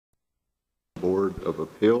Board of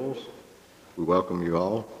Appeals. We welcome you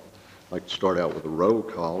all. I'd like to start out with a roll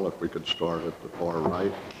call, if we could start at the far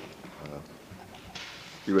right.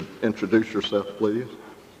 If you would introduce yourself, please.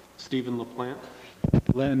 Stephen LaPlante.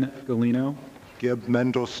 Len Galino. Gib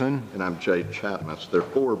Mendelson. And I'm Jay Chapmas. There are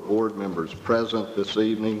 4 board members present this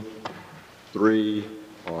evening. 3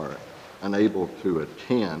 are unable to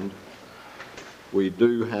attend. We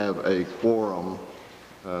do have a quorum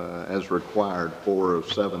as required. 4 of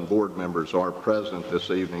 7 board members are present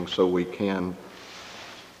this evening, so we can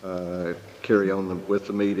carry on with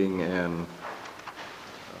the meeting and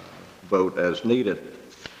vote as needed.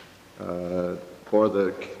 For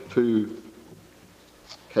the 2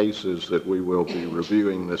 cases that we will be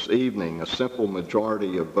reviewing this evening, a simple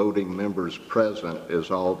majority of voting members present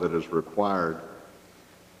is all that is required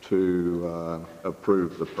to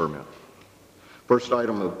approve the permit. First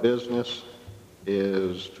item of business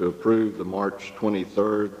is to approve the March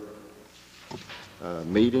 23rd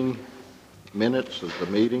minutes of the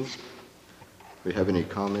meeting. Do we have any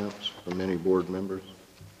comments from any board members?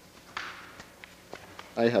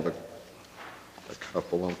 I have a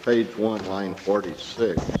couple. On page 1, line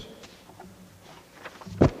 46,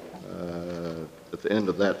 at the end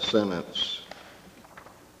of that sentence,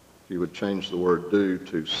 if you would change the word due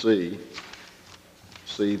to see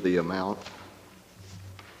the amount.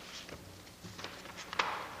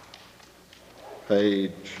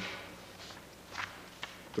 Page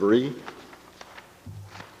 3,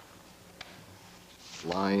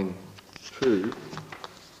 line 2,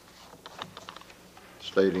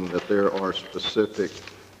 stating that there are specific,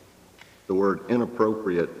 the word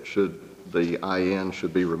inappropriate the IN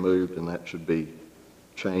should be removed, and that should be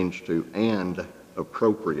changed to and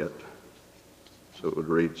appropriate. So it would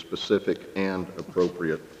read specific and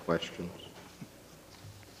appropriate questions.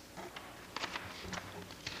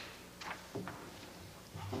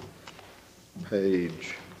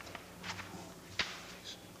 Page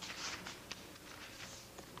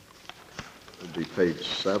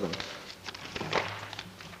 7.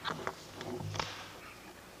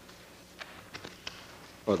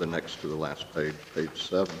 Or the next to the last page, page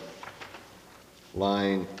 7.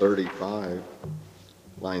 Line 35,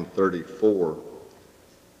 line 34.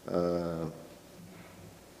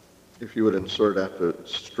 If you would insert after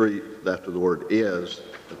street, after the word is,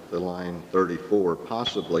 at the line 34,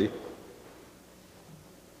 possibly,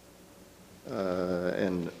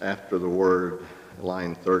 and after the word,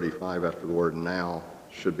 line 35, after the word now,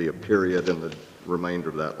 should be a period, and the remainder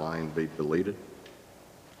of that line be deleted.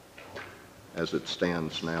 As it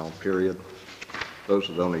stands now, period. Those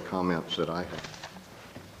are the only comments that I have.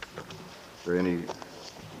 Is there any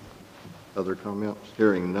other comments?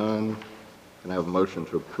 Hearing none, can I have a motion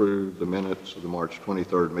to approve the minutes of the March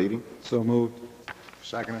 23rd meeting? So moved.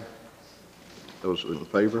 Second. Those in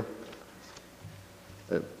favor?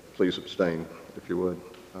 Please abstain, if you would,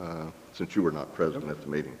 since you were not present at the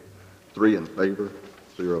meeting. 3 in favor,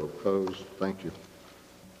 0 opposed. Thank you.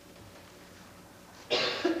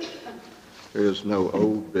 There is no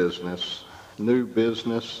old business. New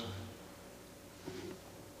business,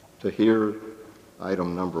 to hear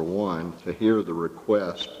item number 1, to hear the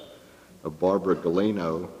request of Barbara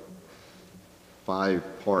Galino, 5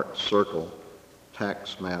 Park Circle,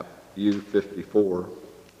 tax map U54,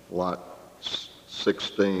 lot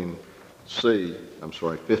 15C,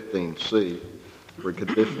 for a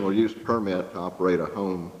conditional use permit to operate a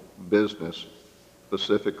home business,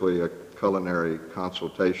 specifically a culinary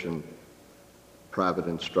consultation, private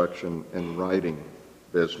instruction, and writing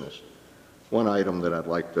business. One item that I'd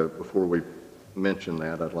like to, before we mention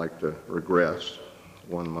that, I'd like to regress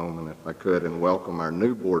one moment if I could and welcome our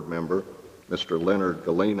new board member, Mr. Leonard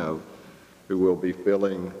Galino, who will be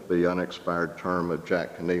filling the unexpired term of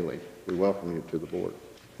Jack Keneally. We welcome you to the board.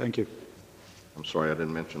 Thank you. I'm sorry I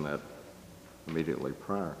didn't mention that immediately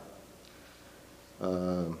prior.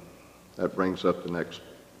 That brings up the next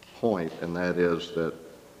point, and that is that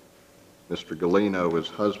Mr. Galino is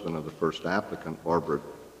husband of the first applicant, Barbara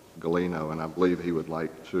Galino, and I believe he would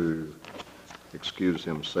like to excuse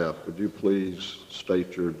himself. Would you please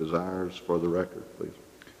state your desires for the record, please?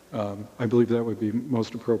 I believe that would be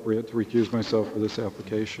most appropriate to recuse myself for this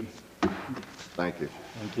application. Thank you.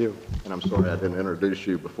 Thank you. And I'm sorry I didn't introduce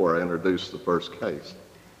you before I introduced the first case.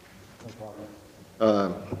 No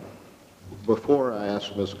problem. Before I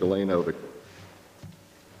ask Ms. Galino to...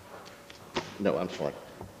 No, I'm sorry.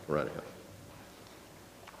 Go right ahead.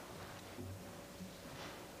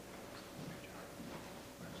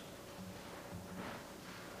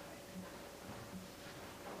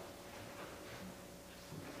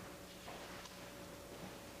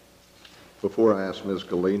 Before I ask Ms.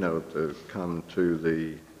 Galino to come to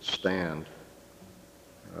the stand,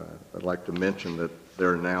 I'd like to mention that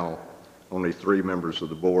there are now only 3 members of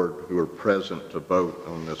the board who are present to vote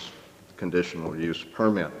on this conditional use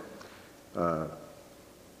permit.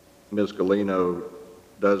 Ms. Galino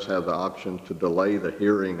does have the option to delay the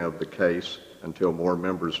hearing of the case until more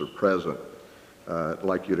members are present. I'd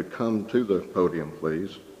like you to come to the podium,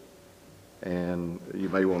 please, and you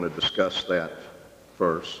may want to discuss that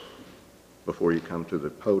first before you come to the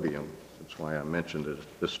podium. That's why I mentioned it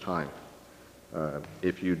at this time.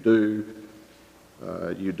 If you do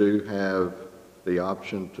have the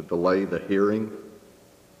option to delay the hearing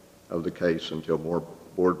of the case until more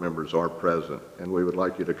board members are present, and we would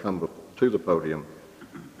like you to come to the podium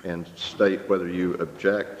and state whether you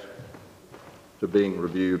object to being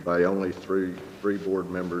reviewed by only three board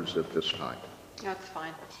members at this time. That's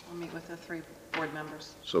fine. I'll meet with the 3 board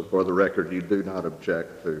members. So for the record, you do not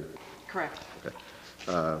object to... Correct.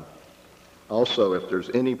 Okay. Also, if there's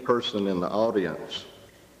any person in the audience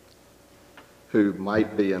who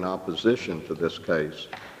might be in opposition to this case,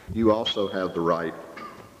 you also have the right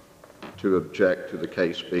to object to the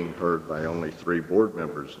case being heard by only 3 board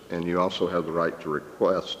members, and you also have the right to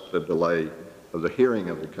request the delay of the hearing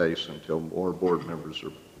of the case until more board members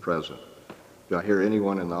are present. Do I hear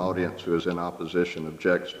anyone in the audience who is in opposition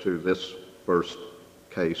objects to this first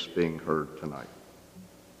case being heard tonight?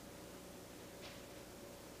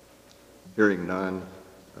 Hearing none,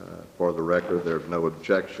 for the record, there are no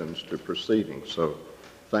objections to proceeding. So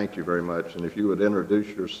thank you very much. And if you would introduce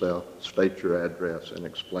yourself, state your address, and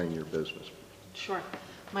explain your business. Sure.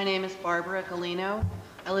 My name is Barbara Galino.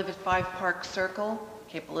 I live at 5 Park Circle,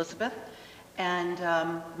 Cape Elizabeth. And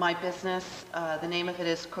my business, the name of it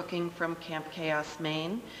is Cooking from Camp Chaos,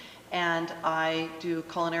 Maine. And I do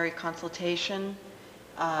culinary consultation,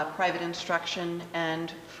 private instruction,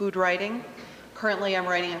 and food writing. Currently, I'm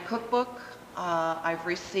writing a cookbook. I've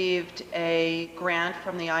received a grant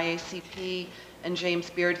from the IACP and James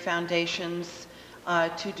Beard Foundations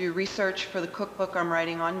to do research for the cookbook I'm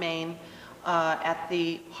writing on Maine at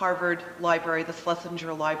the Harvard Library, the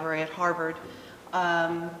Schlesinger Library at Harvard.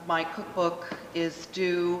 My cookbook is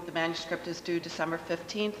due, the manuscript is due December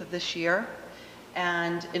 15th of this year.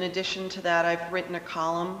 And in addition to that, I've written a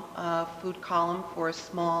column, food column for a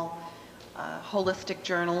small holistic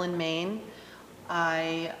journal in Maine.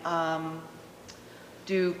 I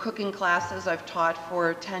do cooking classes. I've taught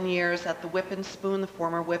for 10 years at the Whip and Spoon, the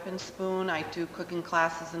former Whip and Spoon. I do cooking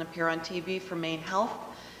classes and appear on TV for Maine Health.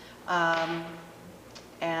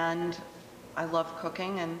 And I love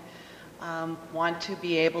cooking and want to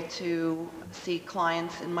be able to see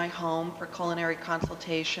clients in my home for culinary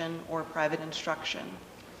consultation or private instruction.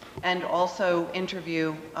 And also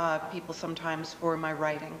interview people sometimes for my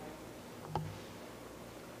writing.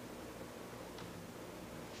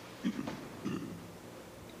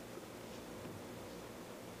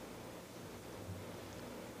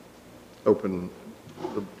 Open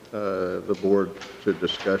the board to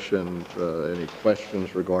discussion. Any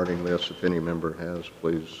questions regarding this? If any member has,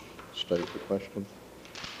 please state the question.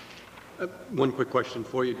 One quick question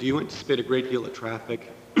for you. Do you anticipate a great deal of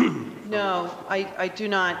traffic? No, I do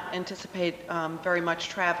not anticipate very much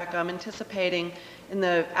traffic. I'm anticipating, in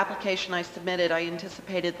the application I submitted, I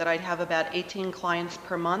anticipated that I'd have about 18 clients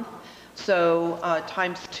per month. So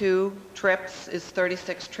times 2 trips is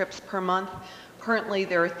 36 trips per month. Currently,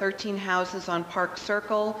 there are 13 houses on Park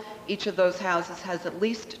Circle. Each of those houses has at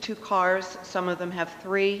least 2 cars. Some of them have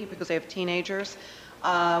 3 because they have teenagers.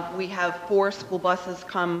 We have 4 school buses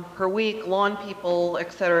come per week, lawn people,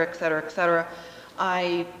 et cetera, et cetera, et cetera.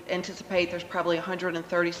 I anticipate there's probably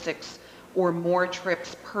 136 or more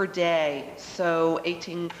trips per day. So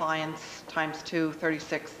 18 clients times 2,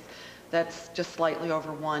 36. That's just slightly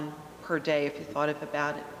over 1 per day if you thought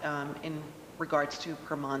about it in regards to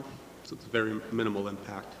per month. So it's very minimal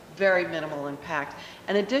impact. Very minimal impact.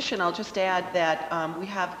 In addition, I'll just add that we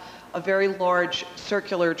have a very large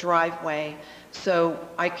circular driveway, so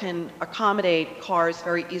I can accommodate cars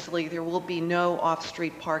very easily. There will be no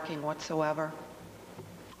off-street parking whatsoever.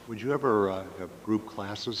 Would you ever have group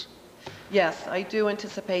classes? Yes, I do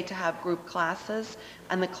anticipate to have group classes,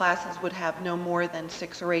 and the classes would have no more than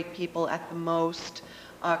 6 or 8 people at the most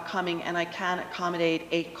coming, and I can accommodate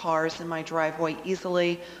 8 cars in my driveway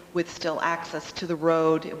easily with still access to the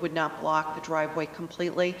road. It would not block the driveway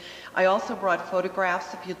completely. I also brought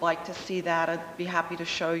photographs. If you'd like to see that, I'd be happy to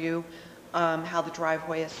show you how the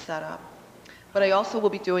driveway is set up. But I also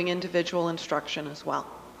will be doing individual instruction as well,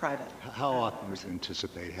 private. How often would you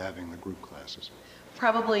anticipate having the group classes?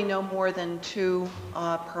 Probably no more than 2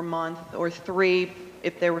 per month, or 3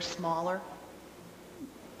 if they were smaller.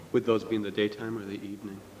 Would those be in the daytime or the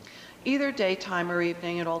evening? Either daytime or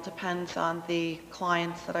evening, it all depends on the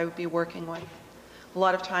clients that I would be working with. A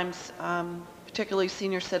lot of times, particularly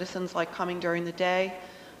senior citizens like coming during the day,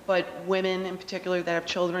 but women in particular that have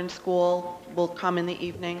children in school will come in the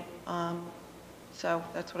evening. So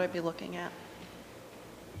that's what I'd be looking at.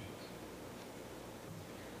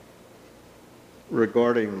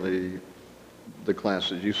 Regarding the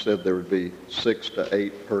classes, you said there would be 6 to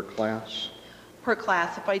 8 per class? Per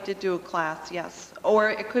class, if I did do a class, yes. Or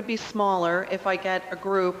it could be smaller if I get a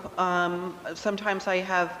group. Sometimes I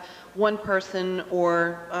have one person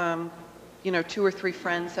or, 2 or 3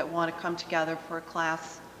 friends that want to come together for a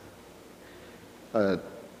class.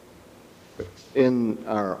 In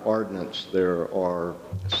our ordinance, there are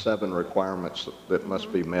 7 requirements that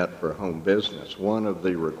must be met for home business. One of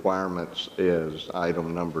the requirements is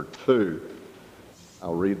item number 2.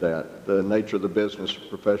 I'll read that. The nature of the business or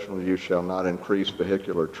professional use shall not increase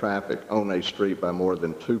vehicular traffic on a street by more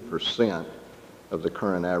than 2% of the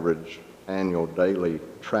current average annual daily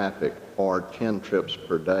traffic, or 10 trips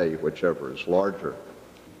per day, whichever is larger.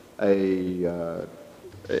 In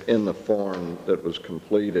the form that was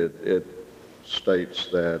completed, it states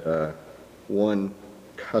that one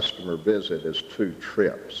customer visit is 2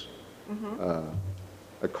 trips.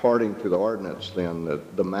 According to the ordinance, then,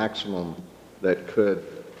 the maximum that could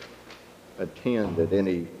attend at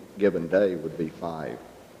any given day would be 5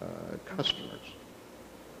 customers,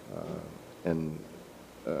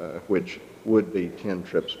 which would be 10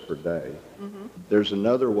 trips per day. There's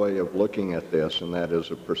another way of looking at this, and that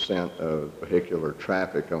is a percent of vehicular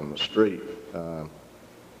traffic on the street.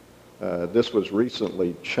 This was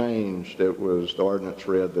recently changed. The ordinance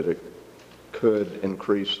read that it could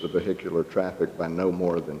increase the vehicular traffic by no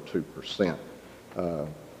more than 2%.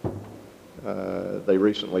 They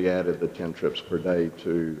recently added the 10 trips per day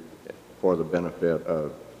for the benefit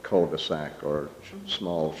of cul-de-sac or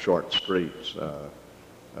small, short streets.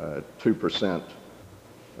 2%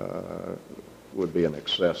 would be an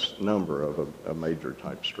excess number of a major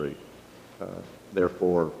type street.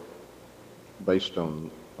 Therefore, based on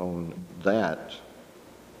that,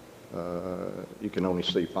 you can only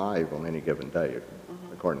see 5 on any given day,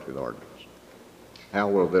 according to the ordinance. How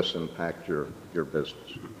will this impact your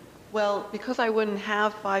business? Well, because I wouldn't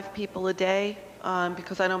have 5 people a day,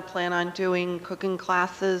 because I don't plan on doing cooking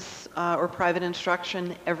classes or private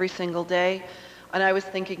instruction every single day, and I was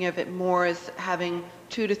thinking of it more as having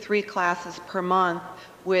 2 to 3 classes per month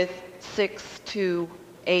with 6 to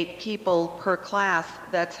 8 people per class.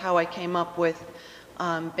 That's how I came up with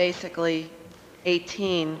basically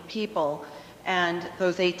 18 people. And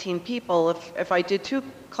those 18 people, if I did 2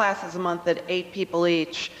 classes a month at 8 people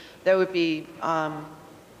each, that would be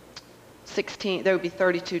 16, there would be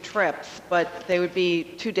 32 trips, but they would be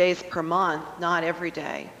 2 days per month, not every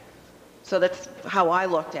day. So that's how I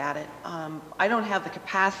looked at it. I don't have the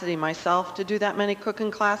capacity myself to do that many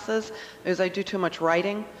cooking classes because I do too much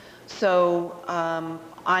writing. So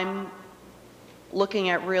I'm looking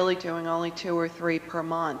at really doing only 2 or 3 per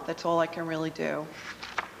month. That's all I can really do.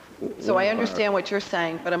 So I understand what you're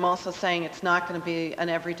saying, but I'm also saying it's not going to be an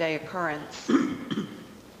everyday occurrence.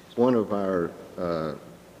 One of our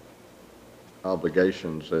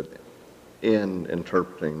obligations that in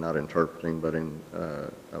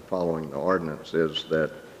following the ordinance is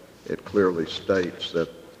that it clearly states that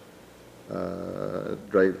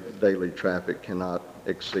daily traffic cannot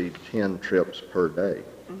exceed 10 trips per day.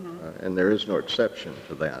 And there is no exception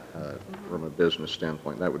to that from a business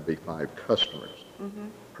standpoint. That would be 5 customers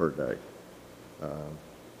per day.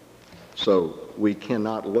 So we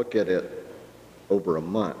cannot look at it over a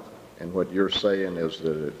month. And what you're saying is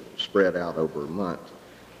that it's spread out over a month.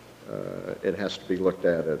 It has to be looked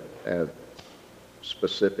at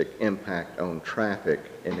specific impact on traffic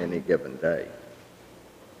in any given day.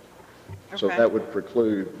 Okay. So that would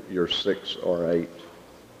preclude your 6 or 8.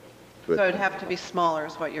 So it'd have to be smaller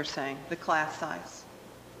is what you're saying, the class size.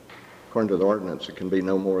 According to the ordinance, it can be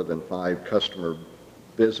no more than 5 customer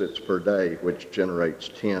visits per day, which generates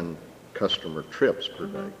 10 customer trips per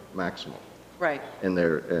day, maximum. Right. And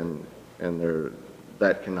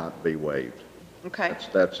that cannot be waived. Okay.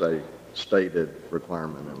 That's a stated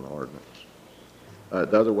requirement in the ordinance.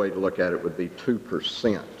 The other way to look at it would be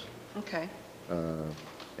 2%. Okay.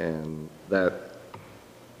 And that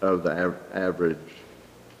of the average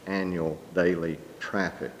annual daily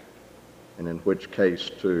traffic, and in which case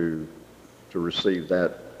to receive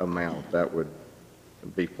that amount, that would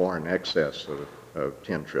be far in excess of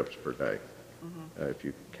 10 trips per day, if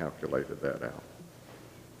you calculated that out.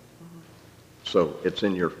 So it's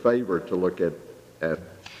in your favor to look at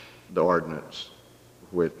the ordinance,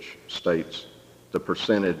 which states the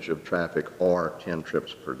percentage of traffic are 10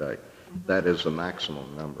 trips per day. That is the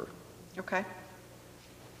maximum number. Okay.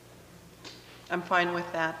 I'm fine with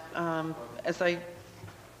that. As I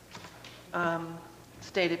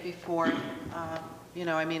stated before, I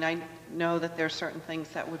mean, I know that there are certain things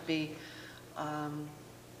that would be,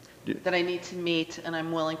 that I need to meet, and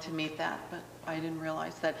I'm willing to meet that, but I didn't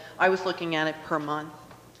realize that. I was looking at it per month.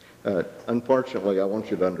 Unfortunately, I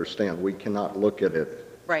want you to understand, we cannot look at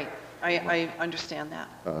it. Right. I understand that.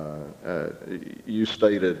 You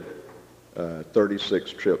stated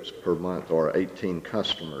 36 trips per month or 18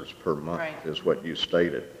 customers per month Right. is what you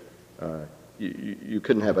stated. You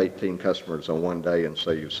couldn't have 18 customers on one day and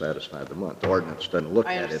say you've satisfied the month. The ordinance doesn't look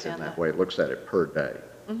I at it in understand that that. way. It looks at it per day.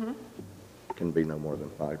 Mm-hmm. It can be no more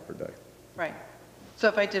than 5 per day. Right. So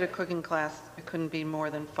if I did a cooking class, it couldn't be more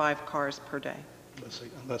than 5 cars per day.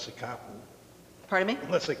 Unless a couple, Pardon me?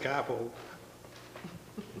 unless a couple.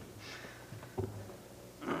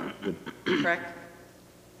 Correct?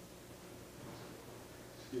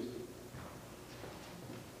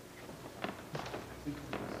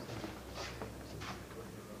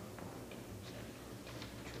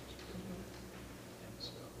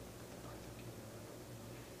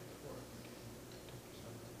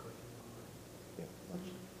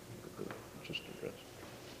 Just address.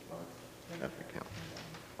 Have to count.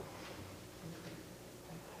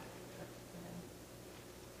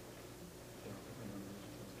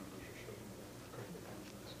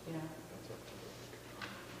 Yeah.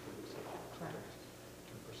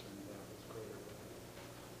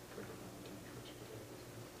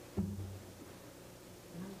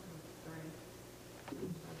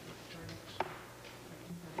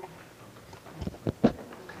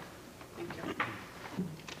 Thank you.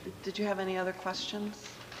 Did you have any other questions?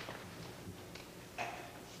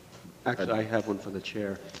 Actually, I have one for the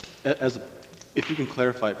chair. If you can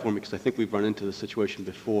clarify it for me, because I think we've run into this situation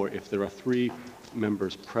before, if there are 3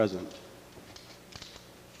 members present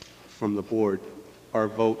from the board, our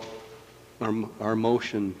vote, our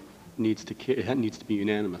motion needs to be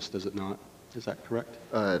unanimous, does it not? Is that correct?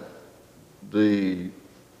 The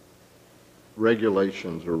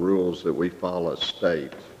regulations or rules that we follow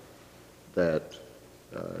state that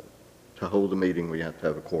to hold a meeting, we have to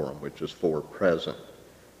have a quorum, which is 4 present.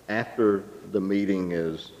 After the meeting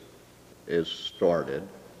is started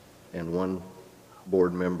and one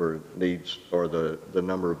board member needs, or the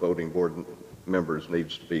number of voting board members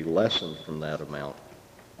needs to be lessened from that amount,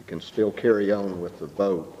 you can still carry on with the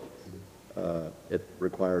vote. It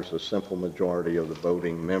requires a simple majority of the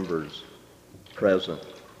voting members present,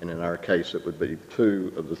 and in our case, it would be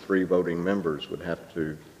 2 of the 3 voting members would have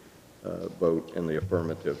to vote in the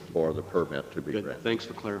affirmative for the permit to be Good. granted. Thanks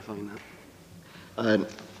for clarifying that. And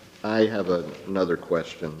I have another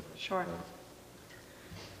question. Sure.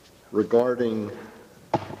 Regarding,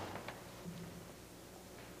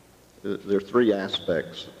 there are 3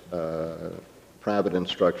 aspects, private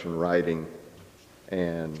instruction, writing,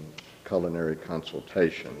 and culinary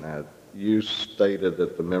consultation. Now, you stated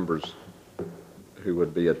that the members who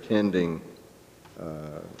would be attending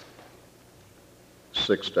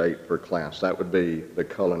 6 to 8 per class, that would be the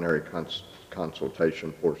culinary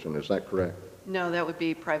consultation portion. Is that correct? No, that would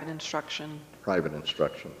be private instruction. Private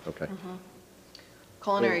instruction, okay.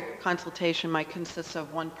 Culinary consultation might consist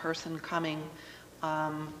of one person coming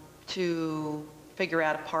to figure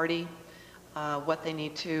out a party, what they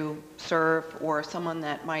need to serve, or someone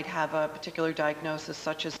that might have a particular diagnosis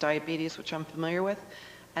such as diabetes, which I'm familiar with,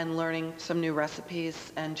 and learning some new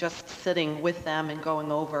recipes and just sitting with them and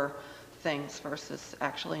going over things versus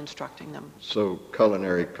actually instructing them. So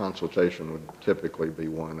culinary consultation would typically be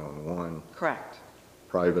one-on-one. Correct.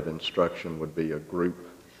 Private instruction would be a group.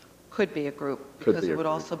 Could be a group, Could because be it a would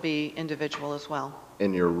group. also be individual as well.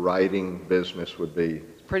 And your writing business would be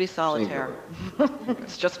Pretty solitaire.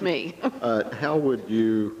 It's just me. how would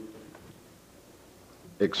you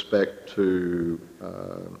expect to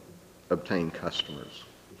obtain customers?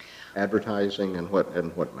 Advertising, and what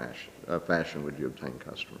fashion would you obtain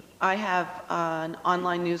customers? I have an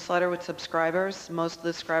online newsletter with subscribers. Most of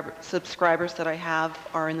the subscribers that I have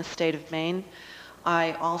are in the state of Maine.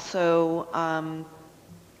 I also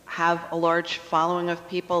have a large following of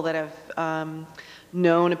people that have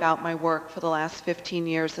known about my work for the last 15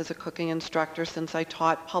 years as a cooking instructor since I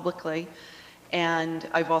taught publicly. And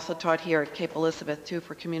I've also taught here at Cape Elizabeth too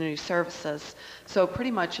for community services. So pretty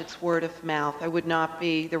much it's word of mouth. There would not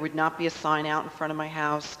be a sign out in front of my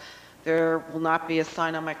house. There will not be a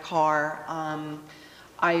sign on my car.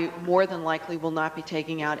 I more than likely will not be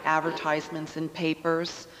taking out advertisements in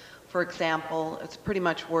papers. For example, it's pretty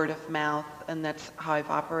much word of mouth, and that's how I've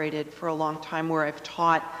operated for a long time, where I've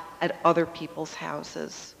taught at other people's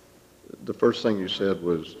houses. The first thing you said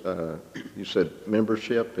was, you said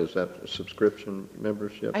membership. Is that a subscription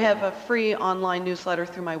membership? I have a free online newsletter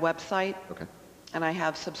through my website, Okay. and I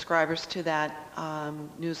have subscribers to that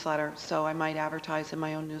newsletter, so I might advertise in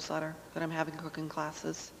my own newsletter that I'm having cooking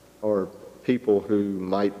classes. Or people who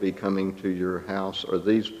might be coming to your house, are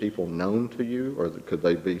these people known to you, or could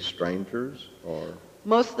they be strangers, or?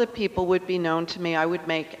 Most of the people would be known to me. I would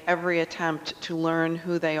make every attempt to learn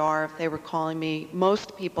who they are if they were calling me.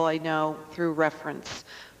 Most people I know through reference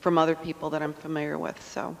from other people that I'm familiar with,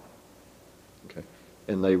 so. Okay.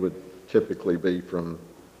 And they would typically be from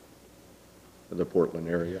the Portland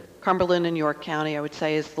area? Cumberland and York County, I would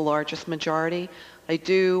say, is the largest majority. I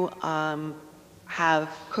do have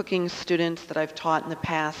cooking students that I've taught in the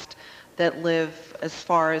past that live as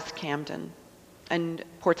far as Camden and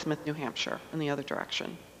Portsmouth, New Hampshire, in the other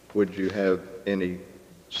direction. Would you have any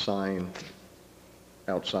sign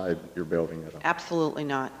outside your building at all? Absolutely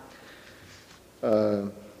not.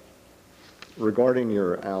 Regarding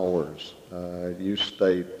your hours, you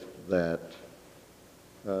state that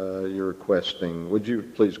you're requesting, would you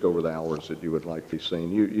please go over the hours that you would like to be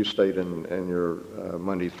seen? You state in your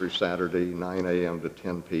Monday through Saturday, 9 a.m. to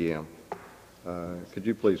 10 p.m. Could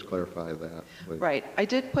you please clarify that, please? Right. I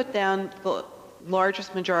did put down the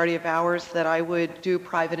largest majority of hours that I would do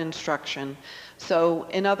private instruction. So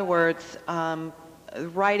in other words,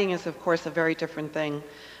 writing is of course a very different thing.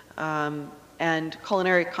 And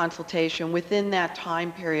culinary consultation, within that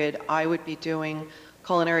time period, I would be doing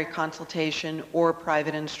culinary consultation or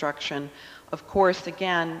private instruction. Of course,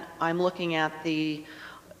 again, I'm looking at the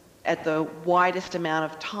widest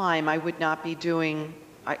amount of time. I would not be doing,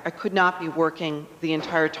 I could not be working the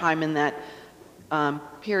entire time in that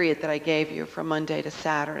period that I gave you from Monday to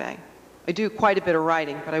Saturday. I do quite a bit of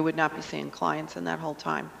writing, but I would not be seeing clients in that whole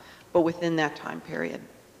time, but within that time period.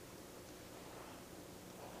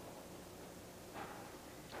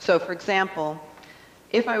 So for example,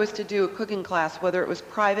 if I was to do a cooking class, whether it was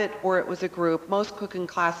private or it was a group, most cooking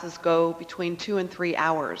classes go between 2 and 3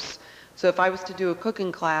 hours. So if I was to do a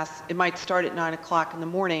cooking class, it might start at 9 o'clock in the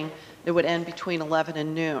morning, it would end between 11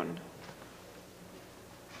 and noon.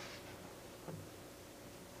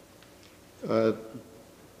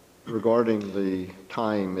 Regarding the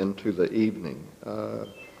time into the evening,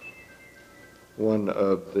 one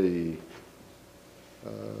of the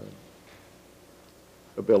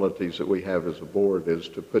abilities that we have as a board is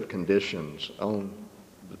to put conditions on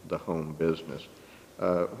the home business.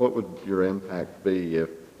 What would your impact be if,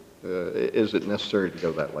 is it necessary to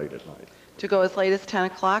go that late at night? To go as late as 10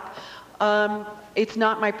 o'clock? It's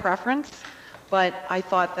not my preference, but I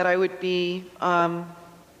thought that I would be,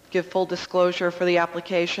 give full disclosure for the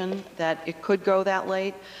application that it could go that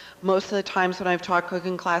late. Most of the times when I've taught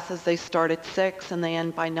cooking classes, they start at 6 and they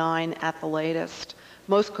end by 9 at the latest.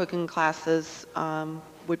 Most cooking classes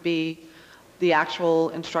would be, the actual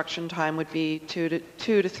instruction time would be 2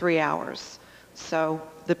 to 3 hours. So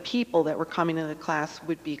the people that were coming to the class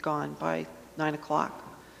would be gone by 9 o'clock.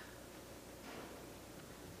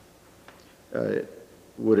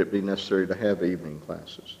 Would it be necessary to have evening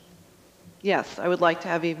classes? Yes, I would like to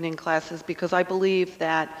have evening classes because I believe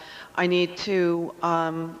that I need to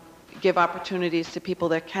give opportunities to people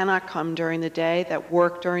that cannot come during the day, that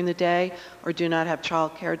work during the day, or do not have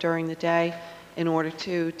childcare during the day, in order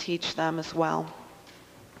to teach them as well.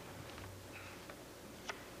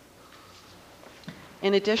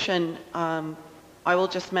 In addition, I will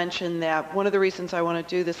just mention that one of the reasons I want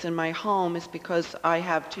to do this in my home is because I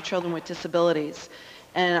have 2 children with disabilities,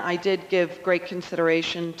 and I did give great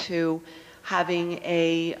consideration to having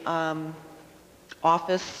a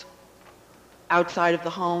office outside of the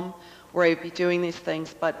home where I'd be doing these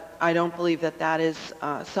things, but I don't believe that that is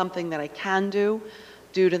something that I can do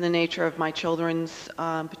due to the nature of my children's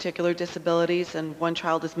particular disabilities, and one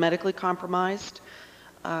child is medically compromised.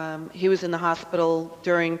 He was in the hospital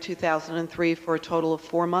during 2003 for a total of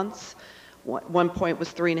 4 months. One point was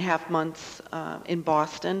 3.5 months in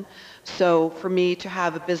Boston. So for me to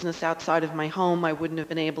have a business outside of my home, I wouldn't have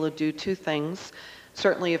been able to do 2 things.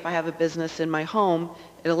 Certainly if I have a business in my home,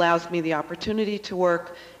 it allows me the opportunity to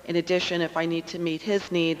work. In addition, if I need to meet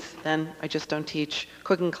his needs, then I just don't teach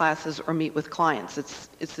cooking classes or meet with clients.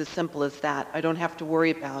 It's as simple as that. I don't have to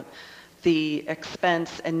worry about the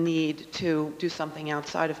expense and need to do something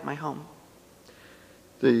outside of my home.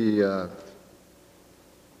 The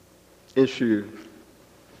issue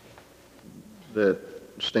that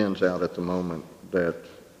stands out at the moment that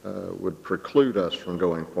would preclude us from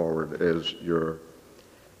going forward is your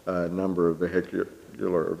number of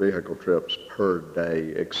vehicle trips per day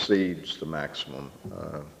exceeds the maximum.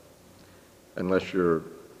 Unless you're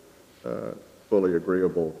fully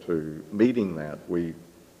agreeable to meeting that.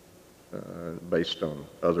 Based on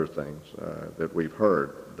other things that we've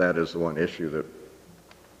heard, that is the one issue that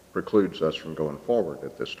precludes us from going forward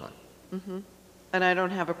at this time. Mm-hmm. And I don't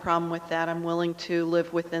have a problem with that. I'm willing to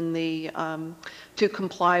live within the, to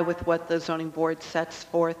comply with what the zoning board sets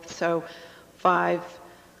forth. So 5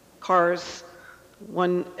 cars,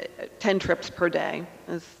 10 trips per day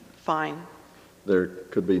is fine. There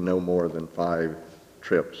could be no more than 5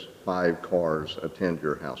 trips, 5 cars attend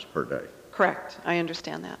your house per day. Correct. I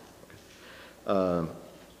understand that. Along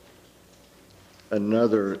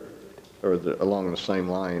the same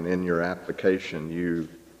line, in your application, you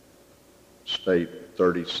state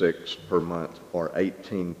 36 per month or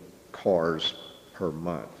 18 cars per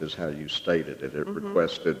month is how you stated it. It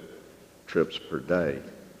requested trips per day.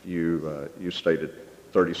 You stated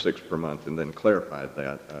 36 per month and then clarified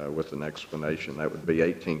that with an explanation. That would be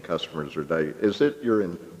 18 customers a day.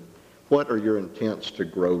 What are your intents to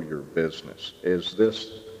grow your business? Is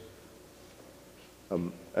this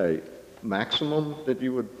a maximum that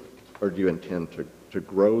you would, or do you intend to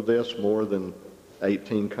grow this more than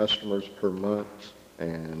 18 customers per month?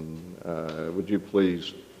 And would you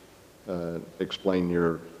please explain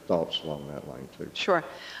your thoughts along that line too? Sure.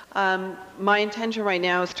 My intention right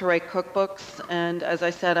now is to write cookbooks, and as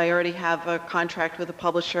I said, I already have a contract with a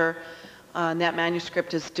publisher, and that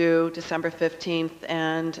manuscript is due December 15th,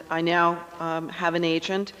 and I now have an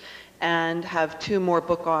agent and have 2 more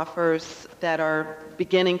book offers that are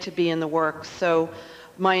beginning to be in the works. So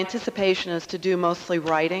my anticipation is to do mostly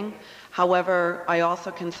writing. However, I also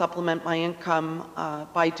can supplement my income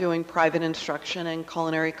by doing private instruction and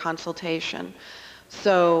culinary consultation.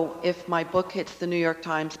 So if my book hits the New York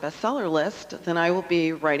Times bestseller list, then I will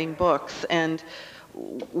be writing books and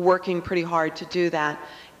working pretty hard to do that.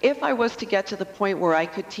 If I was to get to the point where I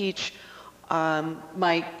could teach,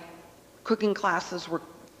 my cooking classes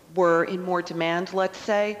were in more demand, let's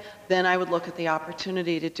say, then I would look at the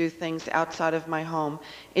opportunity to do things outside of my home.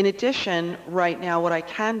 In addition, right now what I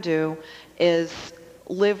can do is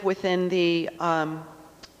live within the,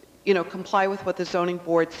 comply with what the zoning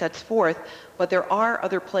board sets forth, but there are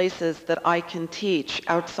other places that I can teach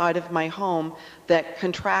outside of my home that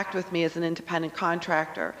contract with me as an independent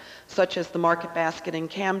contractor, such as the Market Basket in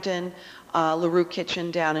Camden, LaRue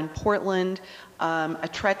Kitchen down in Portland, a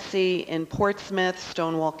Tretzi in Portsmouth,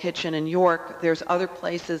 Stonewall Kitchen in York. There's other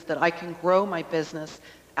places that I can grow my business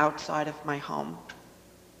outside of my home.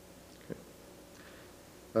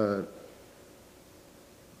 Okay.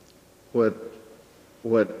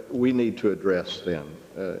 What we need to address then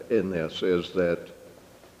in this is that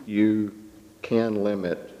you can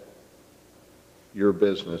limit your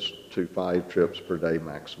business to 5 trips per day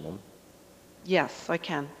maximum. Yes, I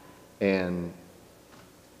can. And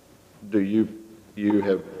you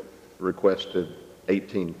have requested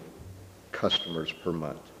 18 customers per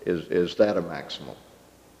month. Is that a maximum?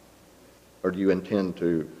 Or do you intend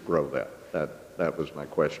to grow that? That was my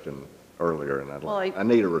question earlier, and I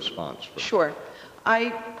need a response for that. Sure.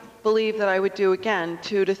 I believe that I would do, again,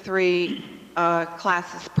 2 to 3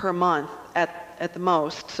 classes per month at the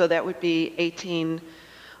most. So that would be 18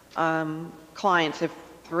 clients. If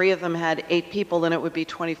 3 of them had 8 people, then it would be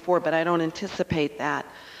 24, but I don't anticipate that.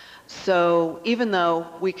 So even though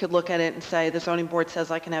we could look at it and say the zoning board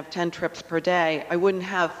says I can have 10 trips per day, I wouldn't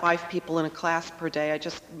have 5 people in a class per day. I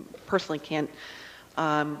just personally can't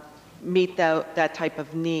meet that type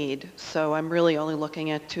of need. So I'm really only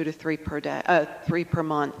looking at 2 to 3 per day, 3 per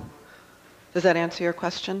month. Does that answer your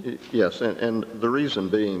question? Yes, and the reason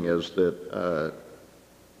being is that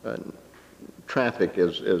traffic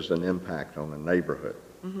is an impact on a neighborhood.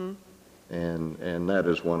 Mm-hmm. And that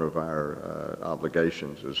is one of our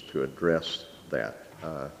obligations, is to address that.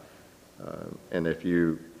 And if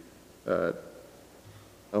you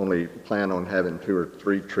only plan on having 2 or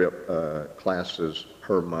 3 trip classes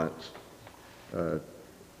per month,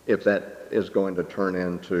 if that is going to turn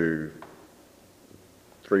into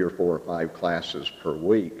 3 or 4 or 5 classes per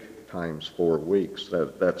week times 4 weeks,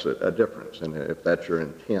 that's a difference. And if that's your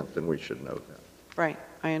intent, then we should know that. Right,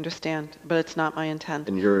 I understand, but it's not my intent.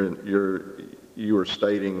 And you are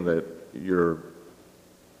stating that your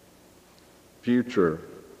future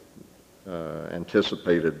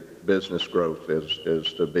anticipated business growth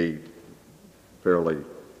is to be fairly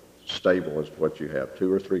stable as to what you have,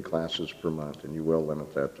 2 or 3 classes per month, and you will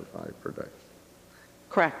limit that to 5 per day.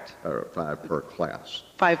 Correct. Or 5 per class.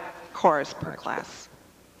 5 cars per class.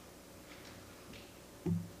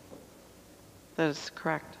 That is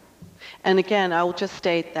correct. And again, I will just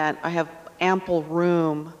state that I have ample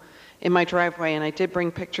room in my driveway, and I did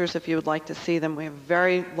bring pictures if you would like to see them. We have a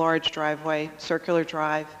very large driveway, circular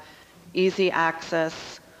drive, easy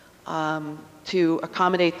access to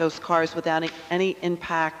accommodate those cars without any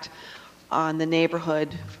impact on the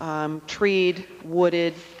neighborhood, treed,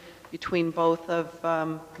 wooded, between both of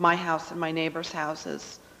my house and my neighbor's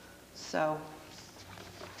houses. So,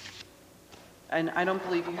 and I don't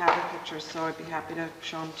believe you have the pictures, so I'd be happy to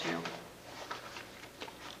show them to you.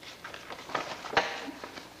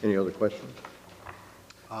 Any other questions?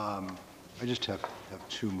 I just have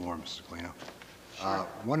two more, Mrs. Galino.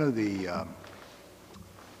 One of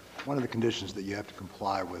the conditions that you have to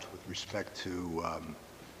comply with respect to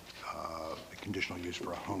the conditional use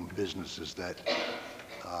for a home business is that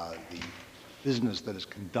the business that is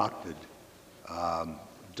conducted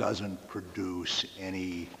doesn't produce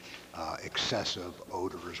any excessive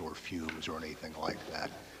odors or fumes or anything like that.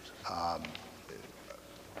 I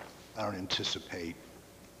don't anticipate,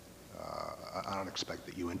 I don't expect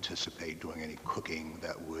that you anticipate doing any cooking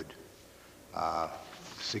that would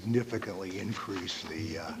significantly increase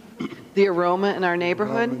The aroma in our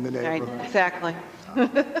neighborhood? aroma in the neighborhood. Right, exactly.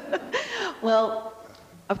 Well,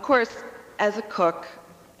 of course, as a cook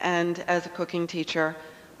and as a cooking teacher,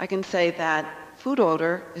 I can say that food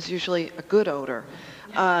odor is usually a good odor.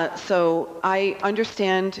 So I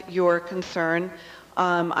understand your concern.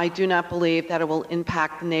 I do not believe that it will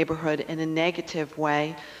impact the neighborhood in a negative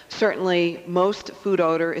way. Certainly, most food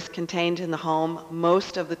odor is contained in the home.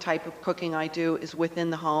 Most of the type of cooking I do is within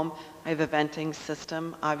the home. I have a venting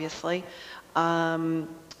system, obviously.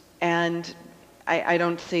 And I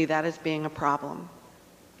don't see that as being a problem.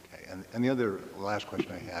 Okay, and the other last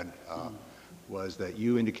question I had was that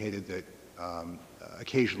you indicated that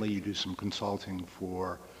occasionally you do some consulting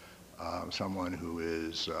for someone who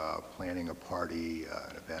is planning a party,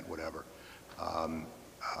 an event, whatever.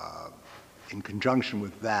 In conjunction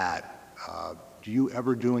with that, do you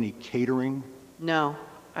ever do any catering? No,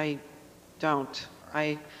 I don't.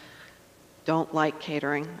 I don't like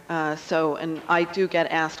catering. And I do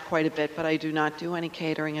get asked quite a bit, but I do not do any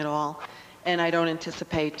catering at all. And I don't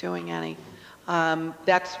anticipate doing any.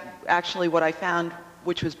 That's actually what I found,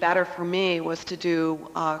 which was better for me, was to do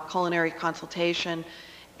culinary consultation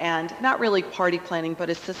and not really party planning, but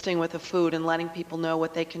assisting with the food and letting people know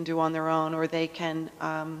what they can do on their own, or they can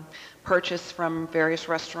purchase from various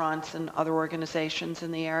restaurants and other organizations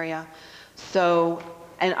in the area. So,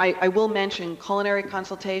 and I will mention culinary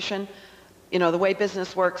consultation. You know, the way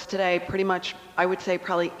business works today, pretty much, I would say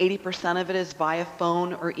probably 80% of it is via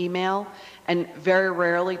phone or email, and very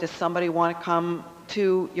rarely does somebody want to come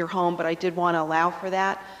to your home, but I did want to allow for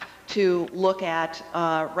that, to look at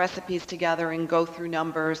recipes together and go through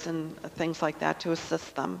numbers and things like that to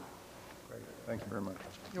assist them. Great, thank you very much.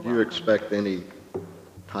 You're Do you welcome. expect any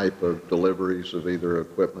type of deliveries of either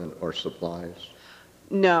equipment or supplies?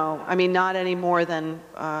 No, I mean, not any more than,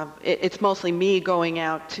 it's mostly me going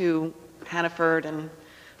out to Hannaford and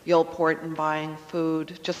the Old Port and buying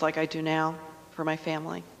food, just like I do now for my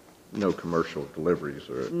family. No commercial deliveries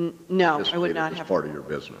are No, I would not anticipated as have. part of your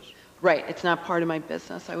business? Right, it's not part of my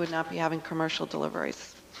business. I would not be having commercial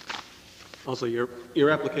deliveries. Also, your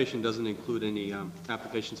application doesn't include any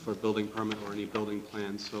applications for a building permit or any building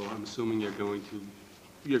plans, so I'm assuming you're going to,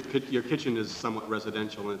 your kitchen is somewhat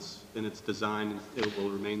residential in its design, and it will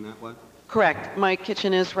remain that way? Correct. My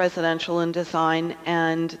kitchen is residential in design,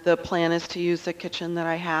 and the plan is to use the kitchen that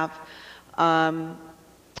I have.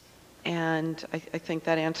 And I think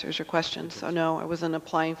that answers your question. So no, I wasn't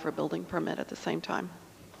applying for a building permit at the same time.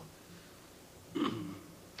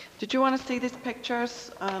 Did you want to see these pictures?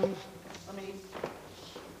 Let me...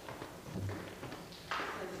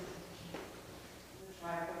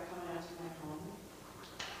 driveway coming out to my home.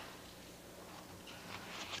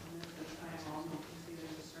 And this is my home. You can see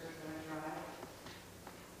there's a circular drive.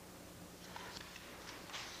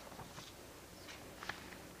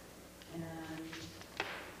 And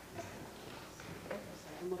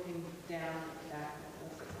I'm looking down at the back of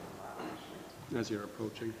this. It's on the bottom, actually. As you're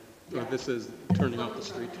approaching. Yeah. This is turning off the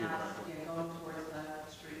street to your Yeah, property. going towards the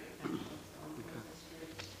street. Going towards the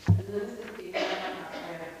street. And then this is the house.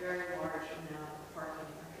 We have a very large amount of parking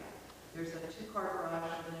area. There's a two-car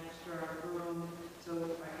garage with an extra room, so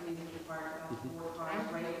I can easily park about 4 cars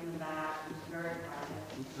right in the back. It's very private.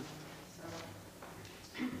 So,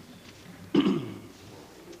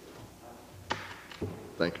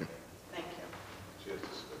 Thank you. thank you.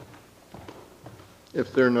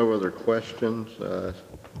 If there are no other questions,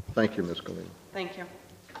 thank you, Ms. Galino. Thank you.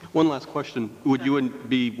 One last question. Would you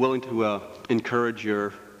be willing to encourage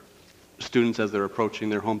your students as they're approaching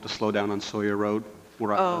their home to slow down on Sawyer Road?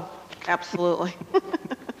 Where Oh, absolutely.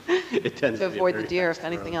 it tends To be a avoid the very deer, fast if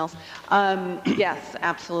anything road. else. Yes,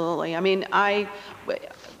 absolutely. I mean,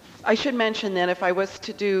 I should mention that if I was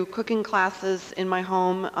to do cooking classes in my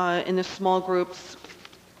home, in the small groups,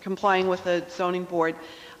 complying with the zoning board,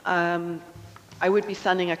 I would be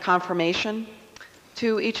sending a confirmation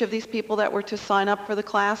to each of these people that were to sign up for the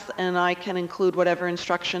class, and I can include whatever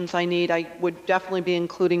instructions I need. I would definitely be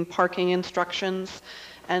including parking instructions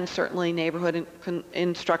and certainly neighborhood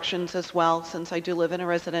instructions as well, since I do live in a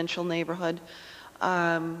residential neighborhood,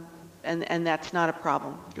 and that's not a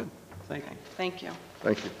problem. Good, thank you. Thank you.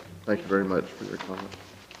 Thank you. Thank you very much for your comment.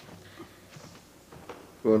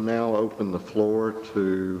 We'll now open the floor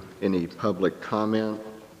to any public comment.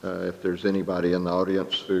 If there's anybody in the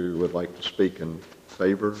audience who would like to speak in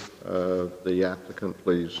favor of the applicant,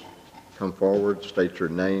 please come forward, state your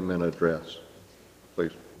name and address,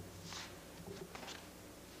 please.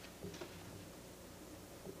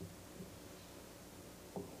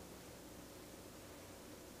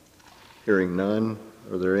 Hearing none,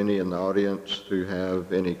 are there any in the audience who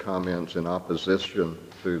have any comments in opposition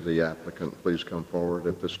to the applicant? Please come forward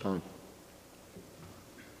at this time.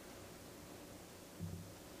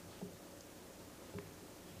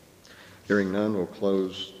 Hearing none, we'll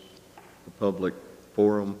close the public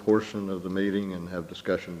forum portion of the meeting and have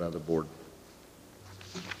discussion by the board.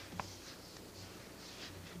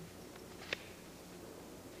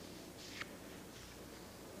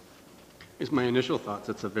 It's my initial thoughts.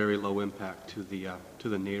 It's a very low impact to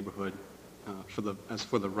the neighborhood. As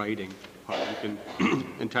for the writing part, you can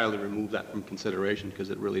entirely remove that from consideration because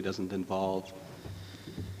it really doesn't involve.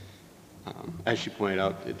 As she pointed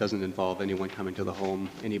out, it doesn't involve anyone coming to the home.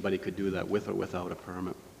 Anybody could do that with or without a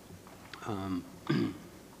permit.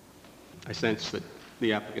 I sense that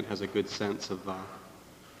the applicant has a good sense of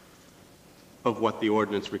what the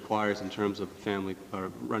ordinance requires in terms of family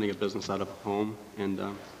or running a business out of a home, and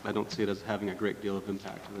I don't see it as having a great deal of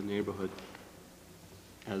impact to the neighborhood,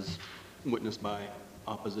 as witnessed by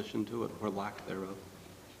opposition to it or lack thereof.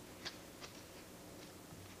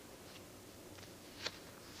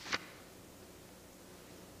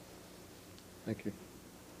 Thank you.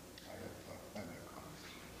 I have a comment.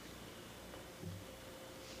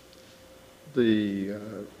 The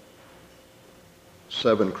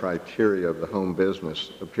 7 criteria of the home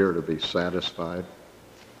business appear to be satisfied.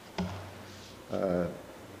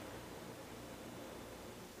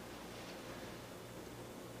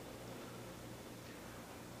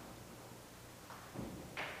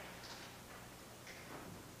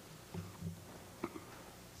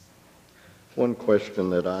 One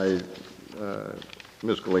question that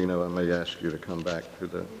Ms. Galino, I may ask you to come back to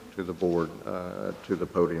the board, to the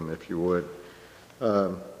podium if you would.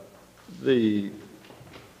 The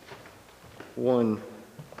one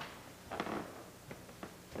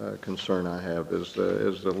concern I have is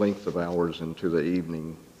the length of hours into the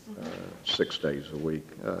evening, 6 days a week.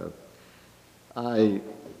 I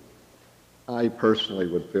personally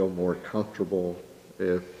would feel more comfortable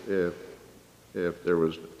if there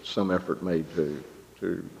was some effort made to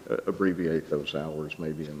abbreviate those hours,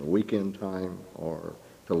 maybe in the weekend time, or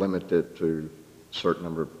to limit it to a certain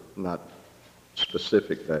number of, not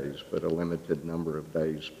specific days, but a limited number of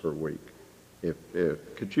days per week.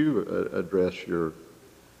 Could you address your,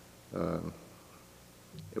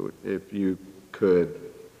 if you could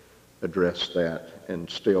address that and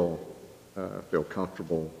still feel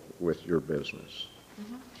comfortable with your business?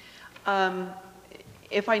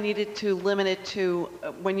 If I needed to limit it to,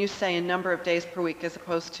 when you say a number of days per week as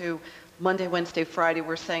opposed to Monday, Wednesday, Friday,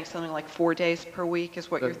 we're saying something like 4 days per week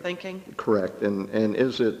is what you're thinking? Correct. And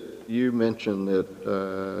is it, you mentioned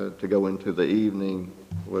that to go into the evening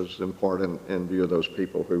was important in view of those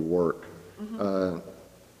people who work.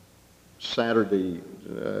 Saturday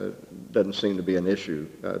doesn't seem to be an issue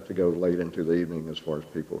to go late into the evening as far as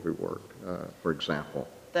people who work, for example.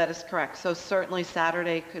 That is correct. So certainly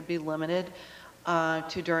Saturday could be limited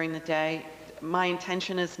to during the day. My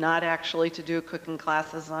intention is not actually to do cooking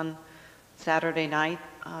classes on Saturday night,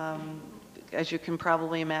 as you can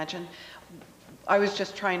probably imagine. I was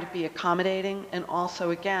just trying to be accommodating, and also,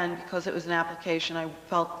 again, because it was an application, I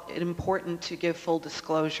felt it important to give full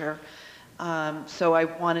disclosure. So I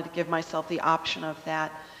wanted to give myself the option of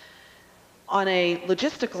that. On a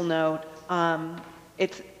logistical note,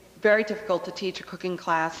 it's very difficult to teach a cooking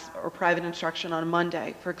class or private instruction on a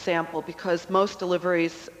Monday, for example, because most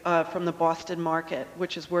deliveries from the Boston market,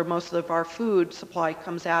 which is where most of our food supply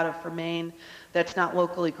comes out of for Maine, that's not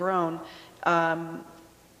locally grown,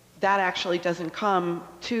 that actually doesn't come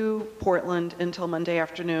to Portland until Monday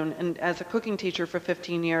afternoon. And as a cooking teacher for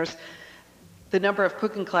 15 years, the number of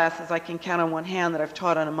cooking classes I can count on one hand that I've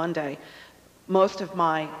taught on a Monday. Most of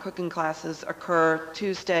my cooking classes occur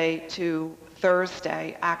Tuesday to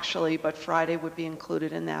Thursday, actually, but Friday would be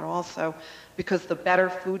included in that also, because the better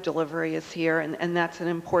food delivery is here, and that's an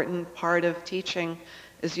important part of teaching,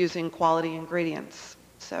 is using quality ingredients.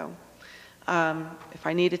 So if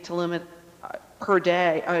I needed to limit per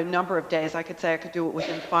day, a number of days, I could say I could do it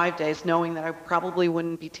within 5 days, knowing that I probably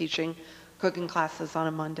wouldn't be teaching cooking classes on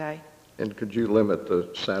a Monday. And could you limit the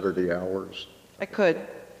Saturday hours? I could.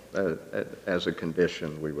 As a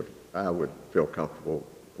condition, I would feel comfortable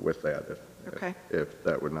with that. Okay. If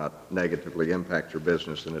that would not negatively impact your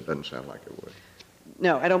business, and it doesn't sound like it would.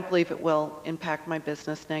 No, I don't believe it will impact my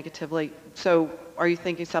business negatively. So are you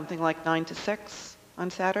thinking something like 9 to 6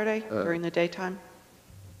 on Saturday during the daytime?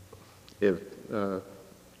 If 5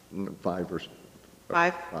 or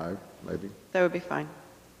 5? 5, maybe. That would be fine.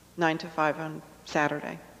 9 to 5 on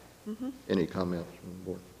Saturday. Any comments from the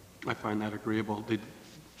board? I find that agreeable.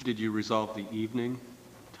 Did you resolve the evening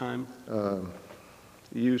time?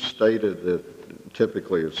 You stated that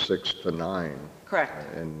typically it's 6 to 9.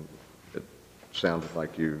 Correct. And it sounded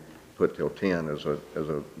like you put till 10 as a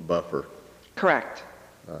buffer. Correct.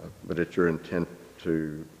 But it's your intent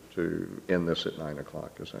to end this at 9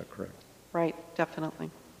 o'clock, is that correct? Right, definitely.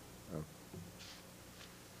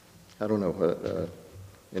 I don't know,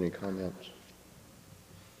 any comments?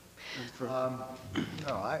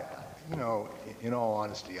 No, in all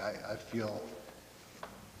honesty, I feel,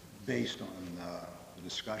 based on the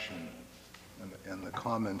discussion and the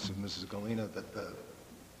comments of Mrs. Galina, that the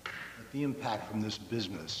impact from this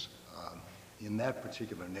business in that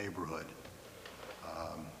particular neighborhood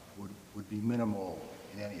would be minimal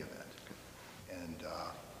in any event. And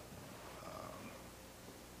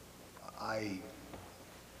I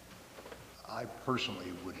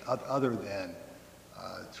personally would, other than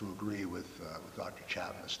to agree with Dr.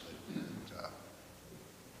 Chapman, that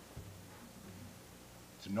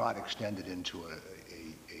to not extend it into a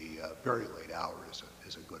very late hour is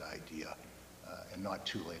a good idea, and not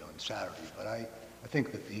too late on Saturday. But I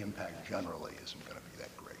think that the impact generally isn't going to be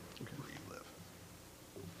that great where you live.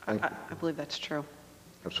 I believe that's true.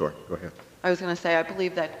 I'm sorry, go ahead. I was going to say, I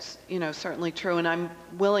believe that's, certainly true, and I'm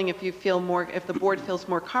willing, if the board feels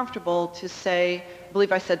more comfortable, to say, I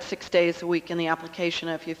believe I said 6 days a week in the application.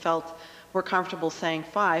 If you felt more comfortable saying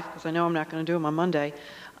 5, because I know I'm not going to do them on Monday,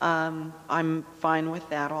 I'm fine with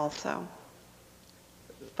that also.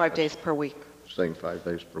 5 days per week. Saying 5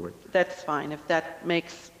 days per week? That's fine, if that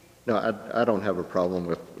makes... No, I don't have a problem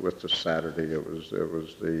with the Saturday. It was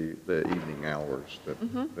the evening hours that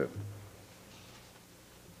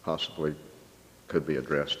possibly could be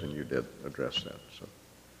addressed, and you did address that. So,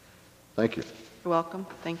 thank you. You're welcome.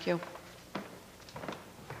 Thank you.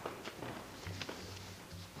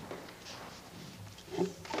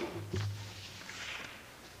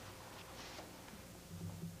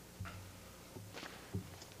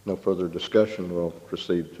 No further discussion. We'll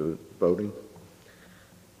proceed to voting.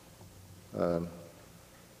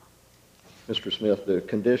 Mr. Smith, the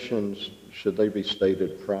conditions, should they be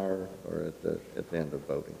stated prior or at the end of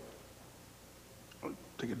voting? I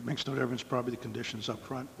think it makes no difference, probably the conditions up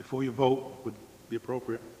front, before you vote, would be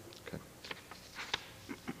appropriate. Okay.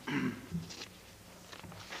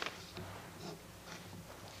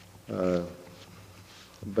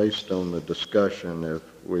 Based on the discussion, if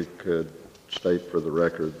we could state for the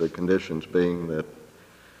record the conditions being that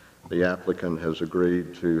the applicant has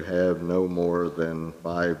agreed to have no more than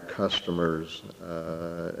 5 customers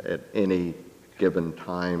at any given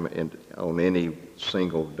time and on any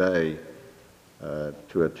single day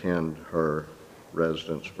to attend her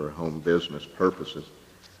residence for home business purposes.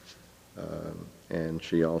 And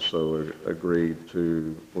she also agreed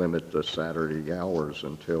to limit the Saturday hours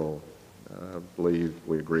until, I believe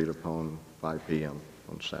we agreed upon 5 p.m.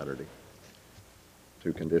 on Saturday.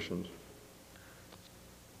 2 conditions.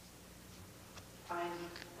 I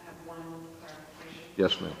have one clarification.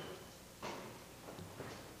 Yes, ma'am.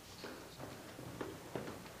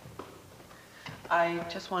 I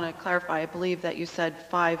just want to clarify, I believe that you said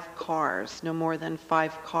 5 cars, no more than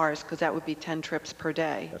 5 cars, because that would be 10 trips per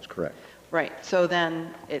day. That's correct. Right, so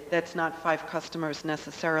then that's not 5 customers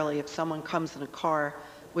necessarily. If someone comes in a car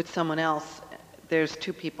with someone else, there's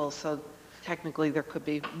 2 people, so technically there could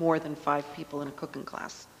be more than 5 people in a cooking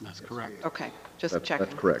class. That's correct. Okay, just checking.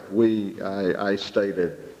 That's correct. I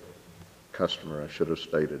stated customer, I should have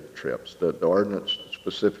stated trips. The ordinance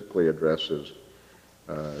specifically addresses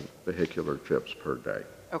vehicular trips per day.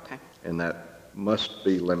 Okay, And that must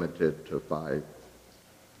be limited to 5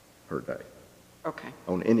 per day, okay,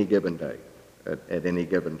 on any given day, at any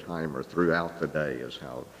given time or throughout the day is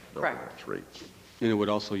how the Correct. ordinance reads. And it would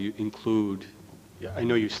also include Yeah, I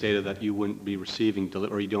know you stated that you wouldn't be receiving,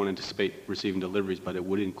 or you don't anticipate receiving deliveries, but it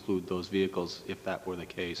would include those vehicles if that were the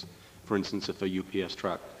case. For instance, if a UPS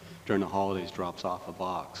truck during the holidays drops off a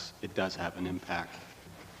box, it does have an impact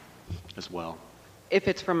as well. If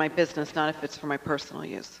it's for my business, not if it's for my personal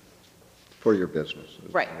use. For your business. is the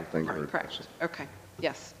Right, whole thing we're correct. addressing. Okay,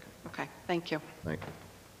 yes, okay, thank you. Thank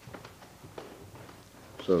you.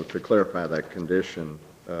 So to clarify that condition,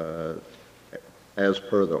 as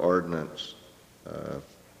per the ordinance,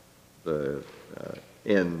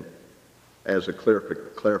 as a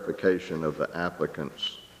clarification of the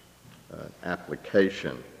applicant's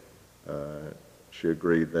application, she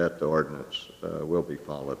agreed that the ordinance will be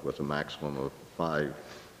followed with a maximum of 5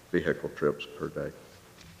 vehicle trips per day.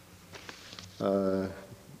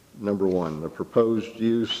 Number 1, the proposed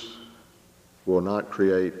use will not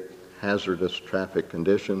create hazardous traffic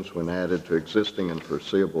conditions when added to existing and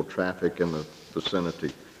foreseeable traffic in the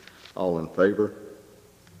vicinity. All in favor?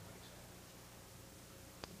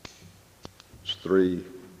 It's 3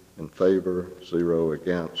 in favor, 0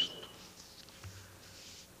 against.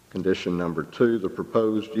 Condition number 2, the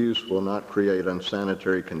proposed use will not create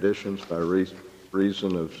unsanitary conditions by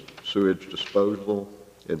reason of sewage disposal,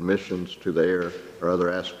 admissions to the air, or other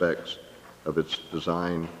aspects of its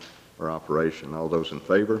design or operation. All those in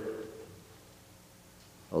favor?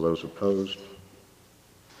 All those opposed?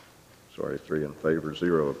 Sorry, 3 in favor,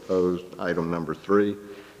 0 opposed. Item number 3,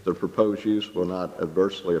 the proposed use will not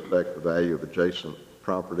adversely affect the value of adjacent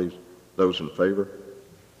properties. Those in favor?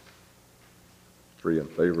 3 in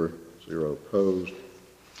favor, 0 opposed.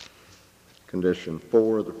 Condition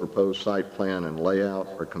 4, the proposed site plan and layout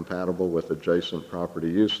are compatible with adjacent property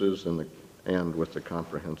uses and with the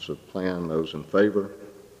comprehensive plan. Those in favor?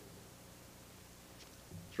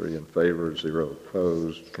 3 in favor, 0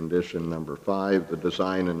 opposed. Condition number 5, the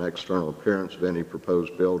design and external appearance of any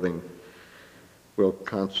proposed building will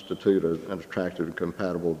constitute an attractive and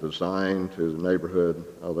compatible design to the neighborhood,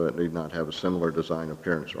 although it need not have a similar design,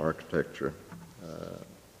 appearance, or architecture.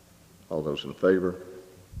 All those in favor?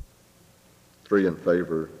 3 in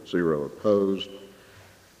favor, 0 opposed.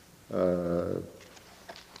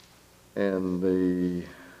 And the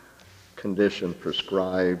condition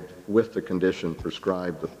prescribed, with the condition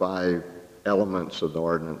prescribed, the 5 elements of the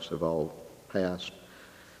ordinance have all passed.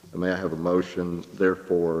 May I have a motion?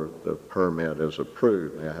 Therefore, the permit is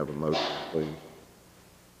approved. May I have a motion, please?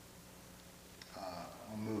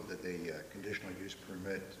 I'll move that the conditional use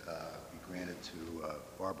permit be granted to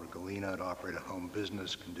Barbara Galina to operate a home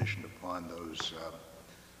business conditioned upon those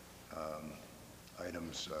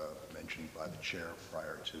items mentioned by the chair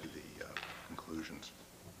prior to the conclusions.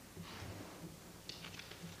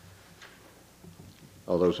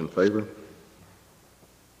 All those in favor?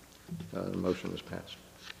 The motion is passed.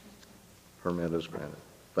 Permit is granted.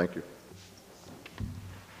 Thank you.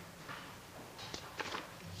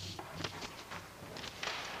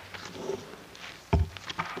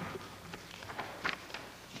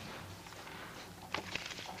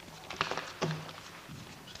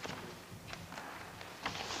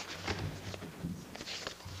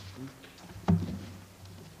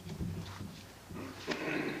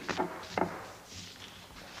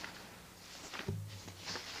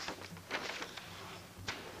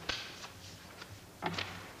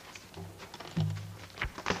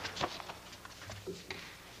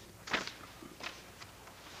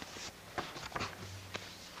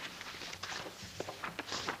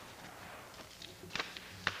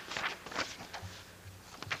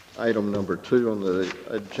 Item number 2 on the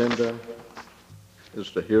agenda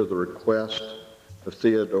is to hear the request of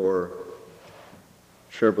Theodore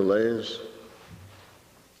Cherbelez,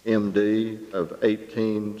 MD, of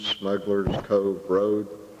 18 Smugglers Cove Road,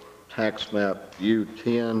 tax map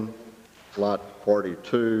U10, lot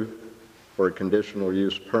 42, for a conditional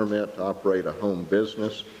use permit to operate a home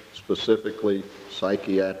business, specifically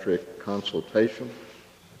psychiatric consultation.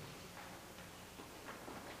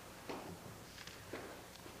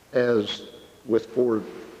 As with 4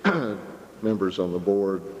 members on the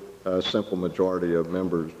board, a simple majority of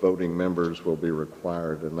members, voting members, will be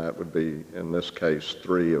required, and that would be, in this case,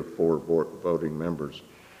 3 of 4 voting members.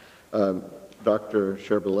 Dr.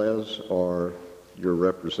 Cherbelez, or your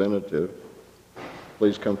representative,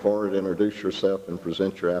 please come forward, introduce yourself, and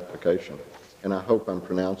present your application. And I hope I'm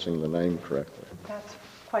pronouncing the name correctly. That's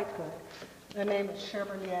quite good. The name is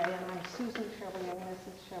Cherbelier, and I'm Susan Cherbelier,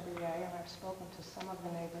 Mrs. Cherbelier, and I've spoken to some of the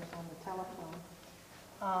neighbors on the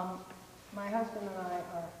telephone. My husband and I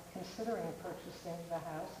are considering purchasing the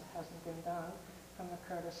house. It hasn't been done, from the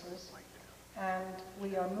Curtises. And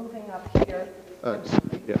we are moving up here. I'm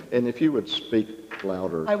sorry. Yeah, and if you would speak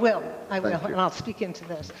louder. I will, Thank you. and I'll speak into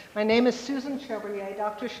this. My name is Susan Cherbelier,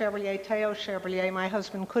 Dr. Cherbelier, Theo Cherbelier. My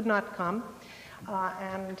husband could not come,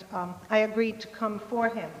 and I agreed to come for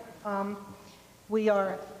him. We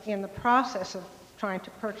are in the process of trying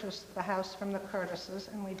to purchase the house from the Curtises,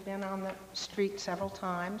 and we've been on the street several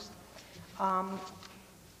times.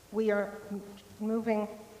 We are moving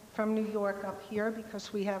from New York up here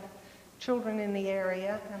because we have children in the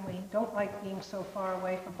area, and we don't like being so far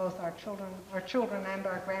away from both our children and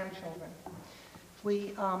our grandchildren.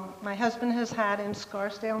 My husband has had in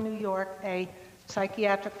Scarsdale, New York, a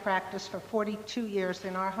psychiatric practice for 42 years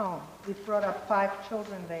in our home. We've brought up 5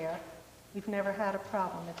 children there. We've never had a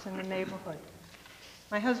problem. It's in the neighborhood.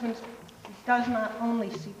 My husband does not only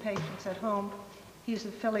see patients at home. He's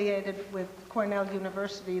affiliated with Cornell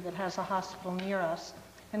University that has a hospital near us,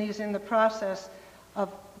 and he's in the process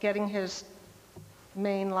of getting his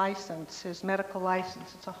Maine license, his medical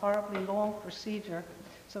license. It's a horribly long procedure,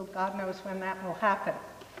 so God knows when that will happen.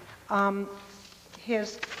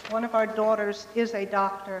 One of our daughters is a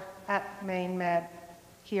doctor at Maine Med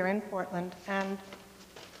here in Portland, and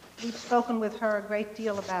we've spoken with her a great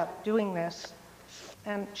deal about doing this,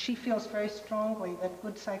 and she feels very strongly that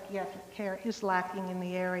good psychiatric care is lacking in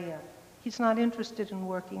the area. He's not interested in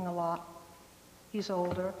working a lot. He's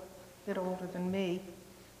older, a bit older than me,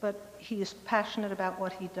 but he is passionate about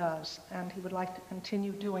what he does, and he would like to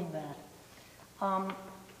continue doing that.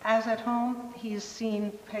 As at home, he's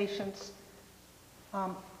seen patients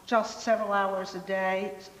just several hours a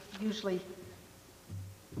day.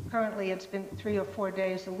 Currently it's been 3 or 4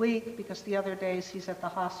 days a week because the other days he's at the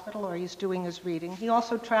hospital or he's doing his reading. He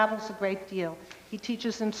also travels a great deal. He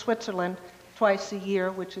teaches in Switzerland twice a year,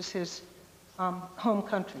 which is his home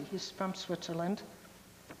country. He's from Switzerland.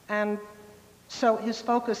 And so his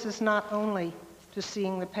focus is not only to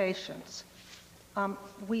seeing the patients.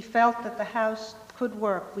 We felt that the house could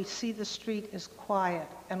work. We see the street is quiet,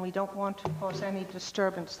 and we don't want to cause any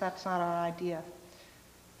disturbance. That's not our idea.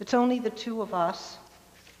 It's only the 2 of us.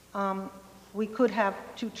 We could have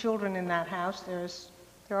 2 children in that house.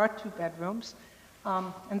 There are 2 bedrooms,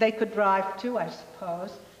 and they could drive too, I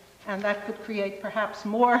suppose, and that could create perhaps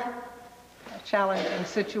more a challenging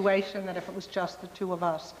situation than if it was just the 2 of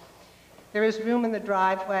us. There is room in the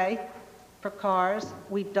driveway for cars.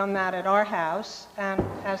 We've done that at our house, and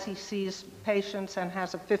as he sees patients and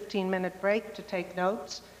has a 15-minute break to take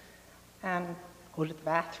notes and go to the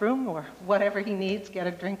bathroom or whatever he needs, get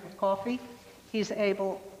a drink of coffee, he's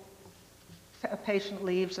able, a patient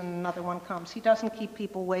leaves and another one comes. He doesn't keep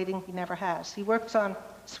people waiting, he never has. He works on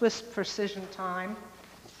Swiss precision time,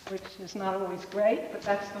 which is not always great, but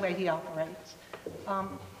that's the way he operates.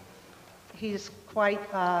 He's quite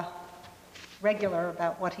regular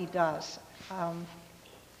about what he does.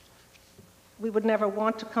 We would never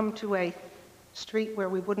want to come to a street where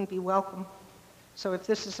we wouldn't be welcome. So if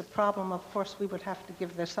this is a problem, of course, we would have to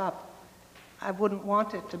give this up. I wouldn't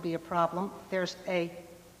want it to be a problem. There's a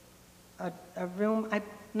room, I'm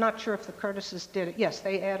not sure if the Curtises did it. Yes,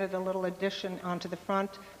 they added a little addition onto the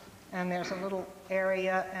front, and there's a little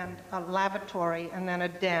area and a lavatory and then a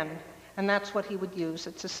den, and that's what he would use.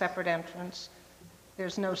 It's a separate entrance.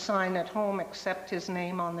 There's no sign at home except his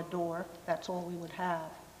name on the door. That's all we would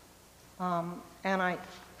have. And I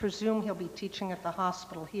presume he'll be teaching at the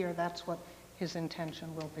hospital here. That's what his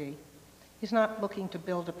intention will be. He's not looking to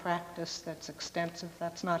build a practice that's extensive.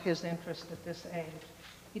 That's not his interest at this age.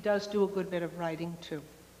 He does do a good bit of writing, too.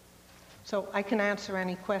 So I can answer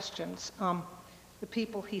any questions. The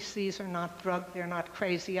people he sees are not drugged. They're not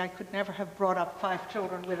crazy. I could never have brought up 5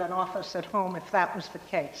 children with an office at home if that was the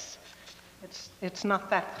case. It's not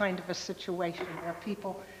that kind of a situation. There are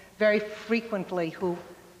people very frequently who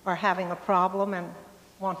are having a problem and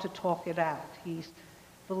want to talk it out. He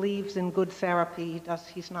believes in good therapy.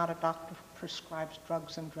 He's not a doctor who prescribes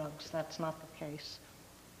drugs and drugs. That's not the case.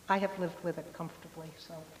 I have lived with it comfortably,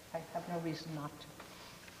 so I have no reason not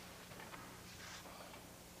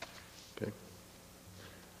to. Okay.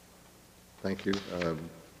 Thank you.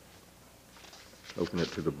 Open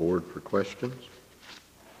it to the board for questions.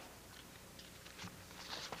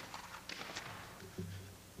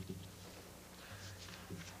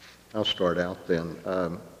 I'll start out then.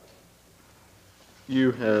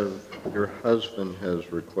 Your husband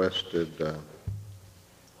has requested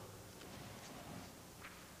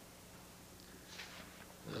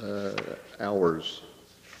hours,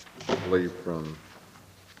 I believe, from...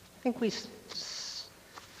 I think we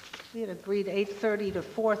had agreed 8:30 to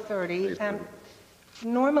 4:30, and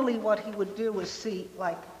normally what he would do is see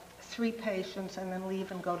like 3 patients and then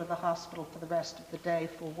leave and go to the hospital for the rest of the day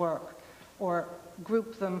for work, or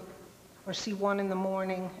group them or see one in the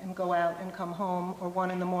morning and go out and come home, or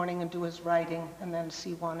one in the morning and do his writing, and then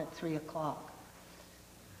see one at 3 o'clock.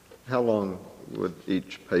 How long would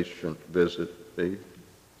each patient visit be?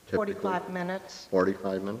 Typically? 45 minutes.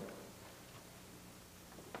 45 minutes?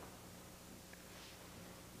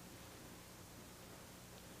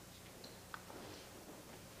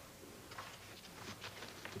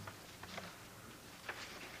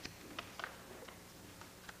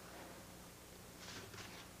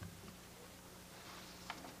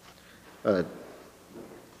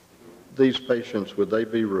 These patients, would they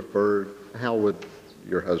be referred, how would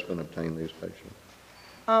your husband obtain these patients?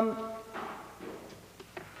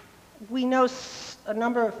 We know a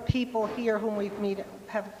number of people here whom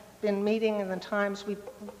have been meeting in the times.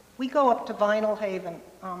 We go up to Vinyl Haven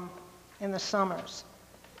in the summers,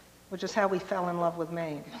 which is how we fell in love with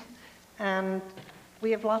Maine. And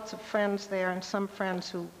we have lots of friends there and some friends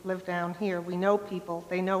who live down here. We know people,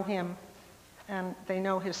 they know him, and they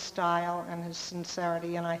know his style and his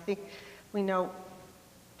sincerity. And I think we know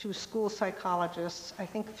two school psychologists, I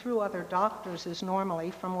think through other doctors is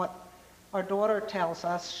normally, from what our daughter tells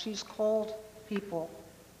us, she's called people,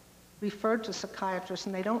 referred to psychiatrists,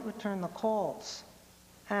 and they don't return the calls.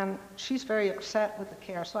 And she's very upset with the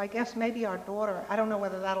care. So I guess maybe our daughter, I don't know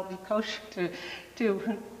whether that'll be kosher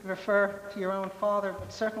to refer to your own father,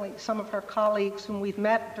 but certainly some of her colleagues whom we've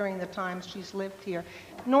met during the times she's lived here.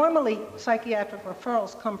 Normally, psychiatric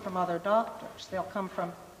referrals come from other doctors. They'll come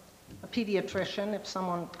from a pediatrician if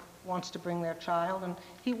someone wants to bring their child, and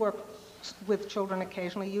he works with children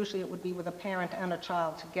occasionally. Usually it would be with a parent and a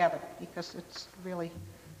child together because it's really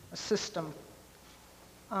a system.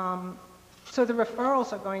 So the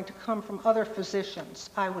referrals are going to come from other physicians,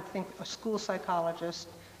 I would think a school psychologist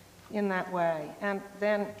in that way. And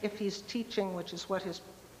then if he's teaching, which is what he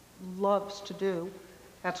loves to do,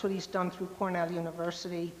 that's what he's done through Cornell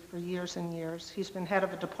University for years and years. He's been head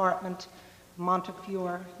of a department,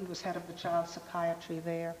 Montefiore. He was head of the child psychiatry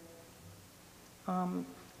there.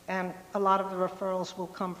 And a lot of the referrals will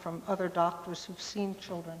come from other doctors who've seen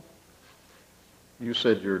children. You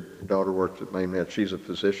said your daughter works at Maine Med. She's a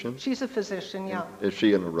physician? She's a physician, yeah. Is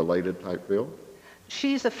she in a related type field?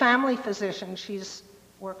 She's a family physician. She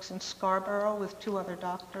works in Scarborough with two other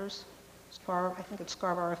doctors. I think it's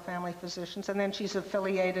Scarborough Family Physicians. And then she's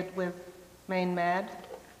affiliated with Maine Med.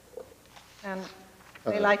 And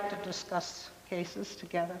they like to discuss cases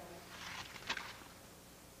together.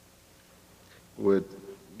 Would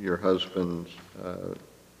your husband's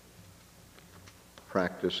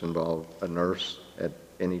practice involve a nurse at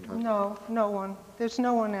any time? No, no one. There's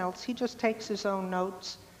no one else. He just takes his own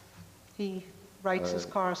notes. He writes his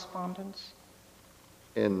correspondence.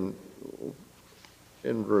 In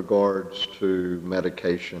regards to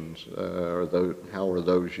medications, how are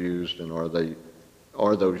those used, and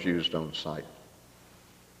are those used on site?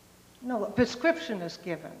 No, a prescription is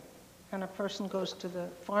given, and a person goes to the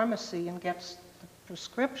pharmacy and gets the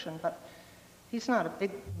prescription, but he's not a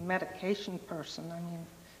big medication person. I mean,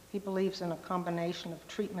 he believes in a combination of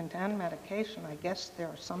treatment and medication. I guess there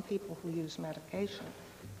are some people who use medication.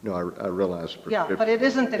 No, I realize prescription. Yeah, but it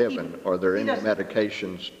isn't that given. Are there any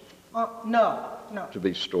medications no. to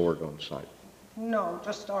be stored on site? No,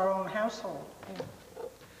 just our own household.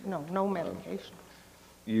 Yeah. No medication.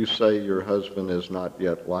 You say your husband is not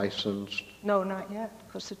yet licensed. No, not yet,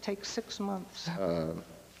 because it takes 6 months.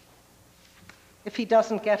 If he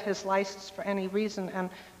doesn't get his license for any reason, and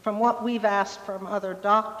from what we've asked from other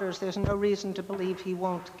doctors, there's no reason to believe he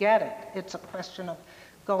won't get it. It's a question of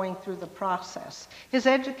going through the process. His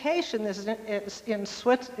education is in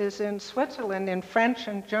Switzerland in French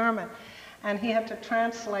and German, and he had to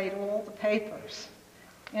translate all the papers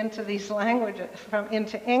into these languages,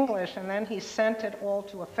 into English, and then he sent it all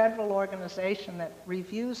to a federal organization that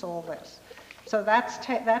reviews all this. So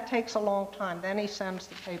that takes a long time. Then he sends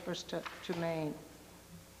the papers to Maine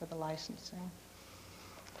for the licensing.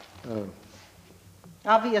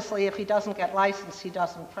 Obviously, if he doesn't get licensed, he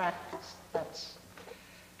doesn't practice.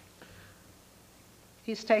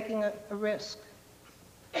 He's taking a risk.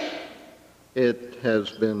 It has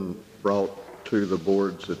been brought to the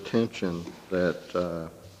board's attention that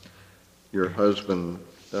your husband's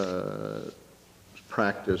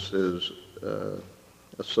practice is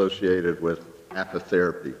associated with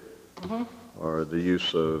apitherapy, or the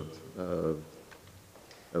use of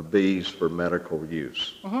bees for medical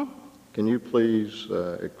use. Can you please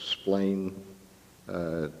explain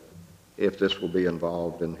if this will be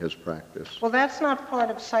involved in his practice? Well, that's not part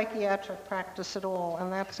of psychiatric practice at all,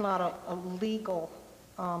 and that's not a legal,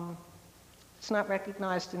 it's not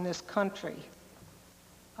recognized in this country.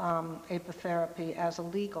 apitherapy as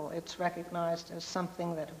illegal. It's recognized as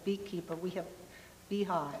something that a beekeeper, we have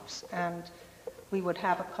beehives, and we would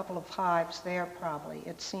have a couple of hives there probably.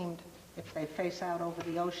 It seemed if they face out over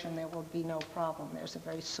the ocean, there will be no problem. There's a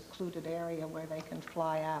very secluded area where they can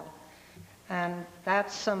fly out. And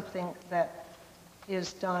that's something that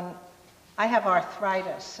is done. I have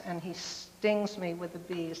arthritis, and he stings me with the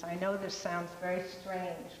bees. I know this sounds very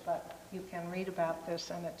strange, but you can read about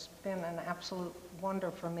this, and it's been an absolute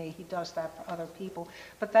wonder for me. He does that for other people.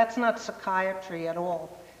 But that's not psychiatry at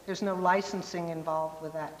all. There's no licensing involved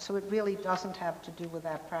with that. So it really doesn't have to do with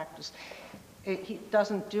that practice. He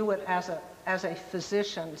doesn't do it as a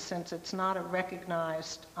physician, since it's not a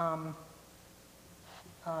recognized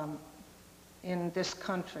in this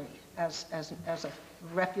country as a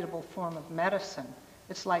reputable form of medicine.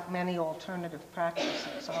 It's like many alternative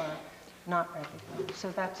practices are not recognized.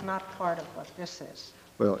 So that's not part of what this is.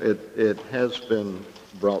 Well, it has been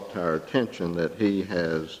brought to our attention that he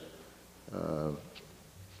has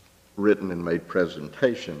written and made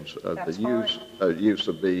presentations of That's the use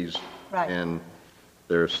of bees Right. and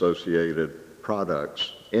their associated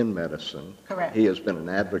products in medicine. Correct. He has been an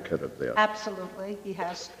advocate of this. Absolutely. He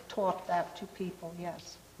has taught that to people,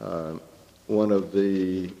 yes. One of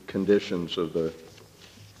the conditions of the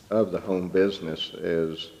home business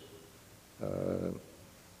is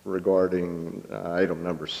regarding item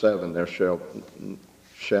number 7, there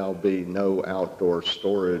shall be no outdoor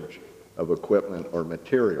storage of equipment or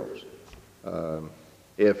materials.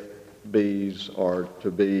 If bees are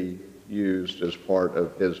to be used as part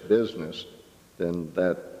of his business, then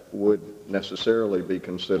that would necessarily be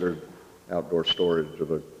considered outdoor storage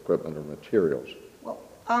of equipment or materials. Well,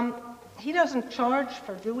 he doesn't charge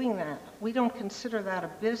for doing that. We don't consider that a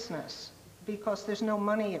business because there's no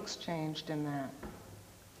money exchanged in that.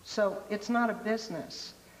 So it's not a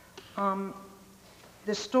business.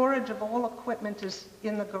 The storage of all equipment is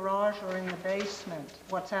in the garage or in the basement.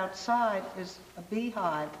 What's outside is a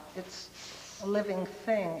beehive. It's a living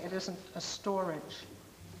thing. It isn't a storage.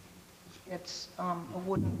 It's a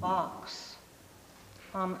wooden box.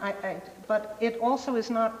 But it also is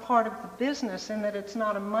not part of the business in that it's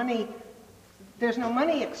not there's no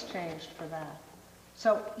money exchanged for that.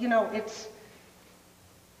 So, you know, it's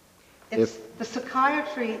the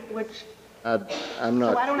psychiatry which, I'm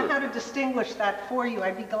not so I don't know sure. how to distinguish that for you.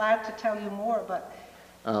 I'd be glad to tell you more, but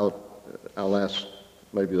I'll ask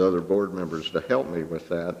maybe the other board members to help me with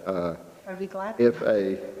that. I'd be glad.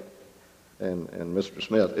 And Mr.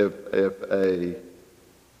 Smith, if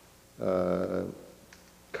a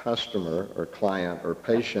customer or client or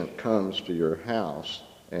patient comes to your house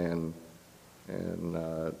and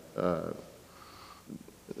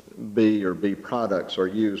B or B products are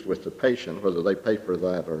used with the patient, whether they pay for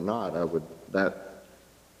that or not, that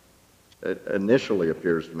initially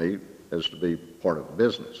appears to me as to be part of the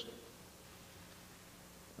business.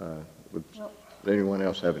 Would anyone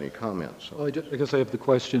else have any comments? Well, I guess I have the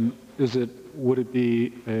question, would it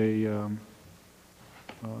be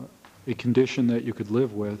a condition that you could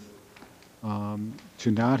live with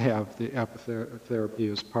to not have the apitherapy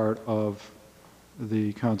as part of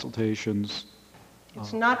the consultations?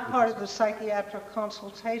 It's not part of the psychiatric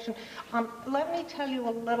consultation. Let me tell you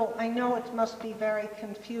a little. I know it must be very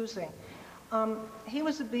confusing. He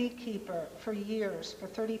was a beekeeper for years. For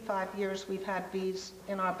 35 years, we've had bees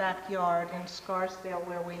in our backyard in Scarsdale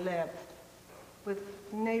where we live, with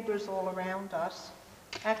neighbors all around us.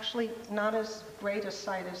 Actually, not as great a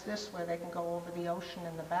sight as this, where they can go over the ocean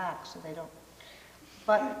in the back, so they don't.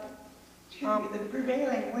 But the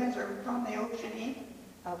prevailing winds are from the ocean in,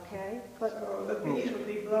 okay, but so the bees will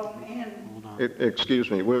be blown in.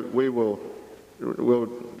 Excuse me, we'll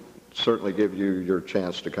certainly give you your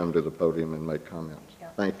chance to come to the podium and make comments. Yeah.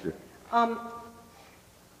 Thank you.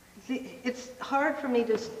 It's hard for me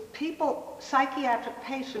to, psychiatric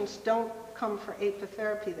patients don't come for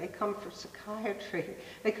apitherapy, they come for psychiatry,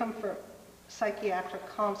 they come for psychiatric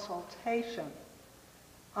consultation.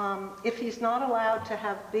 If he's not allowed to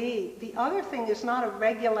have bee, the other thing is not a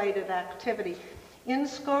regulated activity. In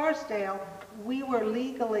Scarsdale, we were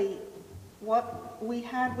legally, what we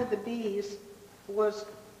had with the bees was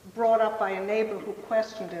brought up by a neighbor who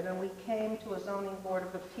questioned it, and we came to a zoning board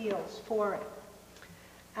of appeals for it,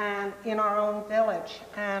 and in our own village.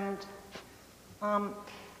 And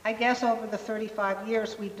I guess over the 35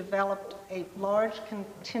 years, we've developed a large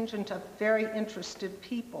contingent of very interested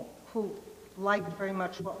people who liked very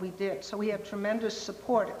much what we did. So we had tremendous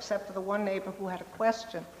support, except for the one neighbor who had a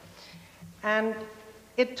question. And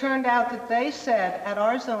it turned out that they said at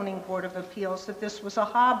our zoning board of appeals that this was a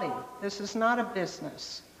hobby. This is not a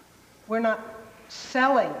business. We're not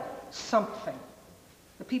selling something.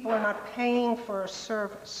 The people are not paying for a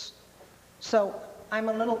service. So I'm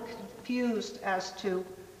a little confused as to,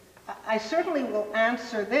 I certainly will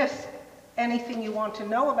answer this, anything you want to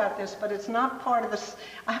know about this, but it's not part of this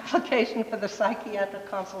application for the psychiatric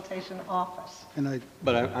consultation office. And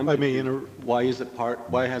But I'm I mean, confused.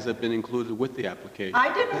 Why has it been included with the application?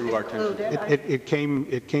 I didn't through our include attention? it.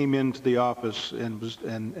 it came into the office and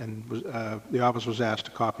the office was asked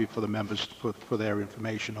a copy for the members for their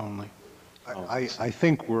information only. I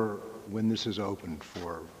think when this is open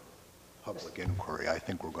for public inquiry, I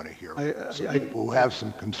think we're going to hear some people who have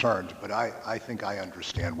some concerns, but I think I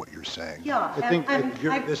understand what you're saying. Yeah, I think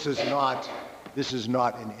This is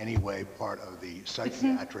not in any way part of the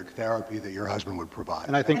psychiatric therapy that your husband would provide.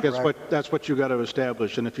 And I think Correct? that's what you got to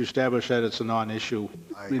establish, and if you establish that it's a non-issue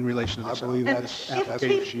in relation to I this believe And that's if what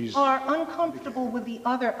people she's... are uncomfortable with the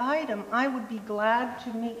other item, I would be glad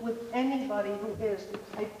to meet with anybody who is.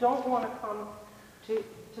 I don't want to come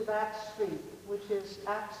to that street, which is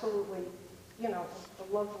absolutely, you know,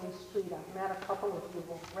 a lovely street. I've met a couple of you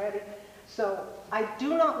already. So I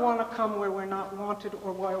do not want to come where we're not wanted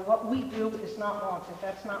or where what we do is not wanted.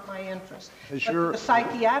 That's not my interest. Is But your- the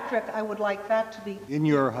psychiatric, I would like that to be, In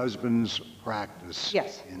your husband's practice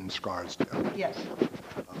Yes. in Scarsdale, yes.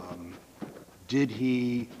 did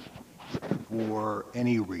he, for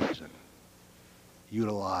any reason,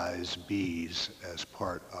 utilize bees as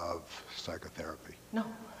part of psychotherapy? No,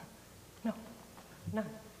 no, no.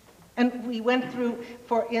 And we went through,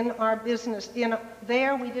 in our business,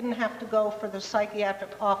 there we didn't have to go for the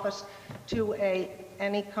psychiatric office to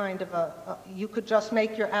any kind of you could just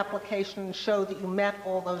make your application and show that you met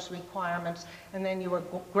all those requirements, and then you were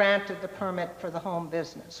granted the permit for the home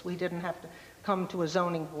business. We didn't have to come to a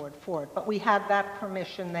zoning board for it, but we had that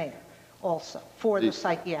permission there also for the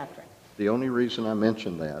psychiatric. The only reason I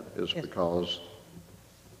mention that is Yes. because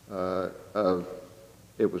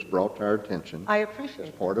it was brought to our attention I as appreciate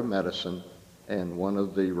it. part of medicine, and one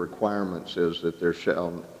of the requirements is that there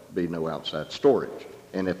shall be no outside storage.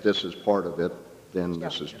 And if this is part of it, then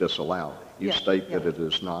this Yeah. is disallowed. You Yeah, state yeah. that it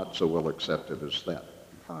is not, so we'll accept it as that.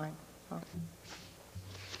 Fine, fine.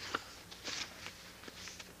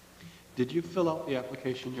 Did you fill out the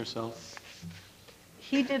application yourself?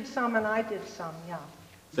 He did some and I did some, yeah.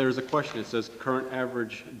 There's a question, it says current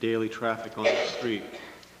average daily traffic on the street,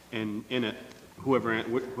 and in it,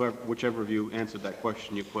 whichever of you answered that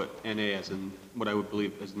question, you put NA as in what I would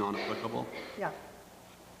believe is non-applicable. Yeah.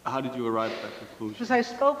 How did you arrive at that conclusion? Because I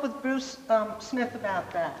spoke with Bruce Smith about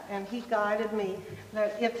that, and he guided me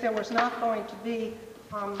that if there was not going to be,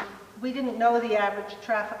 we didn't know the average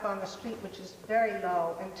traffic on the street, which is very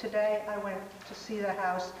low. And today I went to see the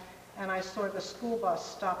house, and I saw the school bus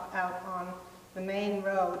stop out on the main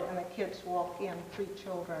road, and the kids walk in, 3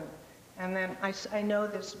 children. And then I know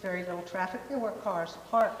there's very little traffic. There were cars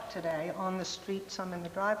parked today on the street, some in the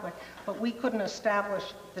driveway, but we couldn't establish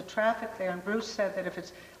the traffic there. And Bruce said that if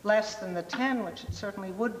it's less than the 10, which it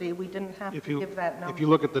certainly would be, we didn't have to give that number. If you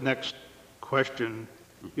look at the next question,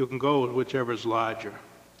 you can go with whichever is larger.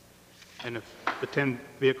 And if the 10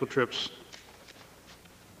 vehicle trips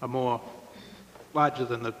are more larger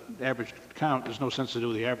than the average count, there's no sense to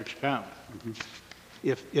do the average count.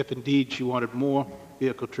 If indeed she wanted more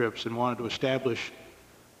vehicle trips and wanted to establish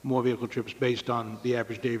more vehicle trips based on the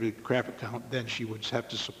average daily traffic count, then she would have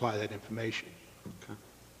to supply that information. Okay.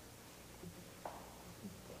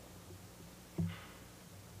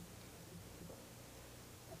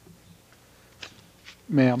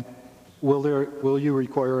 Ma'am, will you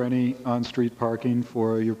require any on-street parking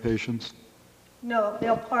for your patients? No,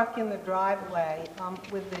 they'll park in the driveway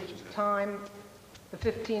with the time, the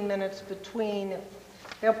 15 minutes between.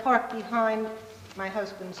 They'll park behind my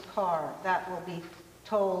husband's car. That will be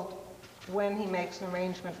told when he makes an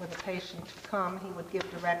arrangement with a patient to come. He would give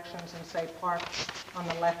directions and say, park on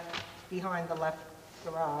the left, behind the left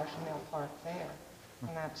garage, and they'll park there.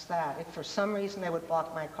 And that's that. If for some reason they would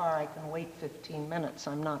block my car, I can wait 15 minutes.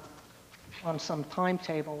 I'm not on some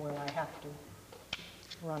timetable where I have to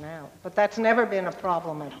run out. But that's never been a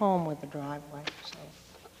problem at home with the driveway, so.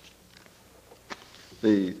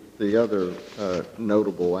 The other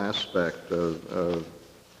notable aspect of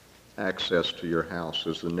access to your house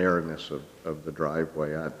is the narrowness of the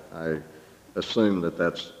driveway. I assume that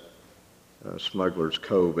that's Smuggler's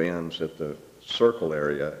Cove ends at the circle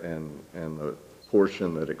area, and the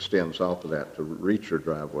portion that extends off of that to reach your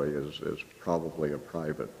driveway is probably a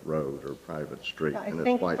private road or private street, Yeah, I and it's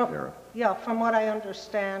think quite from- narrow. Yeah, from what I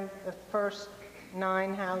understand, the first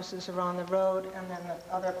 9 houses are on the road, and then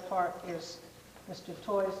the other part is Mr.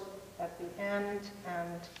 Toys at the end,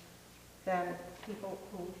 and then people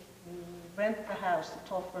who rent the house, the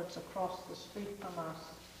Tolfords across the street from us,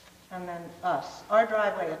 and then us. Our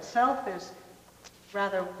driveway itself is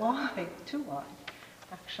rather wide, too wide,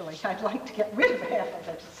 actually. I'd like to get rid of half of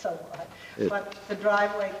it, it's so wide. But the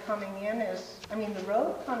driveway coming in is, I mean, the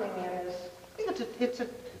road coming in is, I think it's a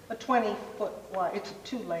 20-foot wide, it's a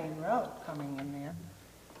two-lane road coming in there.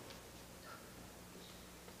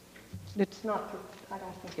 It's not, I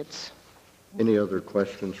don't think it's... Any other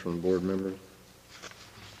questions from board members?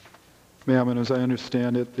 Ma'am, and as I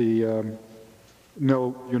understand it,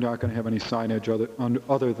 no, you're not going to have any signage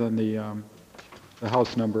other than the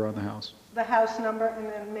house number on the house. The house number, and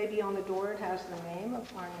then maybe on the door it has the name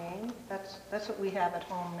of our name. That's what we have at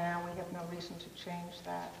home now. We have no reason to change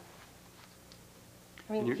that.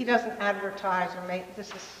 I mean, he doesn't advertise or make, this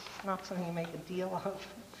is not something you make a deal of.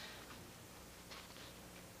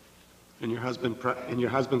 And your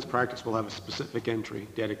husband's practice will have a specific entry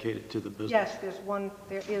dedicated to the business? Yes,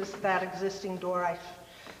 there is that existing door. I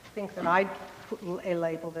think that I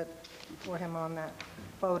labeled it for him on that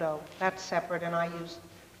photo. That's separate, and I use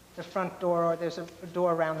the front door, or there's a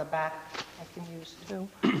door around the back I can use too.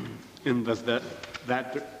 And does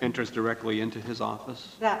that enters directly into his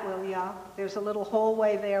office? That will, yeah. There's a little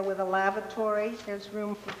hallway there with a lavatory. There's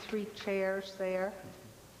room for 3 chairs there.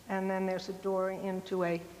 And then there's a door into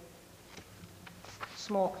a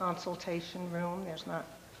small consultation room. There's not,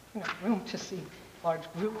 room to see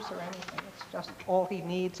large groups or anything. It's just all he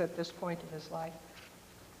needs at this point of his life.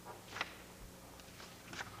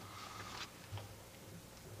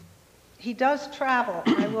 He does travel,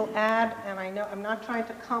 I will add, and I know I'm not trying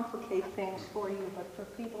to complicate things for you, but for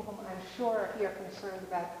people whom I'm sure are here concerned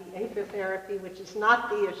about the apitherapy, which is not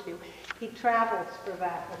the issue, he travels for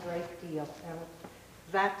that a great deal.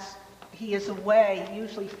 And he is away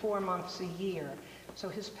usually 4 months a year. So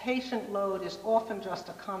his patient load is often just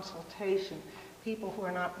a consultation. People who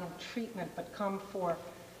are not in treatment but come for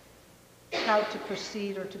how to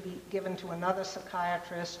proceed or to be given to another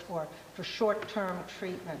psychiatrist or for short-term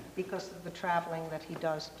treatment because of the traveling that he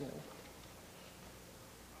does do.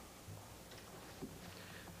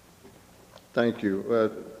 Thank you.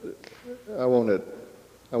 I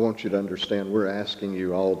want you to understand we're asking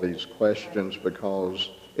you all these questions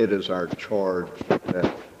because it is our charge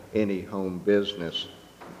that any home business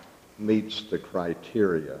meets the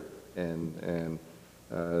criteria, and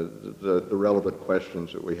the relevant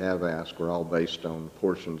questions that we have asked were all based on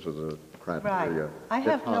portions of the criteria. Right. I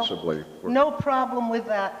have possibly no problem with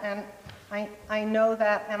that, and I know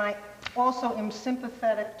that, and I also am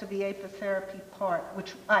sympathetic to the apitherapy part,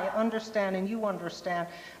 which I understand and you understand,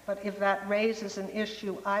 but if that raises an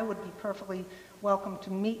issue, I would be perfectly welcome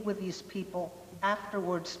to meet with these people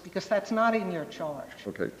afterwards, because that's not in your charge.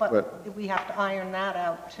 Okay, but we have to iron that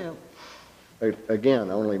out too. Again,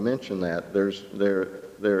 I only mention that there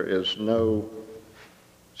is no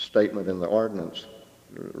statement in the ordinance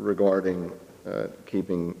regarding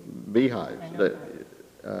keeping beehives.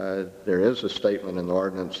 There is a statement in the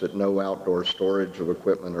ordinance that no outdoor storage of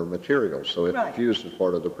equipment or materials. So if it's used as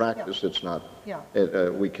part of the practice, it's not.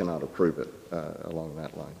 We cannot approve it along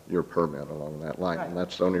that line. Your permit along that line, and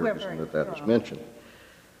that's the only reason that is mentioned.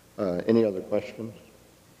 Any other questions?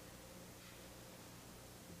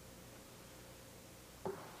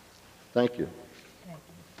 Thank you.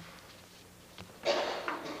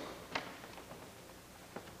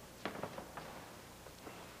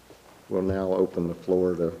 We'll now open the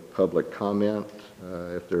floor to public comment.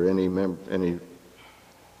 If there are any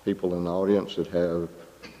people in the audience that have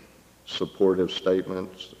supportive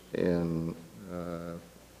statements in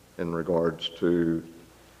regards to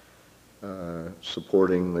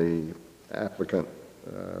supporting the applicant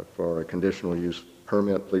for a conditional use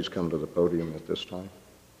permit, please come to the podium at this time.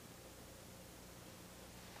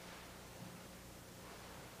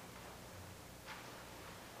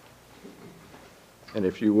 And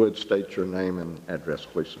if you would, state your name and address,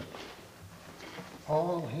 please.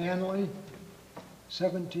 Paul Hanley,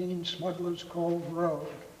 17 Smugglers Cove Road.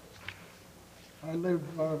 I live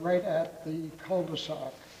right at the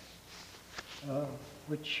cul-de-sac,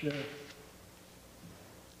 which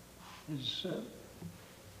is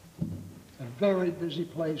a very busy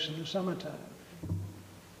place in the summertime.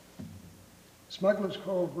 Smugglers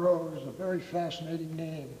Cove Road is a very fascinating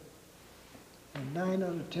name, and 9 out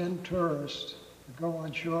of 10 tourists go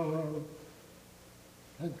on Shore Road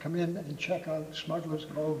and come in and check out Smugglers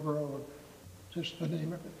Cove Road, just the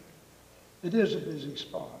name of it. It is a busy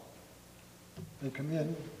spot. They come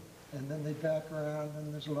in and then they back around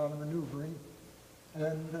and there's a lot of maneuvering,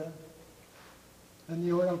 and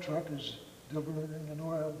the oil truck is delivering an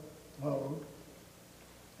oil load,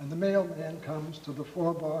 and the mailman comes to the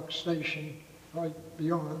 4-box station right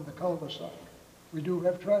beyond the cul-de-sac. We do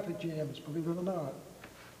have traffic jams, believe it or not.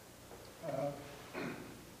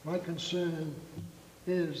 My concern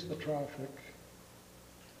is the traffic.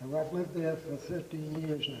 And I've lived there for 15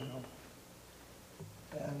 years now.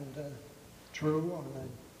 And true, on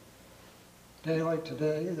a day like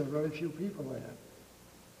today, there are very few people there.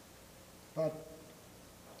 But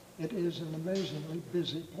it is an amazingly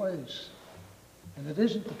busy place. And it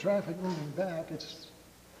isn't the traffic moving back, it's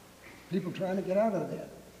people trying to get out of there.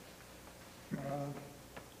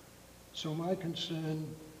 So my concern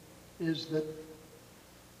is that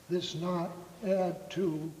this not add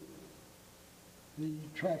to the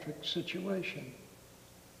traffic situation.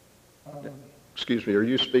 Excuse me, are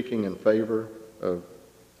you speaking in favor of?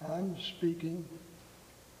 I'm speaking,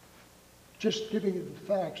 just giving you the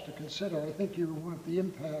facts to consider. I think you want the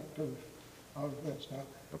impact of this. Now,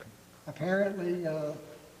 Okay. apparently,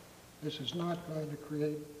 this is not going to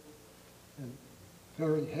create a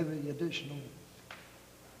very heavy additional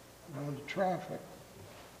amount of traffic.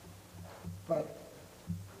 But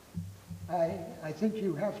I think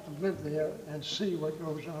you have to live there and see what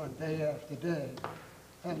goes on day after day,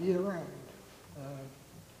 year round.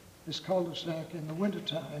 This cul-de-sac in the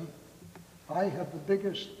wintertime, I have the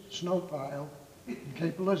biggest snow pile in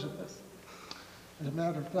Cape Elizabeth. As a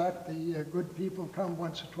matter of fact, the good people come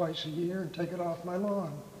once or twice a year and take it off my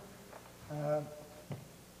lawn.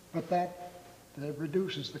 But that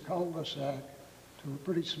reduces the cul-de-sac to a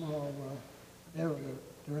pretty small area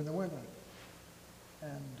during the winter.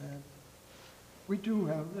 And we do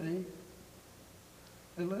have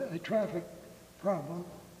a traffic problem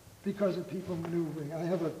because of people maneuvering. I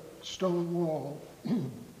have a stone wall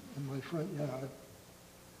in my front yard,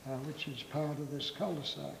 which is part of this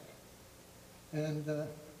cul-de-sac. And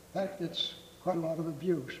that gets quite a lot of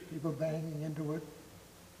abuse, people banging into it.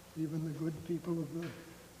 Even the good people of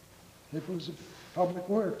Public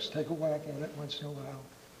Works take a whack at it once in a while.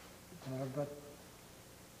 But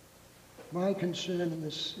my concern in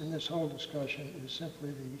this whole discussion is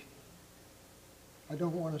simply I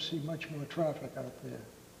don't want to see much more traffic out there.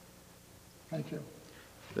 Thank you.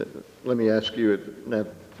 Let me ask you, now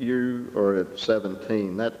you are at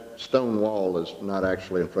 17, that stone wall is not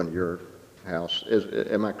actually in front of your house.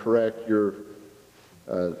 Am I correct? The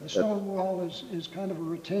stone wall is kind of a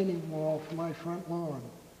retaining wall for my front lawn.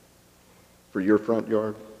 For your front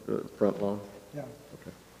yard, front lawn? Yeah.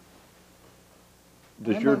 Okay.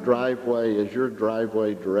 Is your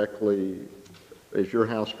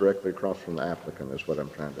house directly across from the applicant is what I'm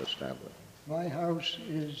trying to establish? My house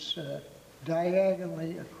is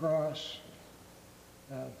diagonally across.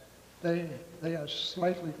 They are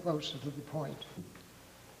slightly closer to the point.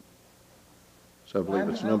 So I believe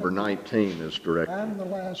it's number 19 is directly. I'm the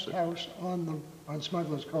last house on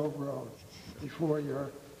Smuggler's Cove Road before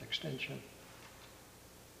your extension.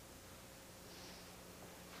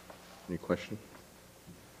 Any question?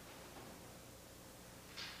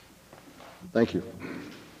 Thank you.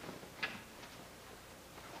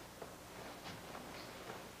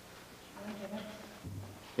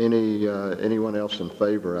 Anyone else in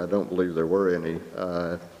favor? I don't believe there were any.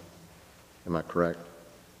 Am I correct?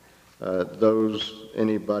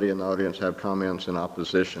 Anybody in the audience have comments in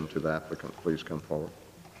opposition to the applicant, please come forward.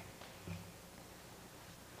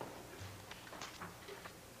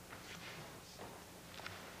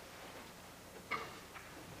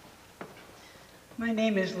 My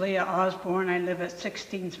name is Leah Osborne. I live at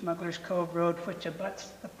 16 Smugglers Cove Road, which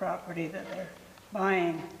abuts the property that they're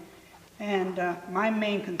buying. And my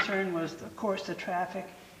main concern was, of course, the traffic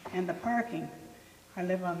and the parking. I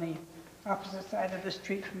live on the opposite side of the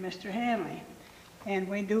street from Mr. Hanley. And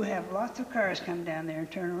we do have lots of cars come down there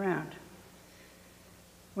and turn around.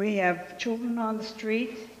 We have children on the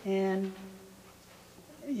street, and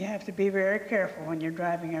you have to be very careful when you're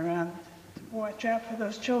driving around to watch out for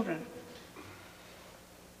those children.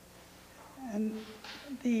 And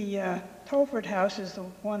the Tolford house is the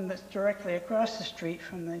one that's directly across the street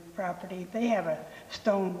from the property. They have a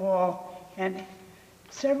stone wall, and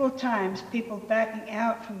several times people backing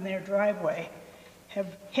out from their driveway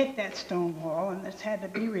have hit that stone wall, and it's had to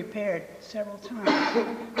be repaired several times.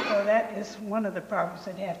 So that is one of the problems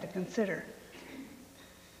that you have to consider.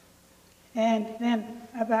 And then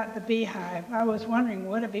about the beehive, I was wondering,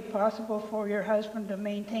 would it be possible for your husband to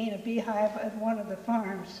maintain a beehive at one of the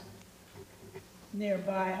farms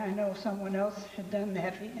nearby? I know someone else had done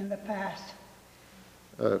that in the past.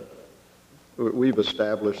 We've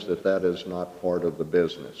established that that is not part of the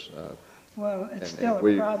business. Well, it's still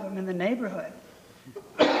a problem in the neighborhood.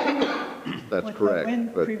 That's correct.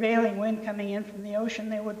 With the prevailing wind coming in from the ocean,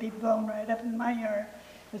 they would be blown right up in my yard,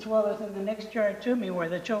 as well as in the next yard to me where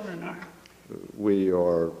the children are. we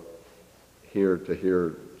are here to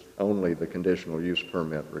hear only the conditional use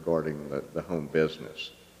permit regarding the home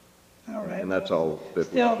business. All right. And that's all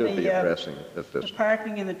that we Still, should be addressing at the this.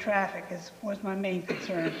 parking and the traffic was my main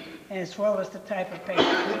concern, as well as the type of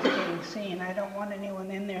patient that's being seen. I don't want anyone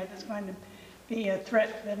in there that's going to be a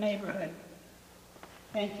threat to the neighborhood.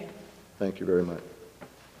 Thank you. Thank you very much.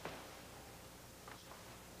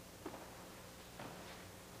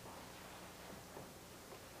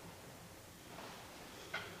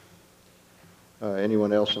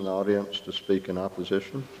 Anyone else in the audience to speak in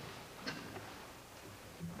opposition?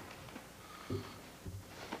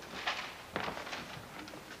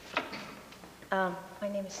 My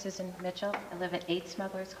name is Susan Mitchell. I live at 8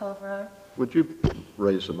 Smugglers Cove Road. Would you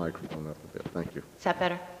raise the microphone up a bit? Thank you. Is that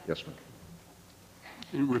better? Yes, ma'am.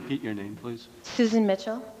 And repeat your name, please. Susan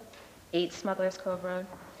Mitchell, 8 Smugglers Cove Road.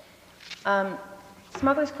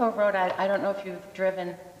 Smugglers Cove Road, I don't know if you've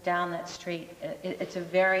driven down that street. It's a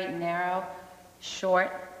very narrow,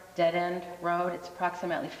 short, dead-end road. It's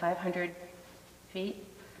approximately 500 feet.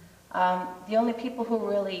 The only people who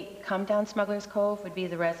really come down Smugglers Cove would be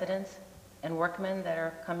the residents and workmen that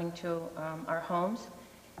are coming to our homes.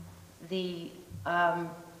 The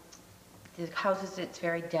houses, it's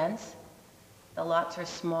very dense. The lots are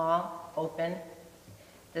small, open.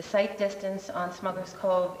 The sight distance on Smugglers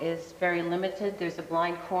Cove is very limited. There's a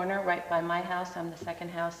blind corner right by my house. I'm the second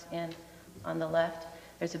house in on the left.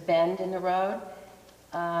 There's a bend in the road,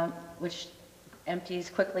 which empties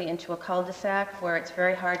quickly into a cul-de-sac where it's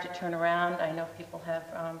very hard to turn around. I know people have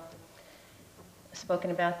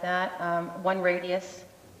spoken about that. One radius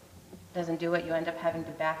doesn't do it. You end up having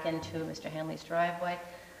to back into Mr. Hanley's driveway.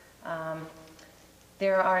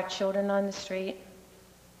 There are children on the street.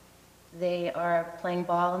 They are playing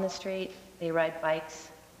ball in the street. They ride bikes.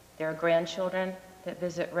 There are grandchildren that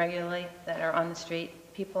visit regularly that are on the street.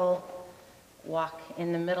 People walk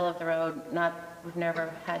in the middle of the road. We've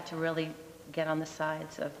never had to really get on the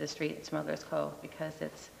sides of the street at Smugglers Cove because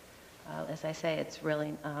it's, as I say, it's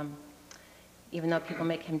really, even though people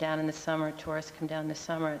may come down in the summer, tourists come down in the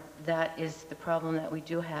summer, that is the problem that we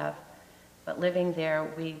do have. But living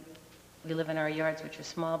there, we live in our yards, which are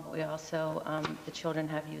small, but we also, the children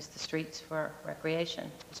have used the streets for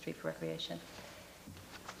recreation, the street for recreation.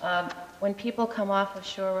 When people come off of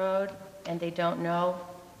Shore Road and they don't know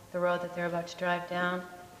the road that they're about to drive down,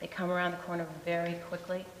 they come around the corner very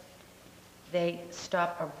quickly. They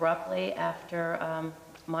stop abruptly after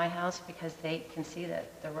my house because they can see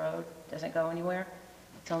that the road doesn't go anywhere.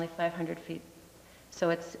 It's only 500 feet.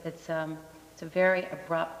 So it's a very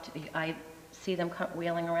abrupt, I see them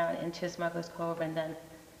wheeling around into Smugglers Cove and then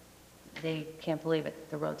they can't believe it,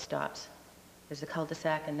 the road stops. There's a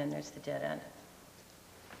cul-de-sac and then there's the dead end.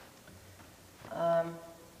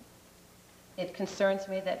 It concerns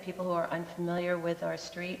me that people who are unfamiliar with our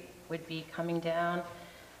street would be coming down.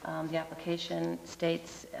 The application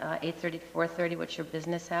states 8:30 to 4:30, which are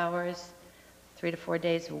business hours, 3 to 4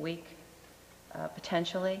 days a week,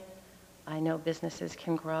 potentially. I know businesses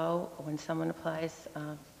can grow when someone applies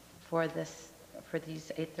for these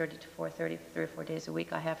 8:30 to 4:30, 3 or 4 days a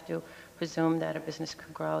week. I have to presume that a business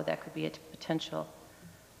could grow. That could be a potential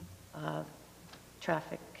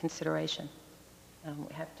traffic consideration.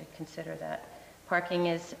 We have to consider that. Parking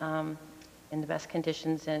is in the best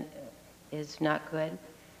conditions and is not good.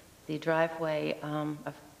 The driveway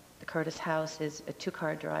of the Curtis house is a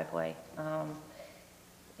 2-car driveway.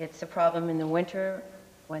 It's a problem in the winter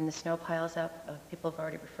when the snow piles up. People have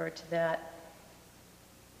already referred to that.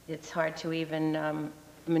 It's hard to even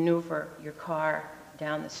maneuver your car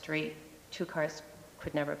down the street. 2 cars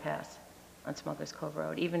could never pass on Smugglers Cove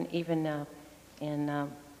Road, even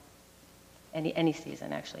in any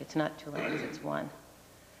season, actually. It's not 2 lanes, it's 1.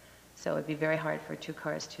 So it'd be very hard for 2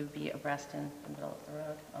 cars to be abreast in the middle of the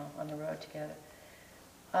road, on the road together.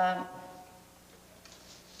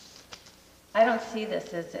 I don't see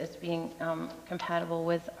this as being compatible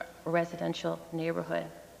with a residential neighborhood.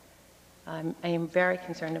 I am very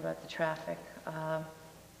concerned about the traffic.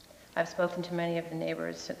 I've spoken to many of the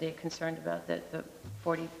neighbors. They're concerned about the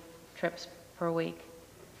 40 trips per week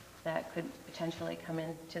that could potentially come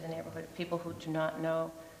into the neighborhood. People who do not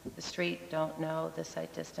know the street, don't know the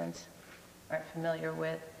sight distance, aren't familiar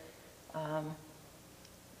with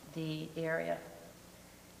the area.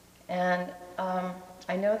 And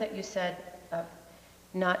I know that you said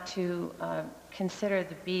not to consider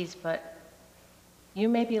the bees, but you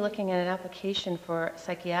may be looking at an application for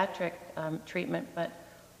psychiatric treatment, but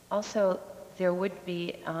also there would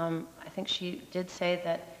be, I think she did say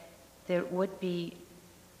that there would be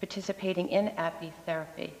participating in api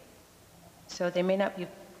therapy. So they may not be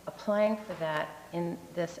applying for that in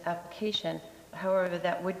this application. However,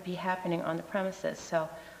 that would be happening on the premises. So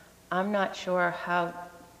I'm not sure how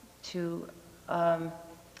to, I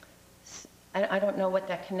don't know what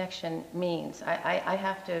that connection means. I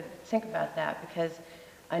have to think about that because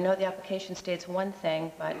I know the application states one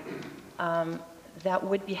thing, but that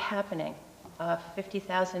would be happening.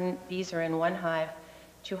 50,000 bees are in one hive,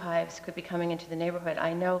 2 hives could be coming into the neighborhood.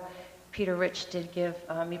 I know Peter Rich did give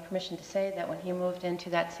me permission to say that when he moved into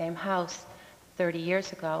that same house 30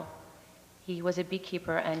 years ago, he was a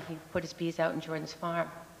beekeeper and he put his bees out in Jordan's farm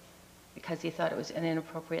because he thought it was an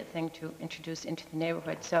inappropriate thing to introduce into the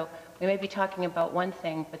neighborhood. So we may be talking about one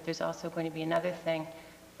thing, but there's also going to be another thing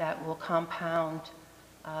that will compound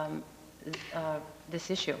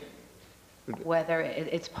this issue. Whether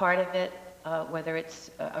it's part of it, whether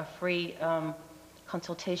it's a free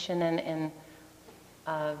consultation and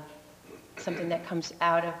something that comes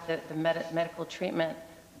out of the medical treatment.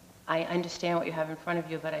 I understand what you have in front of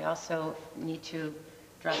you, but I also need to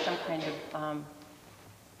draw some kind of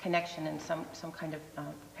connection and some kind of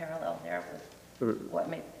parallel there with what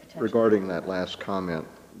may potentially... Regarding that last comment,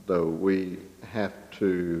 though, we have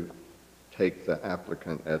to take the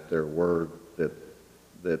applicant at their word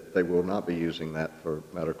that they will not be using that for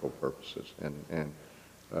medical purposes.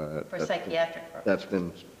 For psychiatric purposes. That's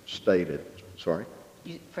been stated. Sorry?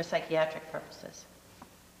 For psychiatric purposes.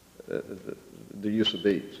 The use of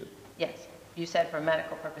bees. Yes, you said for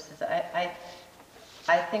medical purposes.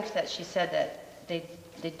 I think that she said that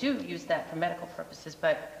they do use that for medical purposes,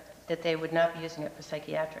 but that they would not be using it for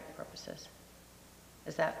psychiatric purposes.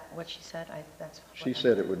 Is that what she said? She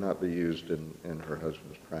said it would not be used in her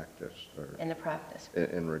husband's practice. Or in the practice.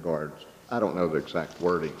 In regards, I don't know the exact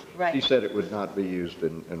wording. Right. She said it would not be used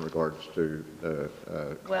in regards to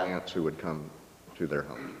clients who would come to their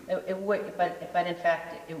home. It would, but in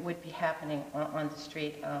fact, it would be happening on the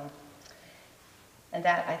street. And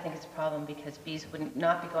that, I think, is a problem because bees would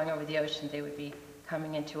not be going over the ocean. They would be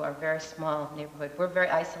coming into our very small neighborhood. We're a very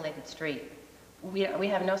isolated street. We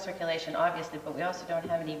have no circulation, obviously, but we also don't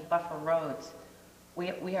have any buffer roads. We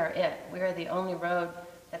are it. We are the only road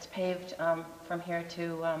that's paved from here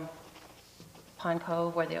to Pond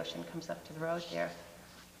Cove, where the ocean comes up to the road there.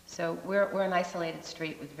 So we're an isolated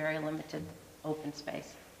street with very limited open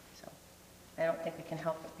space. So I don't think we can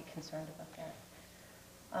help but be concerned about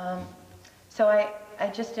that. So I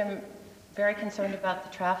just am very concerned about the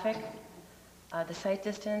traffic, the sight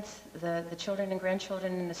distance, the children and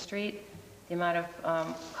grandchildren in the street, the amount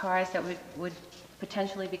of cars that would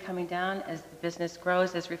potentially be coming down as the business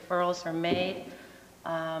grows, as referrals are made.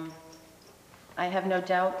 I have no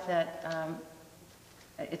doubt that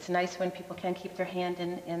it's nice when people can keep their hand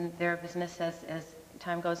in their business as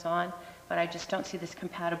time goes on, but I just don't see this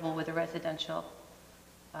compatible with a residential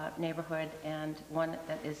neighborhood and one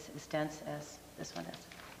that is as dense as this one is.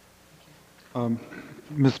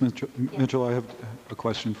 Ms. Mitchell, I have a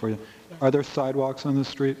question for you. Yes. Are there sidewalks on this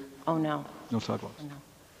street? Oh, no. No sidewalks? Oh,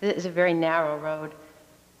 no. It is a very narrow road,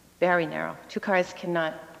 very narrow. 2 cars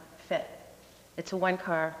cannot fit. It's a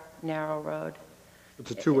 1-car narrow road.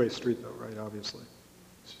 It's a two-way street, though, right, obviously?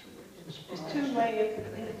 It's 2-way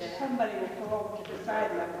if somebody will pull over to the side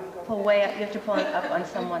and let one go. Pull way up, you have to pull it up on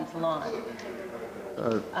someone's lawn.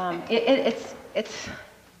 It's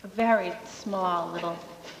a very small little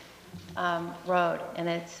road, and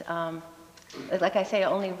it's, like I say,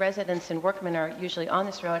 only residents and workmen are usually on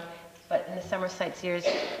this road, but in the summer sightseers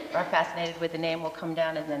are fascinated with the name, will come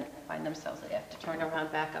down and then find themselves, they have to turn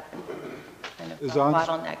around, back up, and kind of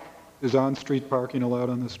bottleneck. Is on-street parking allowed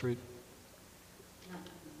on the street?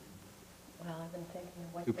 Well, I've been thinking,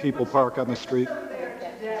 what... Do people park on the street? I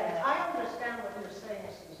understand what you're saying,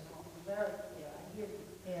 Susan. Very clear. I hear you.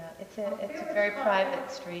 Yeah, it's a very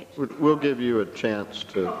private street. We'll give you a chance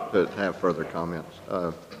to have further comments.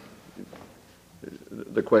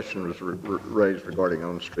 The question was raised regarding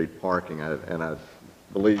on-street parking, and I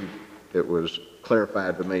believe it was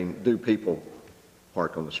clarified to mean, do people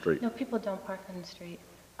park on the street? No, people don't park on the street.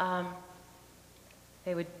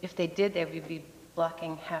 They would, if they did, they would be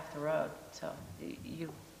blocking half the road. So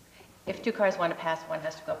if 2 cars want to pass, one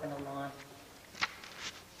has to go up in the lawn.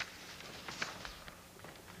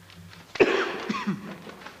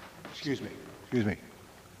 Excuse me.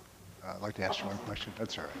 I'd like to ask you one question.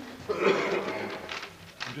 That's all right.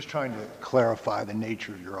 I'm just trying to clarify the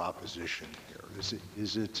nature of your opposition here.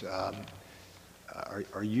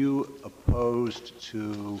 Are you opposed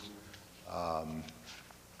to a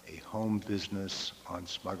home business on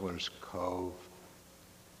Smuggler's Cove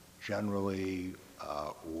generally,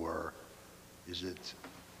 or is it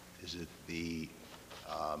the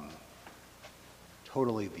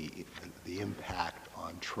totally the impact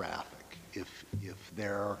on traffic. If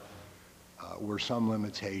there were some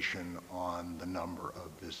limitation on the number of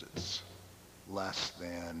visits, less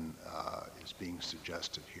than is being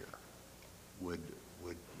suggested here, would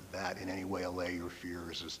that in any way allay your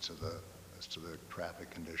fears as to the traffic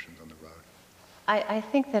conditions on the road? I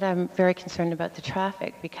think that I'm very concerned about the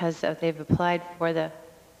traffic because they've applied for the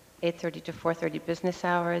 8:30 to 4:30 business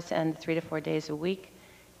hours and 3 to 4 days a week,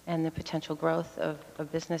 and the potential growth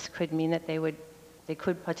of business could mean that they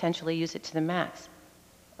could potentially use it to the max,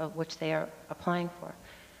 of which they are applying for.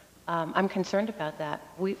 I'm concerned about that.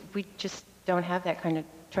 We just don't have that kind of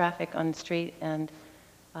traffic on the street, and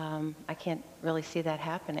I can't really see that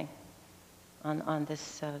happening on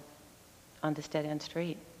this dead-end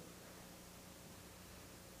street.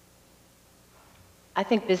 I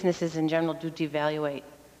think businesses in general do devaluate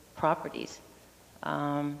properties.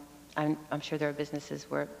 I'm sure there are businesses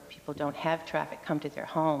where people don't have traffic come to their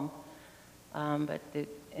home, but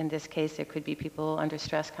in this case, there could be people under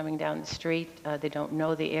stress coming down the street. They don't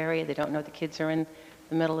know the area. They don't know the kids are in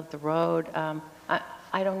the middle of the road.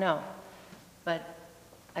 I don't know, but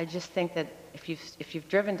I just think that if you've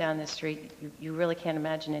driven down this street, you really can't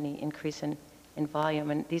imagine any increase in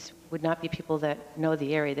volume. And these would not be people that know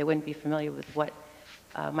the area. They wouldn't be familiar with what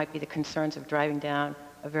might be the concerns of driving down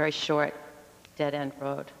a very short, dead-end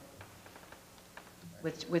road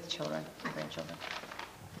with children, grandchildren.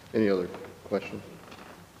 Any other questions?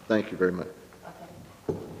 Thank you very much.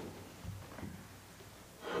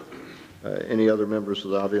 Any other members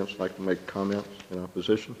of the audience like to make comments in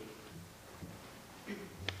opposition?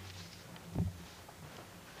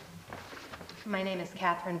 My name is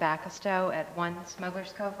Catherine Backistow at 1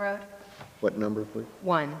 Smugglers Cove Road. What number, please?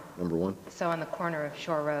 1. Number 1. So on the corner of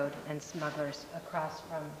Shore Road and Smugglers, across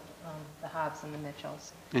from the Hobbs and the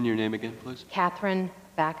Mitchells. And your name again, please? Catherine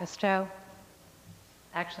Backistow.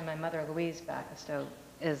 Actually, my mother, Louise Backistow,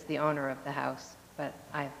 is the owner of the house, but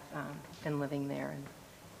I've been living there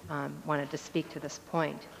and wanted to speak to this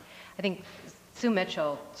point. I think Sue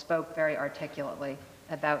Mitchell spoke very articulately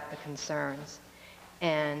about the concerns,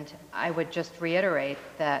 and I would just reiterate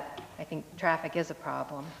that I think traffic is a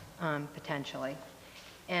problem, potentially.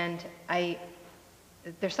 And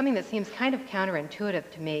there's something that seems kind of counterintuitive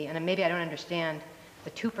to me, and maybe I don't understand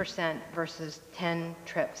the 2% versus 10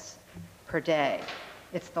 trips per day.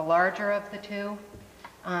 It's the larger of the two,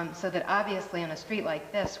 so that obviously on a street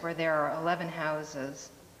like this where there are 11 houses,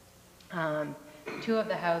 2 of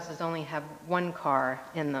the houses only have 1 car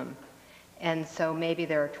in them. And so maybe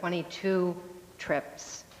there are 22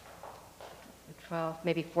 trips, 12,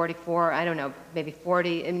 maybe 44, I don't know, maybe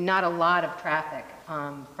 40, and not a lot of traffic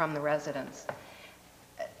from the residents.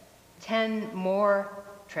 10 more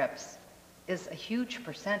trips is a huge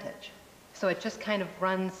percentage. So it just kind of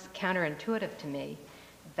runs counterintuitive to me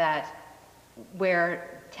that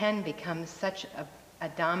where 10 becomes such a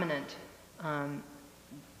dominant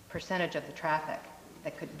percentage of the traffic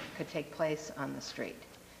that could take place on the street.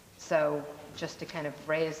 So just to kind of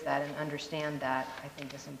raise that and understand that, I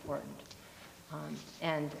think is important.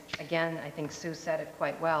 And again, I think Sue said it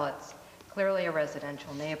quite well. It's clearly a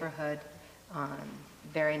residential neighborhood,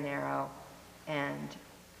 very narrow, and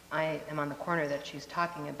I am on the corner that she's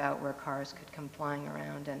talking about where cars could come flying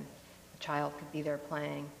around and a child could be there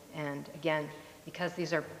playing. And again, because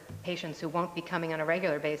these are patients who won't be coming on a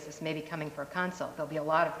regular basis, maybe coming for a consult, there'll be a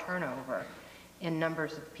lot of turnover in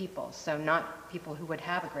numbers of people, so not people who would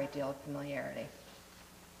have a great deal of familiarity.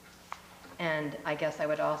 And I guess I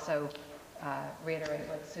would also reiterate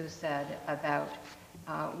what Sue said about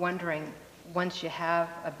wondering, once you have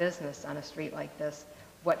a business on a street like this,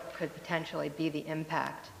 what could potentially be the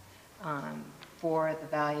impact for the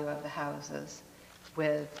value of the houses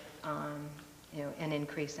with an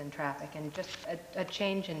increase in traffic and just a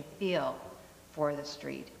change in feel for the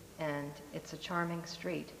street. And it's a charming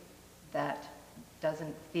street that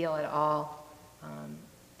doesn't feel at all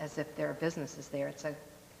as if there are businesses there. It's a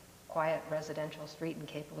quiet residential street in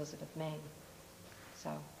Cape Elizabeth, Maine. So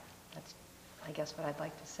that's, I guess, what I'd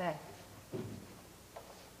like to say.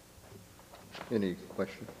 Any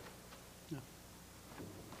questions? No.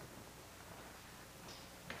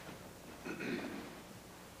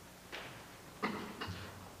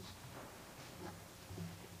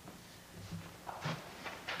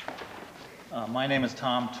 My name is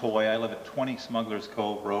Tom Toy. I live at 20 Smugglers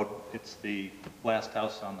Cove Road. It's the last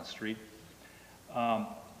house on the street.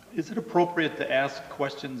 Is it appropriate to ask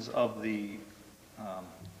questions of the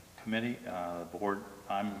committee, board?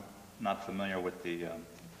 I'm not familiar with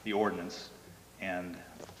the ordinance, and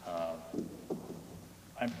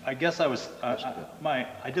I guess I was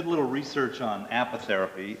I did a little research on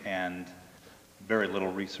apitherapy, and very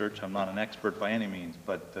little research. I'm not an expert by any means,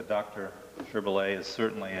 but Dr. Cherbelet is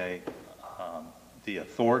certainly the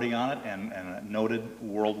authority on it and noted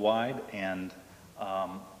worldwide. And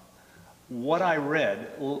what I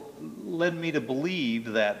read led me to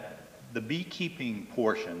believe that the beekeeping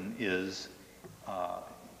portion is,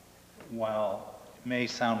 while it may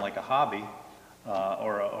sound like a hobby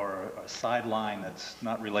or a sideline that's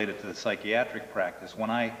not related to the psychiatric practice, when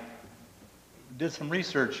I did some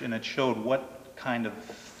research and it showed what kind of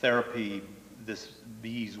therapy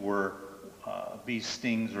bee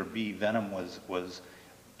stings or bee venom was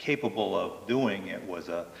capable of doing. It was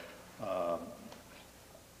a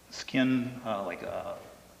skin, like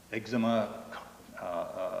eczema.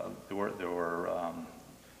 There were.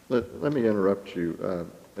 Let me interrupt you.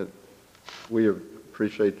 We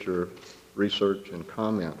appreciate your research and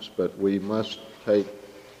comments, but we must take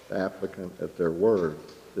the applicant at their word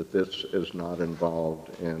that this is not involved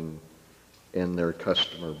in their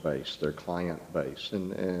customer base, their client base,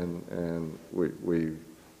 and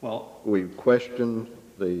we questioned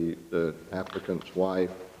the applicant's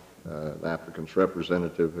wife, the applicant's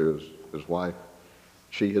representative, who is his wife.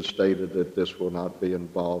 She has stated that this will not be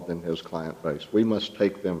involved in his client base. We must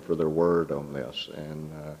take them for their word on this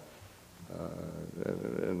and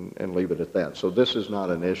leave it at that. So this is not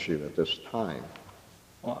an issue at this time.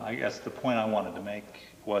 Well, I guess the point I wanted to make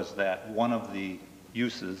was that one of the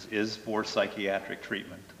uses is for psychiatric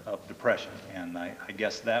treatment of depression, and I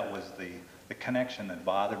guess that was the connection that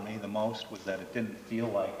bothered me the most, was that it didn't feel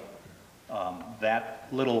like that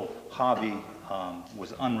little hobby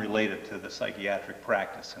was unrelated to the psychiatric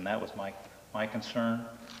practice, and that was my concern.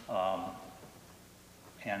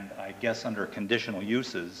 And I guess under conditional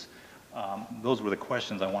uses, those were the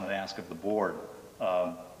questions I wanted to ask of the board.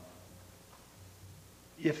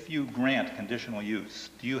 If you grant conditional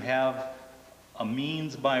use, do you have a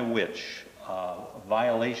means by which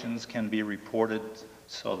violations can be reported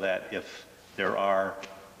so that if there are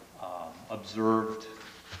observed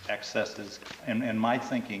excesses, and my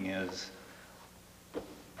thinking is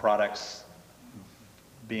products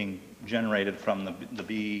being generated from the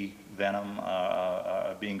bee venom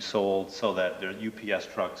being sold so that their UPS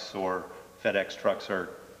trucks or FedEx trucks are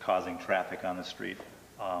causing traffic on the street.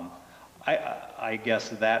 I guess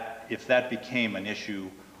that if that became an issue,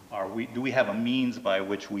 do we have a means by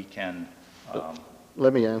which we can?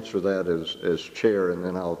 Let me answer that as chair, and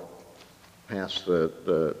then I'll pass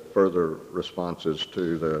the further responses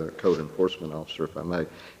to the code enforcement officer, if I may.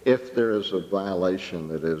 If there is a violation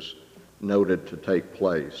that is noted to take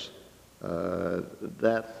place,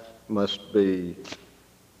 that must be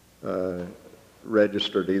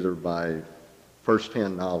registered either by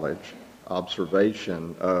first-hand knowledge,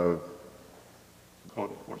 observation of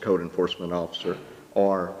code enforcement officer,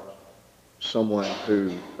 or someone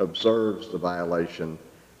who observes the violation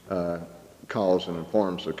calls and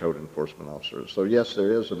informs the code enforcement officer. So yes,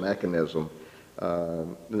 there is a mechanism.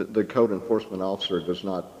 The code enforcement officer does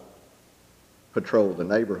not patrol the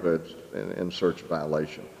neighborhoods and search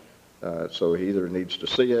violation. So he either needs to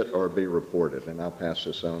see it or be reported. And I'll pass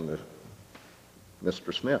this on to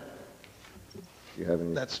Mr. Smith. Do you have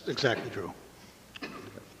any? That's exactly true.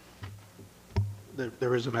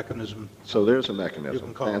 There is a mechanism. So there's a mechanism. You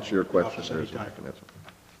can call to answer your question, office there's a anytime. mechanism.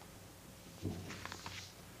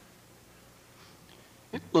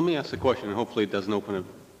 Let me ask a question, and hopefully it doesn't open a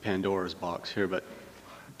Pandora's box here, but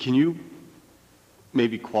can you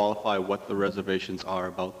maybe qualify what the reservations are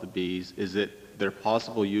about the bees? Is it their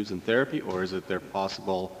possible use in therapy, or is it their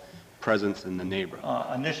possible presence in the neighborhood?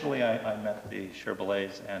 Initially, I met the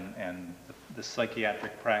Cherbelets, and the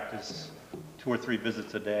psychiatric practice, 2 or 3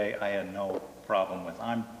 visits a day, I had no problem with.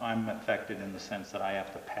 I'm affected in the sense that I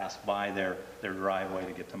have to pass by their driveway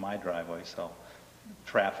to get to my driveway, so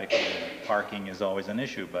traffic and parking is always an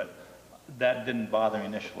issue, but that didn't bother me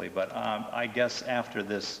initially. But I guess after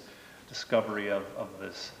this discovery of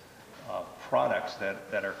this products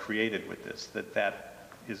that are created with this,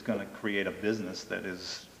 that is going to create a business that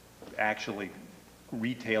is actually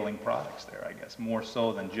retailing products there, I guess, more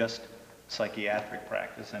so than just psychiatric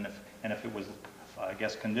practice. And if it was, I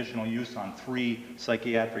guess, conditional use on 3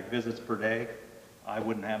 psychiatric visits per day, I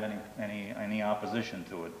wouldn't have any opposition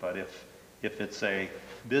to it. But if it's a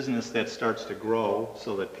business that starts to grow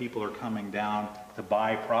so that people are coming down to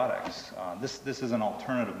buy products, this is an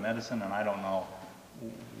alternative medicine, and I don't know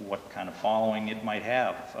what kind of following it might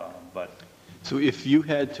have, but... So if you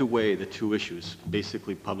had to weigh the 2 issues,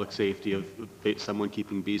 basically public safety of someone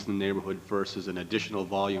keeping bees in the neighborhood versus an additional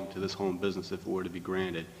volume to this home business if it were to be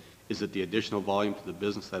granted, is it the additional volume to the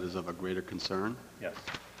business that is of a greater concern? Yes.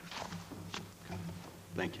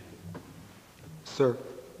 Thank you. Sir,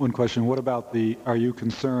 One question, what about are you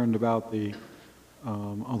concerned about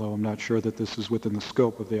although I'm not sure that this is within the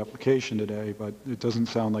scope of the application today, but it doesn't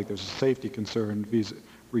sound like there's a safety concern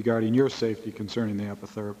regarding your safety concerning the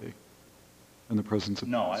apitherapy and the presence of...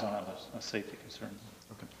 No, I don't have a safety concern.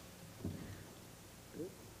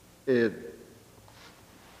 Okay.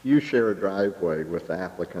 You share a driveway with the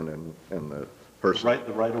applicant and the person.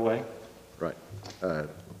 The right-of-way? Right.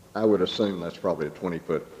 I would assume that's probably a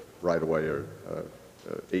 20-foot right-of-way or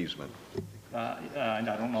easement. I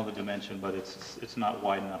don't know the dimension, but it's not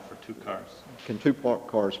wide enough for two cars. Can two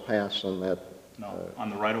cars pass on that? No, on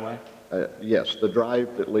the right-of-way? Yes, the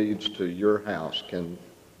drive that leads to your house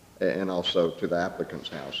and also to the applicant's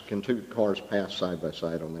house, can two cars pass side by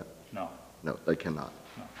side on that? No. No, they cannot.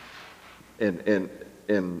 No.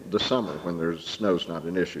 In the summer, when snow's not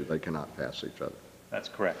an issue, they cannot pass each other. That's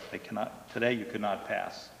correct. They cannot, today you could not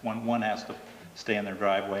pass. One has to stay in their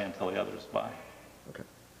driveway until the other's by. Okay.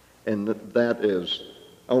 And that is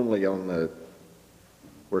only on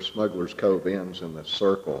where Smuggler's Cove ends in the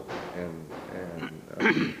circle, and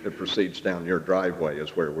it proceeds down your driveway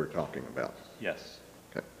is where we're talking about. Yes.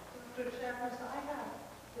 Okay. Mr. Chairman, I have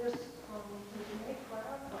this, did you make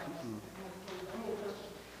clarify?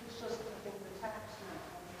 It's just, I think, the tax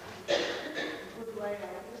map. Good layout.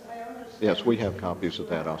 I understand. Yes, we have copies of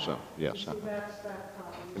that also. Yes. See, that's that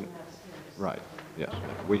copy, and that's his. Right. Yes,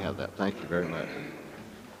 we have that. Thank you very much.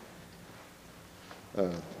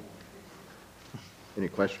 Any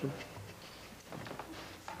questions?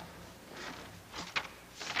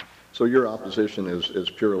 So your opposition is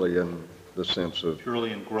purely in the sense of...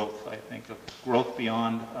 Purely in growth, I think, of growth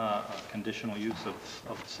beyond conditional use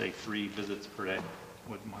of, say, 3 visits per day,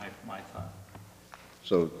 would my thought.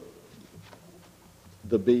 So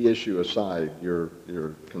the B issue aside, your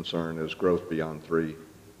concern is growth beyond 3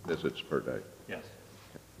 visits per day. Yes.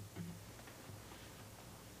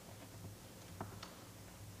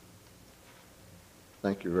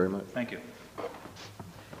 Thank you very much. Thank you.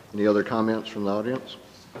 Any other comments from the audience?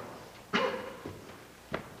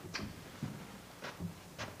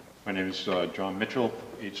 My name is John Mitchell,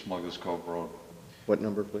 8 Smuggler's Cove Road. What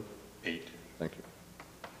number, please? 8. Thank you.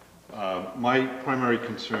 My primary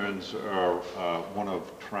concerns are one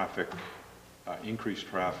of traffic, increased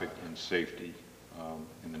traffic and safety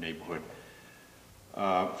in the neighborhood.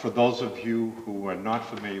 For those of you who are not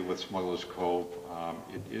familiar with Smuggler's Cove,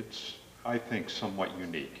 it's, I think, somewhat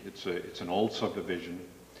unique. It's an old subdivision.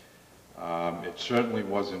 It certainly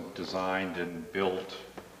wasn't designed and built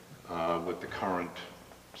with the current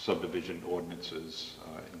subdivision ordinances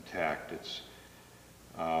intact. It's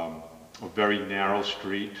a very narrow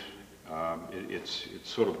street. It's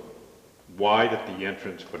sort of wide at the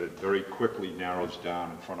entrance, but it very quickly narrows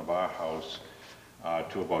down in front of our house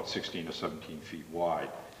to about 16 or 17 feet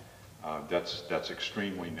wide. That's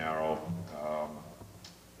extremely narrow.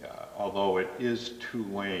 Although it is 2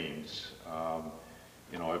 lanes,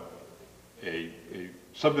 you know, a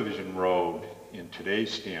subdivision road in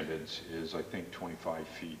today's standards is, I think, 25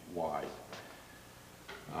 feet wide.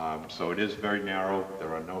 So it is very narrow.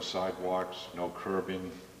 There are no sidewalks, no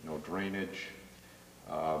curbing, no drainage.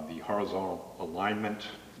 The horizontal alignment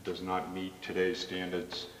does not meet today's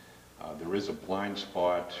standards. There is a blind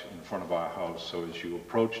spot in front of our house, so as you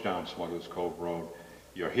approach down Smuggler's Cove Road,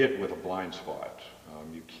 you're hit with a blind spot.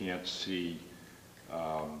 You can't see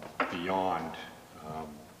beyond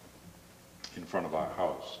in front of our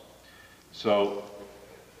house. So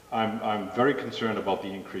I'm very concerned about the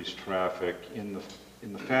increased traffic in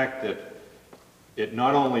the fact that it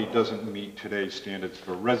not only doesn't meet today's standards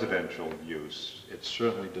for residential use, it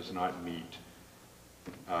certainly does not meet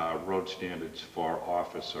road standards for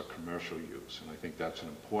office or commercial use, and I think that's an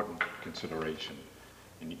important consideration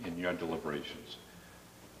in your deliberations.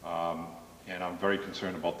 And I'm very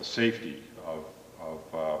concerned about the safety of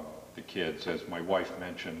the kids. As my wife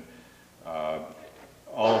mentioned,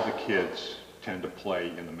 all of the kids tend to play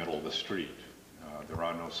in the middle of the street. There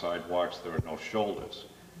are no sidewalks, there are no shoulders.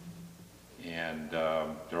 And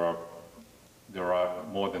there are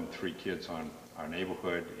more than 3 kids on our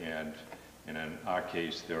neighborhood, and in our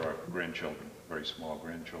case, there are grandchildren, very small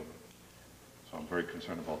grandchildren. So I'm very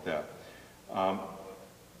concerned about that.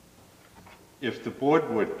 If the board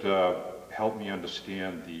would help me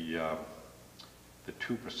understand the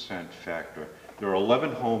 2% factor. There are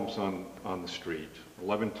 11 homes on the street,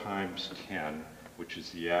 11 times 10, which is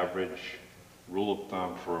the average rule of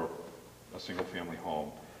thumb for a single-family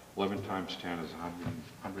home. 11 times 10 is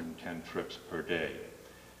 110 trips per day.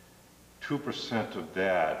 2% of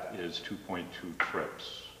that is 2.2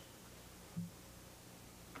 trips.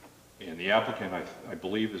 And the applicant, I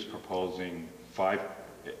believe, is proposing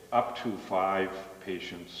up to 5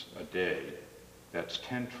 patients a day. That's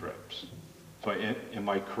 10 trips. So am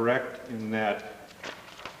I correct in that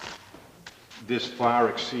this far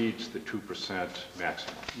exceeds the 2%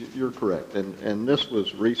 maximum? You're correct. And this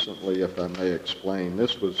was recently, if I may explain,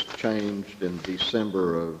 this was changed in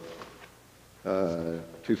December of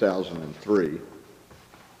 2003.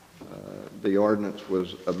 The ordinance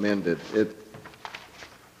was amended.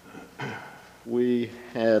 We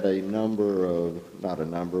had we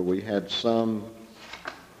had some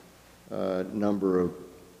number of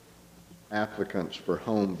applicants for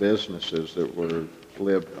home businesses that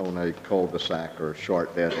lived on a cul-de-sac or a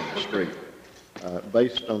short dead end street.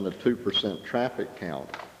 Based on the 2% traffic count,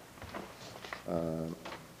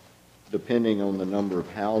 depending on the number of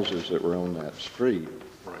houses that were on that street,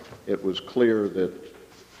 it was clear that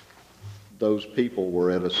those people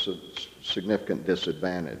were at a significant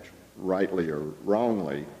disadvantage, rightly or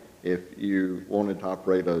wrongly. If you wanted to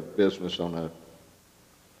operate a business on a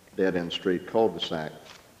dead-end street cul-de-sac,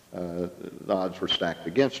 the odds were stacked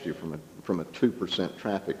against you from a 2%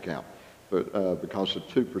 traffic count, but because the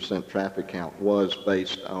 2% traffic count was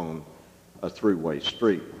based on a throughway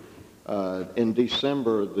street. In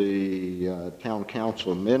December, the town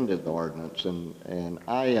council amended the ordinance, and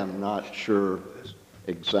I am not sure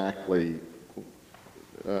exactly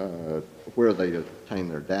where they obtain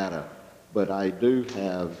their data, but I do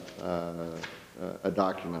have a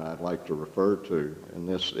document I'd like to refer to, and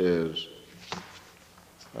this is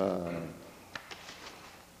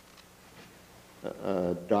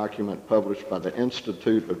a document published by the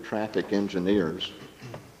Institute of Traffic Engineers,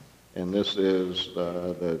 and this is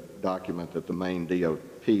the document that the Maine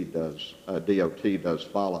DOT does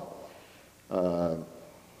follow.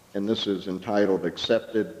 And this is entitled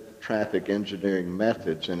Accepted Traffic Engineering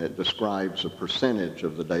Methods, and it describes a percentage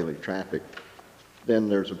of the daily traffic. Then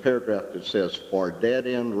there's a paragraph that says, for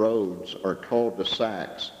dead-end roads or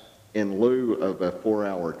cul-de-sacs, in lieu of a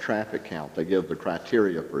 4-hour traffic count, they give the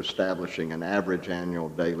criteria for establishing an average annual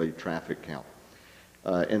daily traffic count.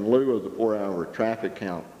 In lieu of the 4-hour traffic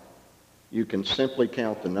count, you can simply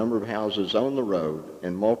count the number of houses on the road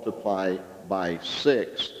and multiply by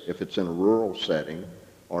 6 if it's in a rural setting,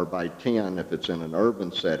 or by 10 if it's in an urban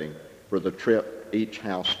setting, for the trip each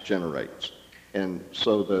house generates. And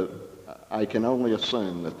so I can only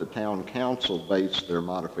assume that the town council based their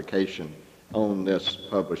modification on this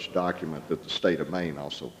published document that the state of Maine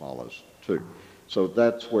also follows too. So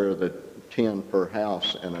that's where the 10 per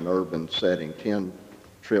house in an urban setting, 10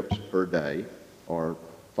 trips per day, or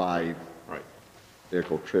 5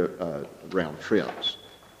 vehicle round trips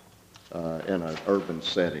in an urban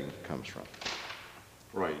setting comes from.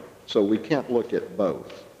 Right. So we can't look at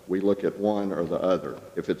both. We look at one or the other.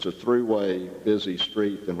 If it's a throughway, busy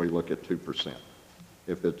street, then we look at 2%.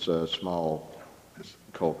 If it's a small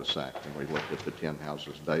cul-de-sac, then we look at the 10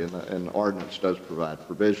 houses a day, and the ordinance does provide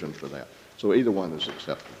provision for that. So either one is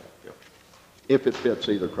acceptable. Yep. If it fits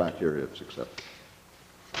either criteria, it's acceptable.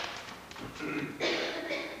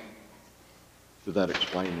 Does that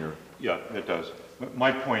explain your... Yeah, it does.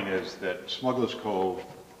 My point is that Smuggler's Cove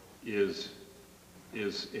is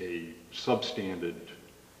a substandard.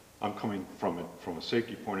 I'm coming from a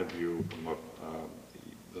safety point of view, from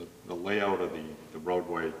the layout of the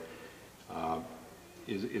roadway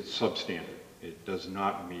is substandard. It does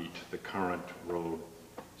not meet the current road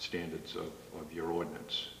standards of your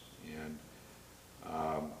ordinance. And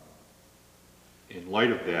in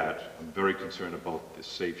light of that, I'm very concerned about the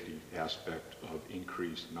safety aspect of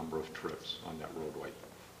increased number of trips on that roadway.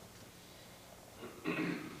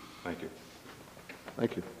 Thank you.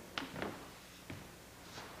 Thank you.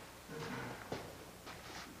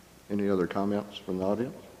 Any other comments from the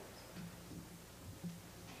audience?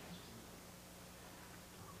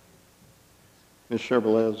 Ms.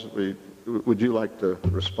 Chevrolet, would you like to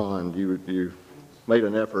respond? You made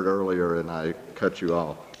an effort earlier and I cut you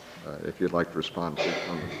off. If you'd like to respond, please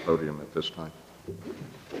come to the podium at this time.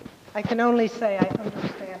 I can only say I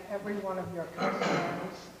understand every one of your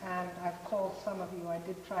concerns, and I've called some of you. I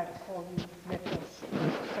did try to call you, Nicholas,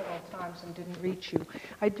 several times and didn't reach you.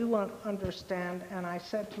 I do understand, and I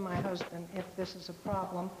said to my husband, if this is a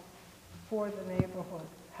problem for the neighborhood,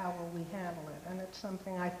 how will we handle it? And it's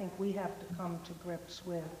something I think we have to come to grips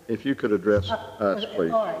with. If you could address us,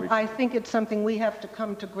 please. All right. I think it's something we have to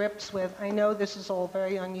come to grips with. I know this is all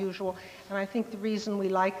very unusual, and I think the reason we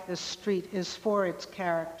like this street is for its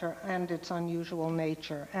character and its unusual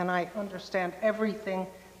nature. And I understand everything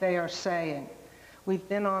they are saying. We've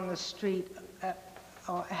been on the street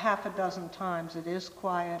half a dozen times. It is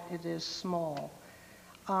quiet. It is small.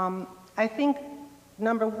 I think,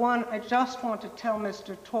 number one, I just want to tell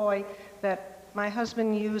Mr. Toy that my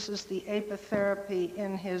husband uses the apitherapy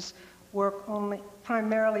in his work only,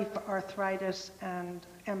 primarily for arthritis and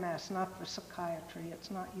MS, not for psychiatry.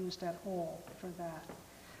 It's not used at all for that.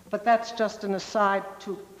 But that's just an aside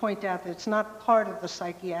to point out that it's not part of the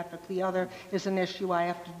psychiatric. The other is an issue I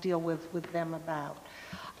have to deal with them about.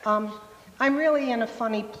 I'm really in a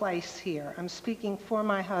funny place here. I'm speaking for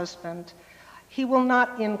my husband. He will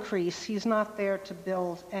not increase. He's not there to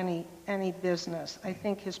build any business. I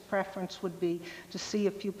think his preference would be to see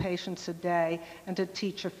a few patients a day and to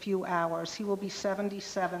teach a few hours. He will be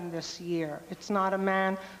 77 this year. It's not a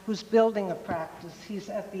man who's building a practice. He's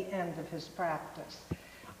at the end of his practice.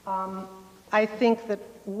 I think that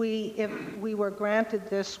if we were granted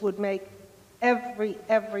this, would make every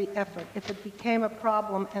effort. If it became a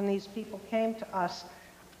problem and these people came to us,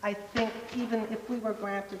 I think even if we were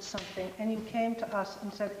granted something and you came to us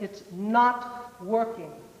and said it's not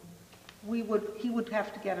working, he would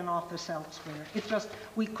have to get an office elsewhere.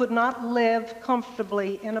 We could not live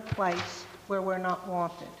comfortably in a place where we're not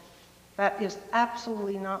wanted. That is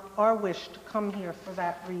absolutely not our wish to come here for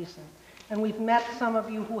that reason. And we've met some of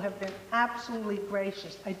you who have been absolutely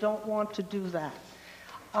gracious. I don't want to do that.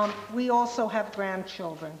 We also have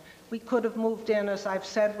grandchildren. We could have moved in, as I've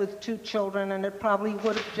said, with 2 children, and it probably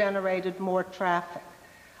would have generated more traffic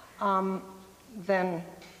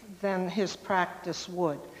than his practice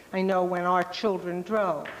would. I know when our children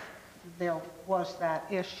drove, there was that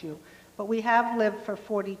issue. But we have lived for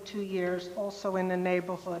 42 years also in the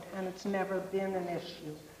neighborhood, and it's never been an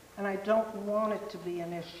issue. And I don't want it to be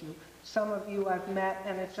an issue. Some of you I've met,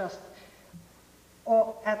 and it just,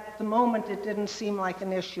 at the moment, it didn't seem like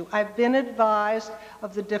an issue. I've been advised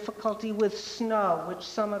of the difficulty with snow, which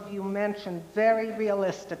some of you mentioned very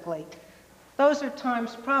realistically. Those are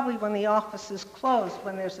times probably when the office is closed,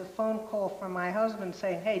 when there's a phone call from my husband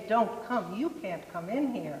saying, hey, don't come, you can't come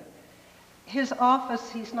in here. His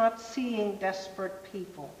office, he's not seeing desperate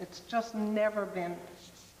people. It's just never been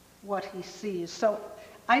what he sees. So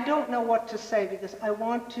I don't know what to say because I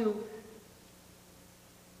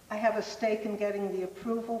have a stake in getting the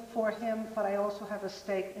approval for him, but I also have a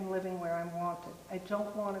stake in living where I'm wanted. I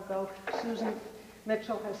don't want to go. Susan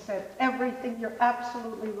Mitchell has said everything. You're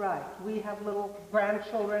absolutely right. We have little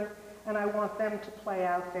grandchildren, and I want them to play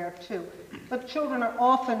out there too. But children are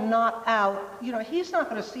often not out. You know, he's not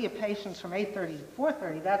going to see a patient from 8:30 to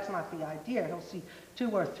 4:30. That's not the idea. He'll see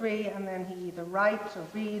 2 or 3, and then he either writes or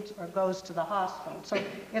reads or goes to the hospital. So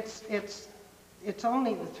it's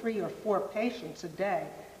only the 3 or 4 patients a day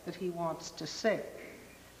that he wants to see.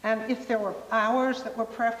 And if there were hours that were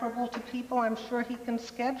preferable to people, I'm sure he can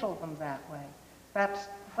schedule them that way. But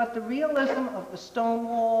the realism of the stone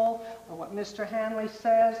wall, or what Mr. Hanley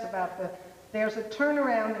says about there's a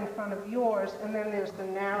turnaround in front of yours, and then there's the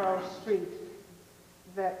narrow street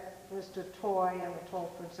that Mr. Toy and the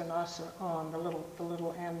Tolfords and us are on, the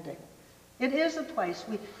little ending. It is a place.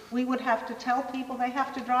 We would have to tell people they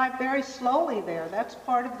have to drive very slowly there. That's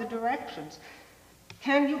part of the directions.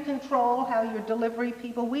 Can you control how your delivery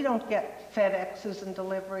people, we don't get FedExes and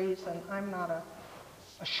deliveries, and I'm not a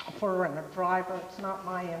chauffeur and a driver. It's not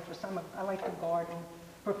my interest. I like to garden.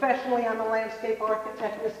 Professionally, I'm a landscape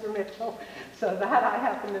architect, Mr. Mitchell, so that I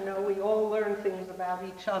happen to know. We all learn things about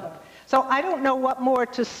each other. So I don't know what more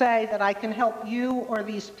to say that I can help you or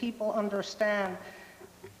these people understand.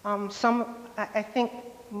 I think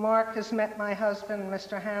Mark has met my husband,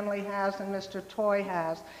 Mr. Hanley has, and Mr. Toy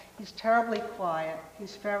has. He's terribly quiet.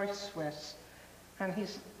 He's very Swiss, and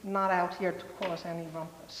he's not out here to cause any rumpus.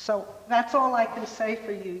 So that's all I can say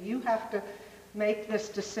for you. You have to make this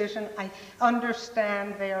decision. I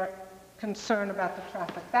understand their concern about the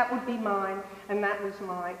traffic. That would be mine, and that was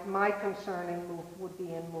my concern would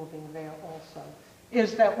be in moving there also,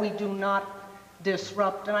 is that we do not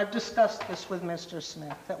disrupt, and I've discussed this with Mr.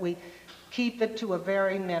 Smith, that we keep it to a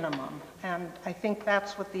very minimum, and I think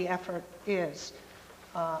that's what the effort is.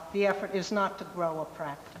 The effort is not to grow a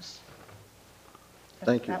practice.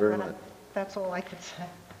 Thank you very much. That's all I could say.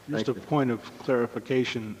 Just a point of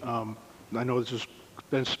clarification. I know there's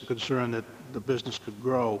been some concern that the business could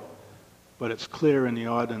grow, but it's clear in the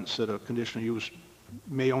ordinance that a conditional use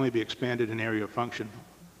may only be expanded in area of function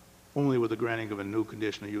only with the granting of a new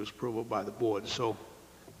conditional use approval by the board. So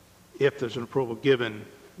if there's an approval given,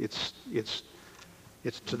 it's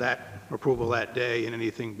to that approval that day, and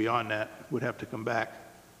anything beyond that would have to come back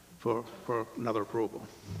for another approval.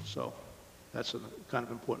 So that's a kind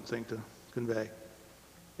of important thing to convey.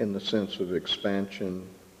 In the sense of expansion?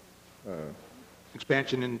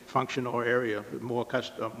 Expansion in function or area, more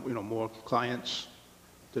more clients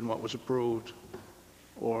than what was approved,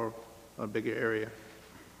 or a bigger area.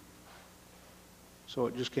 so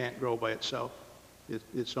it just can't grow by itself.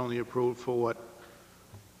 It's only approved for what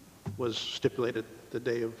was stipulated the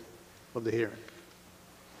day of the hearing.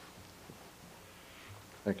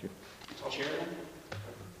 Thank you. Chairman?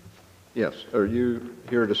 Yes, are you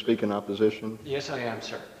here to speak in opposition? Yes, I am,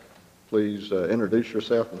 sir. Please introduce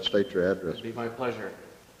yourself and state your address. It'd be my pleasure.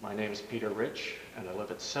 My name is Peter Rich, and I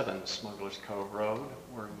live at 7 Smugglers Cove Road,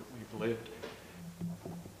 where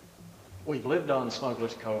we've lived on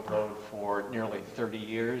Smugglers Cove Road for nearly 30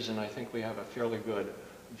 years, and I think we have a fairly good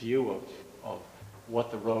view of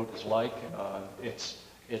what the road is like.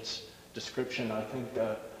 Its description, I think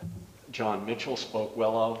John Mitchell spoke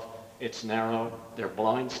well of. It's narrow. There are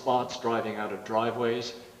blind spots driving out of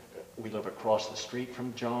driveways. We live across the street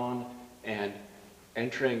from John, and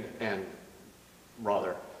entering and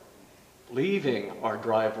rather leaving our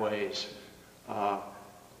driveways,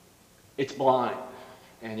 it's blind,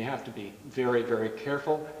 and you have to be very, very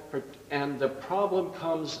careful. And the problem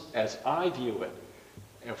comes, as I view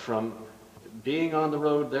it, from being on the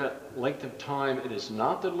road that length of time. It is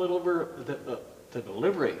not the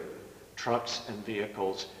delivery trucks and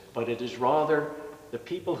vehicles, but it is rather the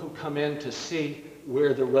people who come in to see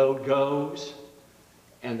where the road goes,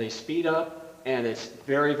 and they speed up, and it's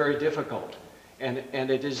very, very difficult. And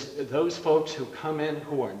it is those folks who come in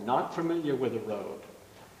who are not familiar with the road,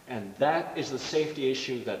 and that is the safety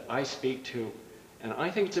issue that I speak to. And I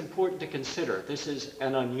think it's important to consider. This is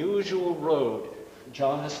an unusual road.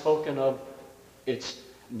 John has spoken of its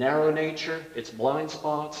narrow nature, its blind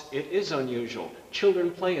spots. It is unusual. Children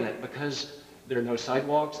play in it because there are no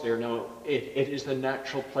sidewalks, it is the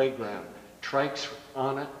natural playground. Trikes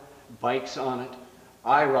on it, bikes on it.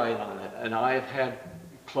 I ride on it, and I have had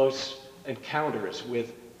close encounters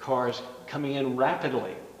with cars coming in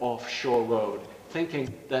rapidly off Shore Road,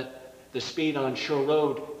 thinking that the speed on Shore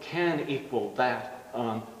Road can equal that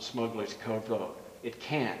on Smugglers Cove Road. It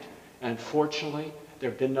can't. And fortunately,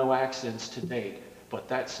 there have been no accidents to date, but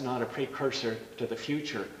that's not a precursor to the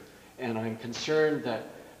future. And I'm concerned that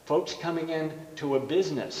folks coming in to a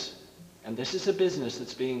business, and this is a business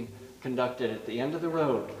that's being conducted at the end of the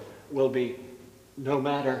road, will be, no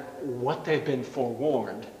matter what they've been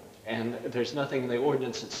forewarned, and there's nothing in the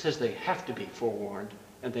ordinance that says they have to be forewarned,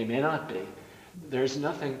 and they may not be, there's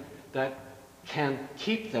nothing that can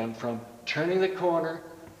keep them from turning the corner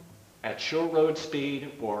at Shore Road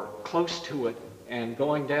speed or close to it and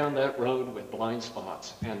going down that road with blind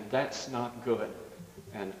spots, and that's not good.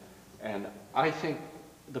 And I think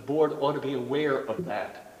the board ought to be aware of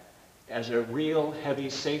that as a real heavy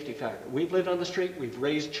safety factor. We've lived on the street, we've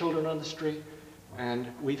raised children on the street, and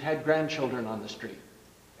we've had grandchildren on the street,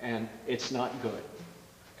 and it's not good.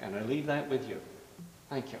 And I leave that with you.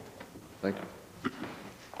 Thank you. Thank you.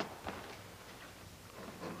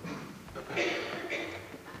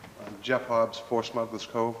 Jeff Hobbs, 4 Smugglers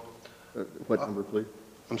Cove. What number, please?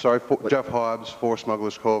 I'm sorry, Jeff Hobbs, 4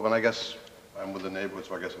 Smugglers Cove, and I guess I'm with the neighborhood,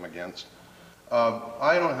 so I guess I'm against.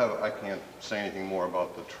 I can't say anything more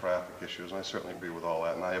about the traffic issues, and I certainly agree with all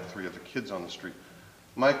that, and I have 3 other kids on the street.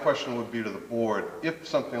 My question would be to the board, if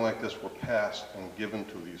something like this were passed and given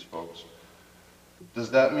to these folks,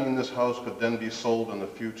 does that mean this house could then be sold in the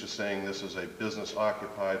future saying this is a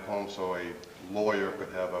business-occupied home, so a lawyer could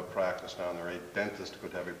have a practice down there, a dentist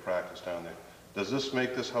could have a practice down there? Does this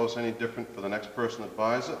make this house any different for the next person that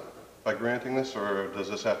buys it by granting this, or does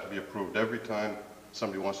this have to be approved every time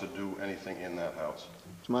somebody wants to do anything in that house?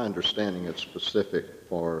 It's my understanding it's specific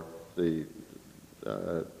for the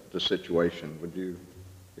situation. Would you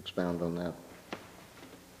expound on that?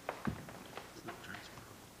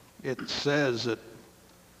 It says that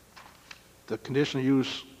the conditional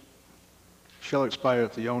use shall expire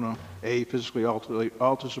if the owner, A, physically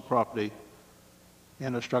alters the property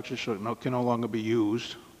and the structure can no longer be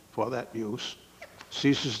used for that use,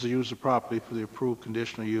 ceases to use the property for the approved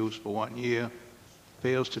conditional use for 1 year,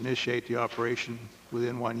 fails to initiate the operation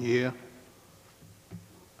within 1 year.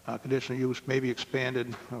 Conditional use may be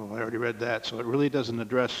expanded. Oh, I already read that, so it really doesn't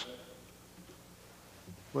address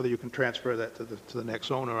whether you can transfer that to the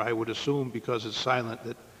next owner. I would assume, because it's silent,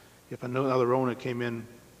 that if another owner came in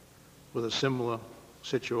with a similar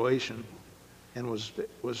situation and would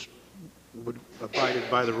abided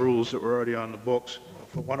by the rules that were already on the books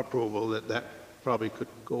for one approval, that probably could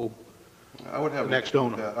go I would have the next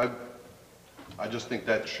owner. That. I just think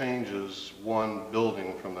that changes one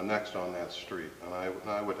building from the next on that street, and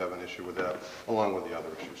I would have an issue with that, along with the other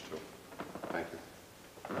issues too. Thank you.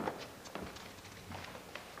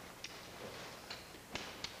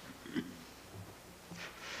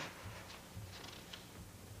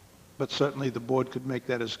 But certainly the board could make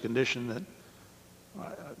that as a condition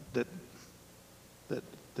that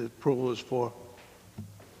the approval is for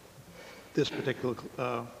this particular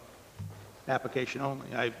application only.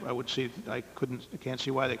 I would see, I can't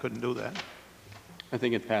see why they couldn't do that. I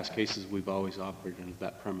think in past cases, we've always operated under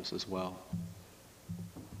that premise as well.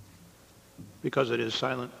 Because it is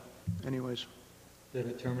silent anyways. That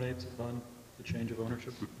it terminates upon the change of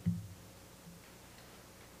ownership?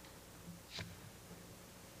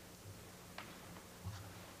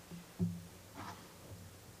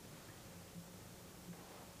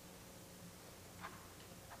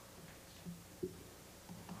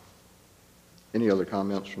 Any other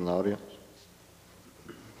comments from the audience?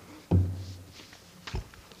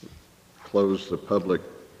 Close the public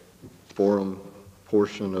forum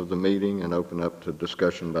portion of the meeting and open up to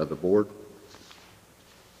discussion by the board.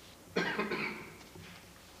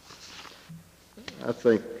 I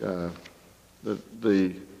think of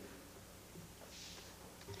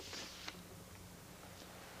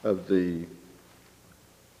the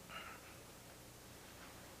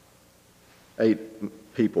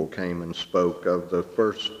 8 people came and spoke. Of the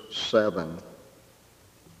first 7,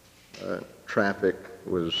 traffic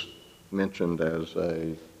was mentioned as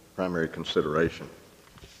a primary consideration.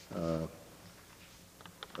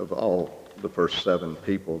 Of all the first 7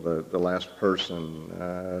 people, the last person,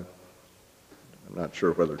 I'm not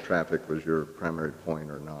sure whether traffic was your primary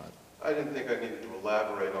point or not. I didn't think I needed to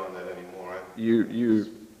elaborate on that anymore.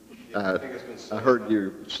 I heard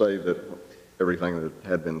you say that everything that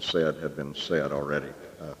had been said already.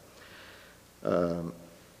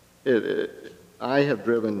 I have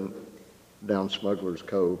driven down Smuggler's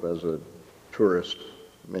Cove as a tourist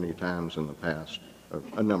many times in the past,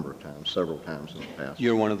 a number of times, several times in the past.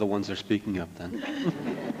 You're one of the ones they're speaking of then.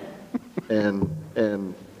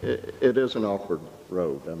 And it is an awkward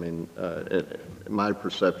road. I mean, my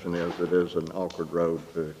perception is it is an awkward road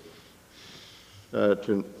to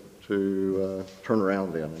turn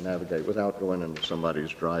around in and navigate without going into somebody's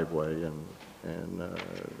driveway and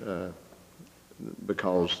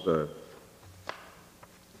because the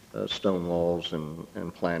stone walls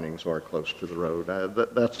and plantings are close to the road.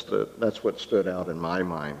 That's what stood out in my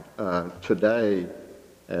mind. Today,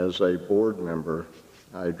 as a board member,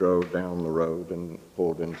 I drove down the road and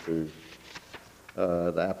pulled into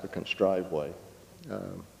the applicant's driveway.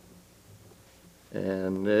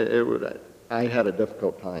 And I had a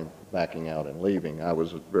difficult time backing out and leaving. I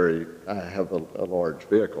have a large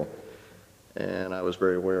vehicle, and I was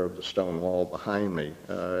very aware of the stone wall behind me.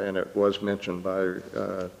 And it was mentioned by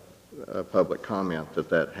a public comment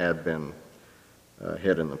that had been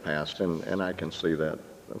hit in the past, and I can see that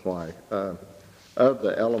why. Of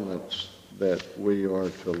the elements that we are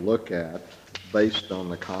to look at based on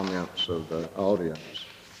the comments of the audience,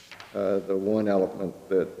 the one element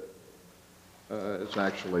that is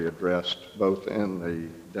actually addressed both in the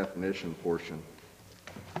definition portion,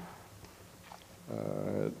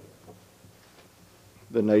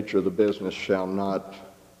 the nature of the business shall not,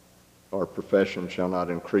 or profession shall not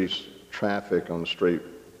increase traffic on the street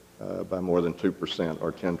by more than 2%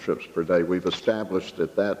 or 10 trips per day. We've established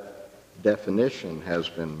that that definition has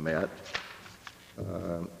been met.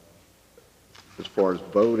 As far as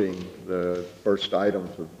voting, the first item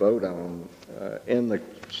to vote on in the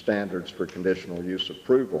standards for conditional use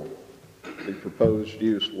approval, the proposed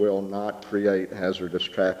use will not create hazardous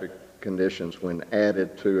traffic conditions when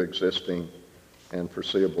added to existing and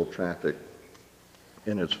foreseeable traffic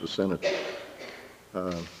in its vicinity.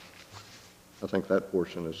 I think that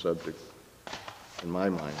portion is subject, in my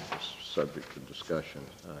mind, is subject to discussion.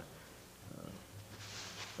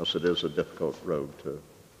 Because it is a difficult road to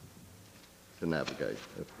navigate.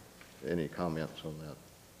 Any comments on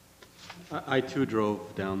that? I too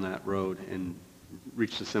drove down that road and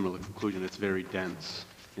reached a similar conclusion. It's very dense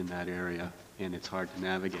in that area, and it's hard to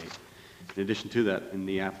navigate. In addition to that, in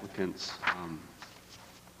the applicant's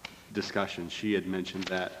discussion, she had mentioned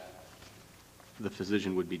that the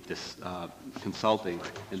physician would be consulting,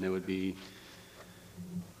 and there would be,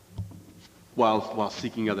 while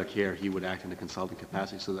seeking other care, he would act in a consulting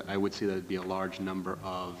capacity, so that I would see that there'd be a large number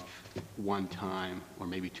of one-time or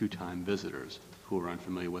maybe two-time visitors who are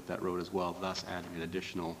unfamiliar with that road as well, thus adding an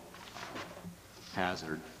additional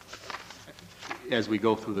hazard. As we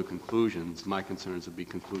go through the conclusions, my concerns would be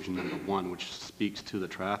conclusion number 1, which speaks to the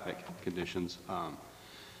traffic conditions,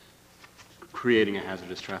 creating a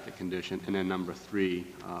hazardous traffic condition, and then number 3,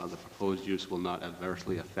 the proposed use will not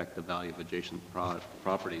adversely affect the value of adjacent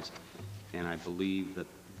properties, and I believe that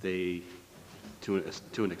they, to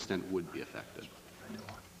an extent, would be affected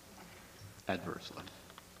adversely.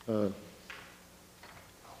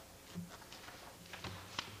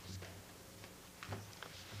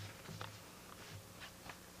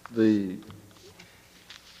 The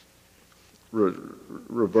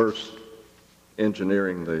reverse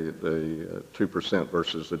engineering the 2%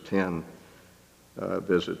 versus the 10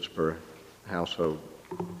 visits per household,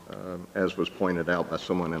 as was pointed out by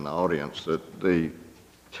someone in the audience, that the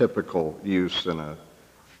typical use in a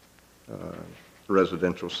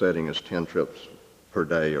residential setting is 10 trips per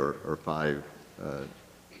day or 5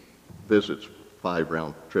 visits, 5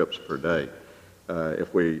 round trips per day.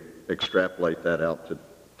 If we extrapolate that out to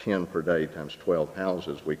 10 per day times 12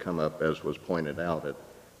 houses, we come up, as was pointed out, at a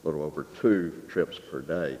little over 2 trips per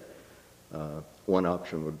day. One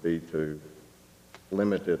option would be to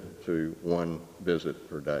limit it to 1 visit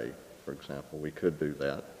per day, for example. We could do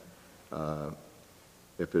that.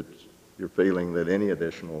 If you're feeling that any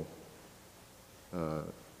additional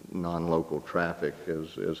non-local traffic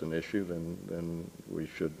is an issue, then we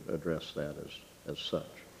should address that as such.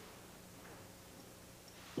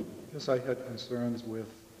 I guess I had concerns with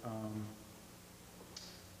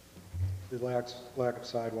the lack of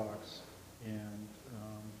sidewalks and,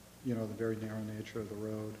 you know, the very narrow nature of the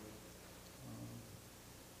road.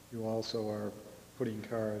 You also are putting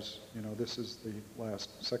cars, you know, this is the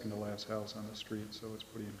second to last house on the street, so it's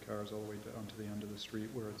putting cars all the way down to the end of the street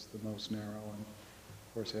where it's the most narrow, and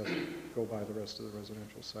of course has to go by the rest of the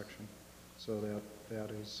residential section. So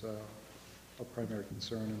that is a primary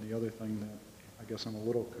concern. And the other thing that I guess I'm a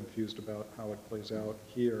little confused about how it plays out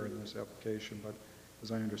here in this application, but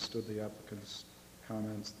as I understood the applicant's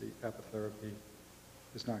comments, the apitherapy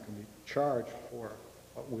is not going to be charged for,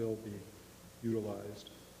 but will be utilized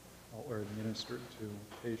or administered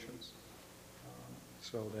to patients.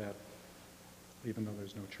 So that even though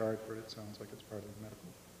there's no charge for it, it sounds like it's part of the medical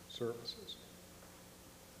services.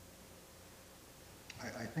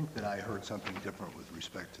 I think that I heard something different with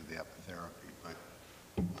respect to the apitherapy, but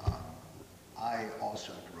I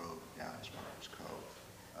also drove down Sparks Cove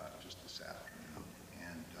just this afternoon,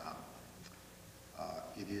 and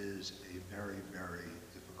it is a very, very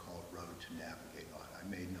difficult road to navigate on. I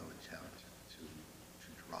made no attempt to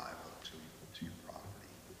drive up to your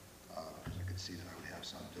property because I could see that I would have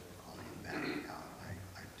some difficulty backing out.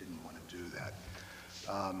 I didn't want to do that.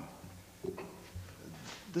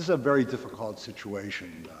 This is a very difficult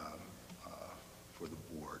situation for the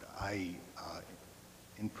board. I,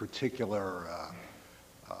 in particular,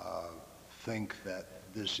 think that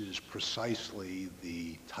this is precisely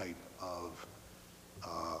the type of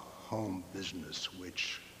home business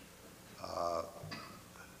which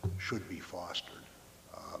should be fostered.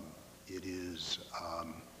 It is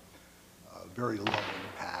very low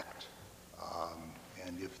impact,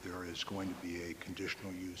 and if there is going to be a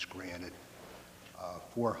conditional use granted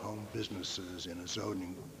for home businesses in a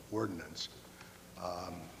zoning ordinance,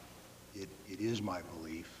 it is my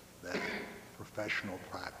belief that professional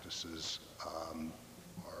practices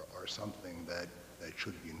are something that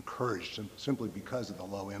should be encouraged simply because of the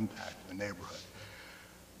low impact in the neighborhood.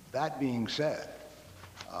 That being said,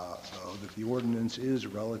 though, that the ordinance is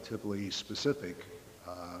relatively specific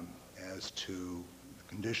as to the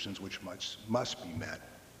conditions which must be met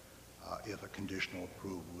if a conditional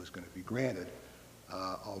approval is going to be granted,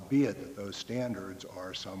 albeit that those standards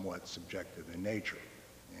are somewhat subjective in nature.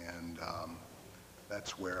 And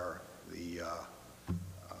that's where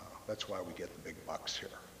that's why we get the big bucks here.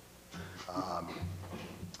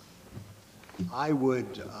 I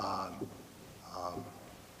would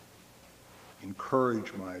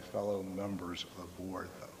encourage my fellow members of the board,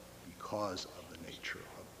 though, because of the nature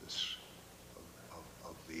of this,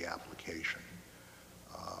 of the application,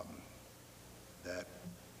 that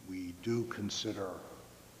we do consider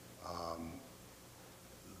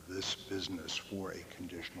this business for a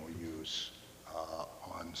conditional use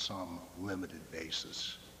on some limited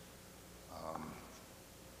basis,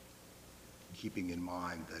 keeping in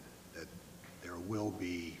mind that there will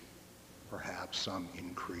be perhaps some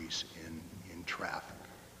increase in traffic.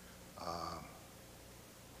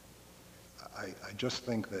 I just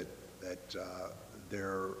think that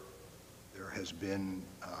there has been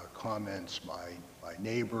comments by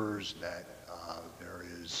neighbors that there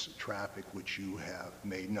is traffic which you have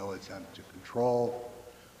made no attempt to control,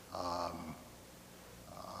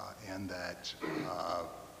 and that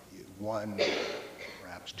 1,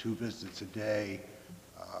 perhaps 2 visits a day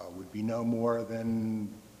would be no more than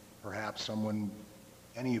perhaps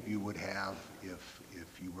any of you would have if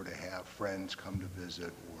you were to have friends come to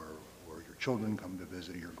visit or your children come to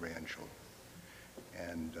visit, or your grandchildren.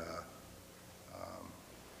 And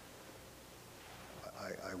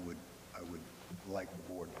I would like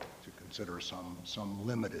the board to consider some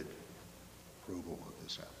limited approval of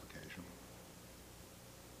this application.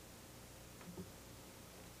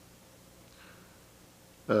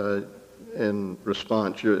 In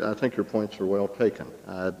response, I think your points are well taken.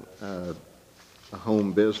 a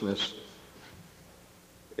home business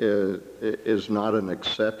is not an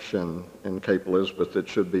exception in Cape Elizabeth that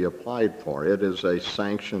should be applied for. It is a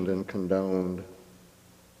sanctioned and condoned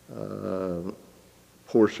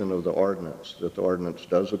portion of the ordinance that the ordinance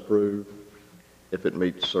does approve if it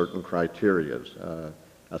meets certain criteria.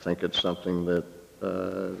 I think it's something that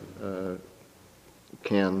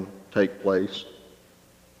can take place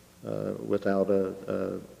without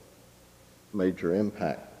a major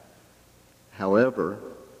impact. However,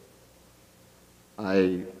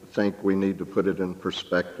 I think we need to put it in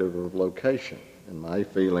perspective of location. And my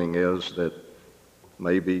feeling is that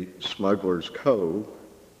maybe Smuggler's Cove,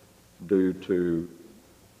 due to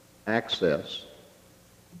access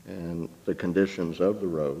and the conditions of the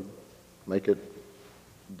road, make it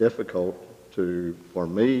difficult for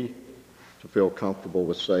me to feel comfortable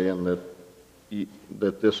with saying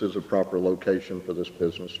that this is a proper location for this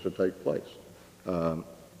business to take place.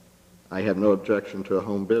 I have no objection to a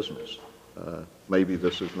home business. Maybe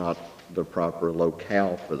this is not the proper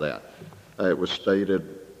locale for that. It was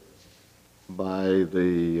stated by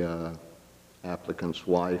the applicant's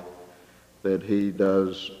wife that he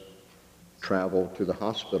does travel to the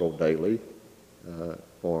hospital daily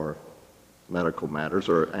for medical matters,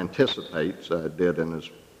 or anticipates, did in his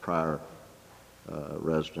prior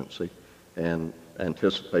residency, and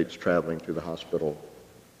anticipates traveling to the hospital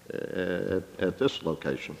at this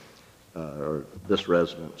location, or this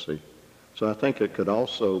residency. So I think it could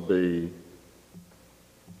also be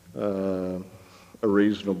a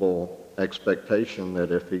reasonable expectation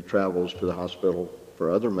that if he travels to the hospital for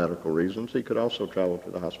other medical reasons, he could also travel to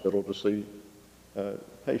the hospital to see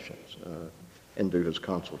patients and do his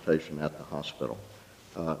consultation at the hospital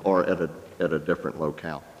or at a different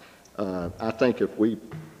locale. I think if we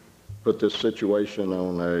put this situation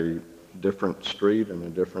on a different street and a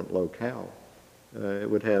different locale, it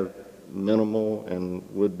would have minimal and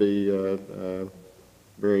would be a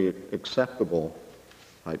very acceptable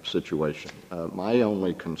type situation. My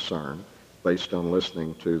only concern, based on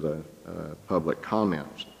listening to the public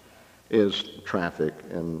comments, is traffic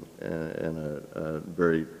in a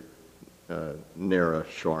very narrow,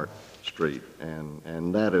 short street.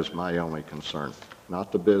 And that is my only concern.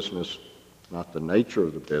 Not the business, not the nature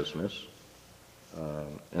of the business,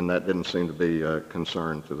 and that didn't seem to be a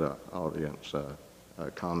concern to the audience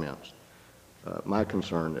comments. My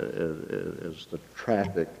concern is the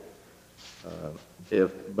traffic.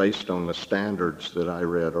 If, based on the standards that I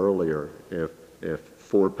read earlier, if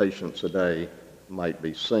 4 patients a day might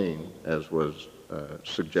be seen, as was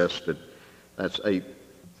suggested, that's 8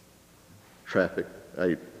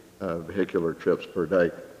 vehicular trips per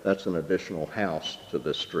day. That's an additional house to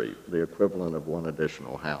this street, the equivalent of 1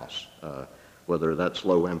 additional house. Whether that's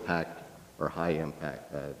low impact or high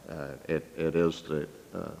impact, it is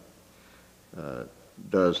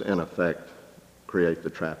does in effect create the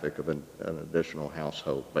traffic of an additional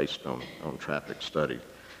household based on traffic study.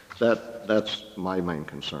 That's my main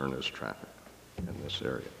concern, is traffic in this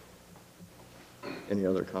area. Any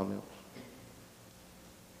other comments?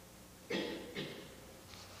 I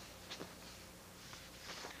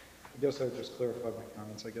guess I would just clarify my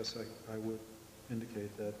comments. I guess I would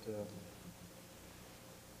indicate that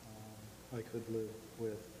I could live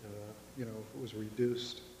with, if it was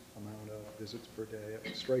reduced amount of visits per day.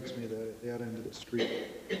 It strikes me that at that end of the street,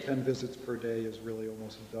 10 visits per day is really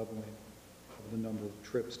almost a doubling of the number of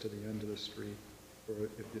trips to the end of the street, or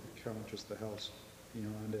if you count just the house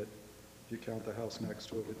beyond it. If you count the house next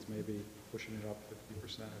to it, it's maybe pushing it up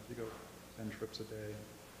 50% if you go 10 trips a day.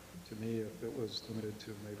 To me, if it was limited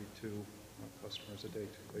to maybe 2 customers a day,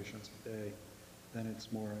 2 patients a day, then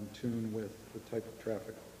it's more in tune with the type of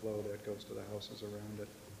traffic flow that goes to the houses around it.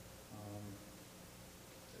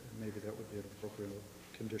 Maybe that would be an appropriate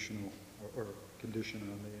conditional or condition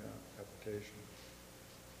on the application.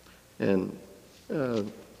 And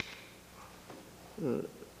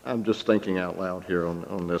I'm just thinking out loud here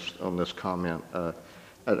on this comment.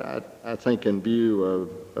 I think in view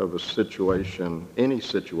of a situation, any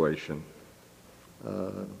situation,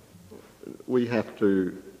 we have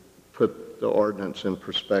to put the ordinance in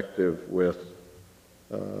perspective with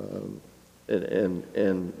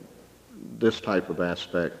in this type of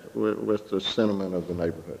aspect, with the sentiment of the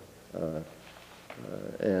neighborhood.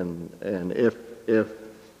 And if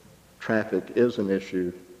traffic is an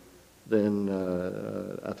issue, then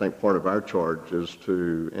I think part of our charge is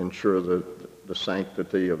to ensure the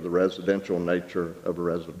sanctity of the residential nature of a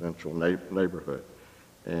residential neighborhood.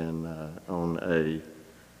 And on a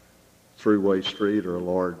throughway street or a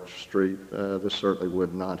large street, this certainly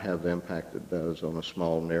would not have the impact it does on a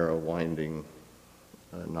small, narrow, winding,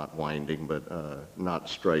 not winding, but not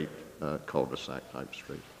straight cul-de-sac type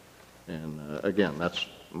street. And again, that's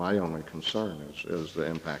my only concern is the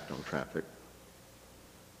impact on traffic.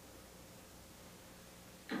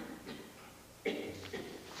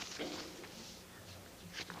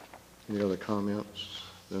 Any other comments?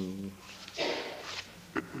 Then,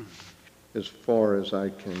 as far as I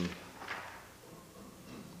can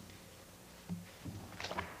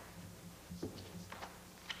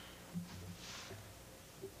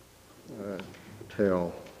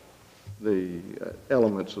tell, the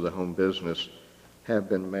elements of the home business have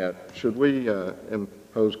been met. Should we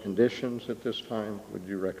impose conditions at this time? Would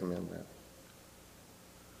you recommend that?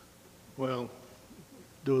 Well,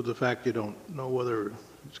 due to the fact you don't know whether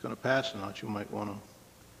it's going to pass or not, you might want to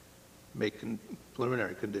make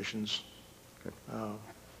preliminary conditions. Okay.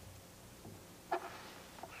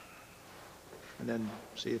 And then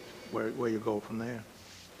see where you go from there.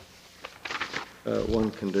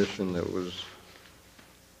 One condition that was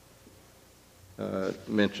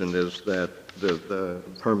mentioned is that the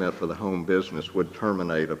permit for the home business would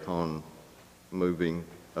terminate upon moving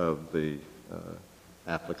of the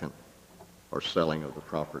applicant or selling of the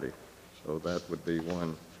property. So that would be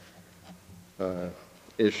one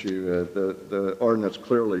issue. The ordinance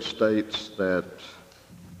clearly states that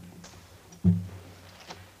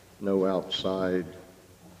no outside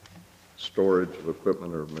storage of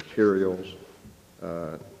equipment or materials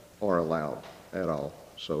are allowed at all.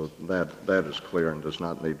 So that is clear and does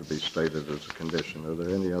not need to be stated as a condition. Are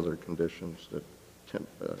there any other conditions that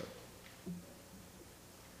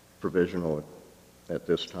provisional at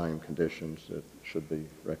this time conditions that should be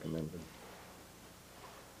recommended?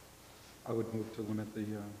 I would move to limit the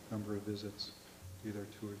number of visits, either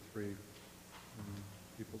 2 or 3,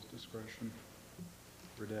 people's discretion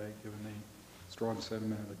per day, given the strong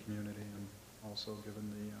sentiment of the community and also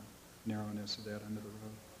given the narrowness of that end of the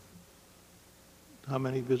road. How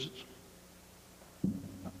many visits?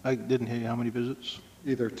 I didn't hear you. How many visits?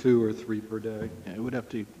 Either 2 or 3 per day. Yeah, it would have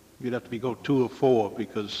to, you'd have to go 2 or 4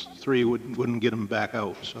 because 3 wouldn't get them back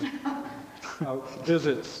out, so.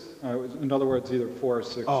 Visits, in other words, either 4 or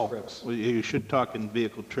 6 trips. Well, you should talk in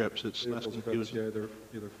vehicle trips. It's less Vehicle trips, confusing. yeah,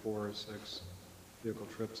 either 4 or 6 vehicle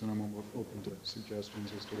trips, and I'm open to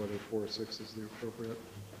suggestions as to whether 4 or 6 is the appropriate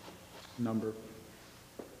number.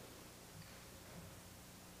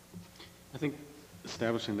 I think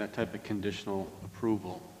establishing that type of conditional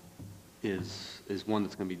approval is one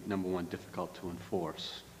that's going to be, number one, difficult to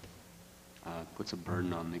enforce. Puts a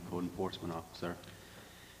burden on the code enforcement officer.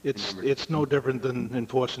 It's no different than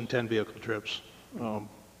enforcing 10 vehicle trips. You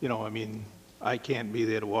know, I mean, I can't be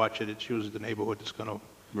there to watch it. It's usually the neighborhood that's going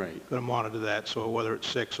to monitor that. So whether it's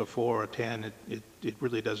 6 or 4 or 10, it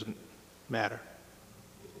really doesn't matter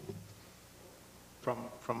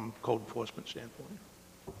from code enforcement standpoint.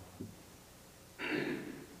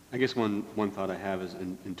 I guess one thought I have is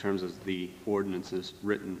in terms of the ordinances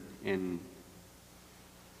written in,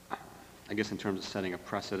 I guess in terms of setting a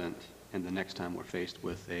precedent, and the next time we're faced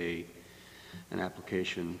with an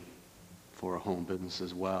application for a home business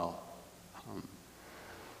as well,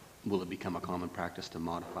 will it become a common practice to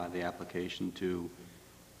modify the application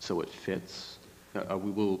so it fits?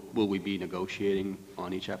 Will we be negotiating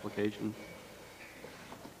on each application?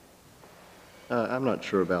 I'm not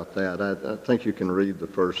sure about that. I think you can read the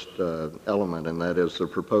first element, and that is the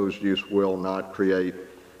proposed use will not create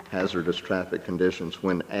hazardous traffic conditions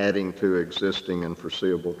when adding to existing and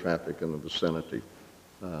foreseeable traffic in the vicinity.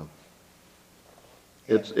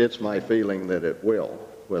 It's my feeling that it will,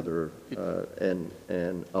 whether,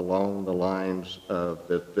 and along the lines of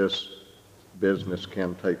that this business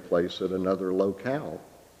can take place at another locale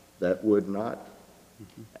that would not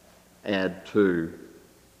add to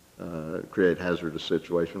create hazardous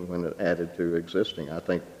situation when it added to existing. I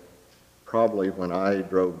think probably when I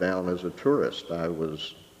drove down as a tourist, I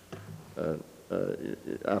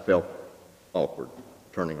felt awkward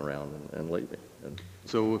turning around and leaving.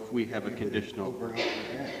 So if we have a conditional...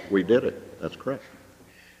 We did it. That's correct.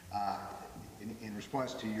 In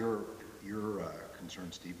response to your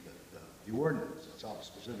concern, Steve, the ordinance itself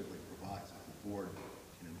specifically provides that the board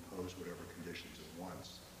can impose whatever conditions it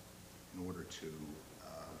wants in order to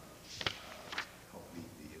help meet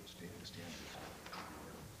the standards of the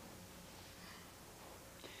ordinance.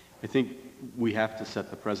 I think we have to set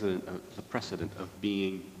the precedent of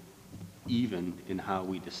being even in how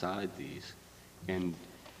we decide these. And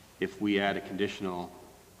if we add a conditional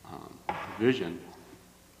provision,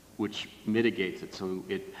 which mitigates it so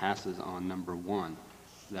it passes on number 1,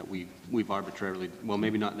 that we've arbitrarily, well,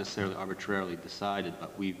 maybe not necessarily arbitrarily decided,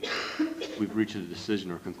 but we've reached a decision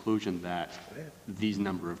or conclusion that these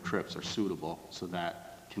number of trips are suitable so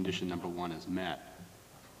that condition number 1 is met.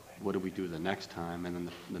 what do we do the next time, and then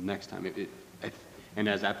the next time. And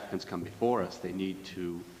as applicants come before us, they need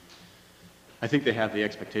to, I think they have the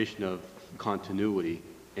expectation of continuity,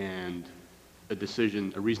 and a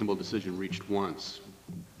reasonable decision reached once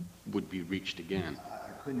would be reached again.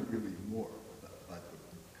 I couldn't agree with you more, but the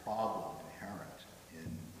problem inherent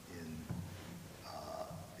in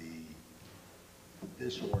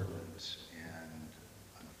this ordinance and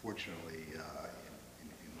unfortunately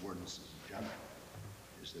in ordinances in general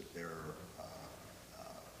is that they're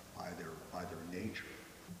by their nature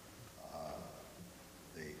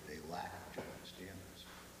they lack general standards,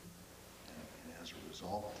 and as a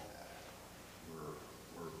result of that, we're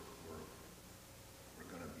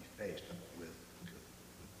going to be faced with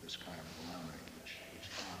this kind of dilemma, which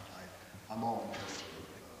I'm all in favor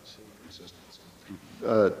of consistency.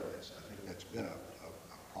 I think that's been a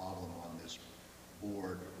problem on this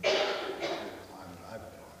board the time that I've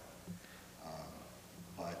been on.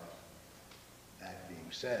 But that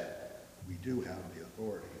being said, we do have the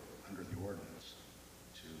authority under the ordinance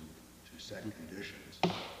to set conditions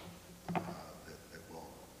that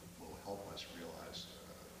will help us realize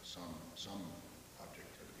some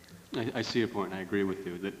objectivity. I see your point, and I agree with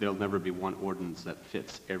you, that there'll never be one ordinance that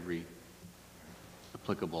fits every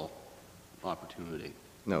applicable opportunity.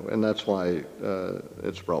 No, and that's why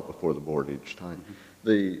it's brought before the board each time.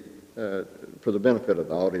 For the benefit of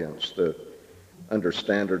the audience, under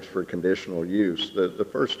standards for conditional use, the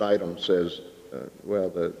first item says,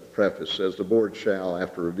 the preface says, the board shall,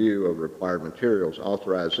 after review of required materials,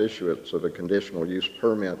 authorize issuance of a conditional use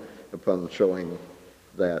permit upon showing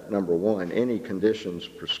that, number one, any conditions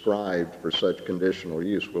prescribed for such conditional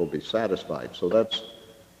use will be satisfied. So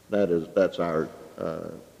that's our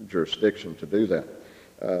jurisdiction to do that.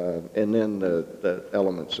 And then the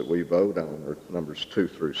elements that we vote on are numbers 2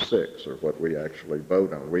 through 6 are what we actually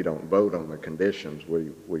vote on. We don't vote on the conditions.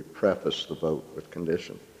 We preface the vote with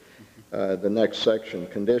condition. The next section,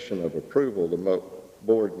 condition of approval, the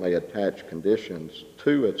board may attach conditions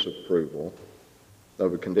to its approval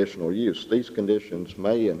of a conditional use. These conditions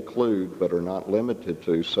may include, but are not limited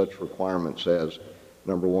to, such requirements as,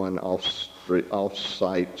 number one,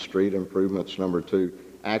 off-site street improvements, number 2,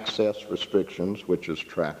 access restrictions, which is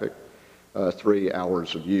traffic, 3,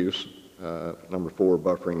 hours of use, number 4,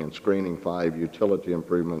 buffering and screening, 5, utility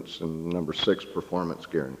improvements, and number 6, performance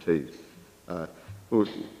guarantees.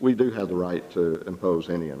 We do have the right to impose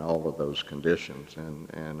any and all of those conditions,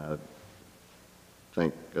 and I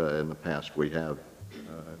think in the past we have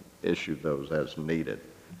issued those as needed.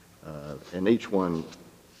 And each one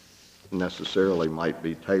necessarily might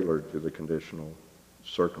be tailored to the conditional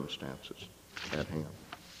circumstances at hand.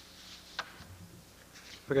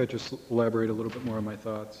 If I could just elaborate a little bit more on my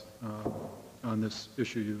thoughts on this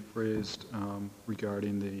issue you've raised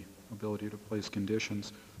regarding the ability to place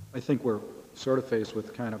conditions. I think we're sort of faced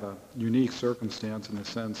with kind of a unique circumstance in the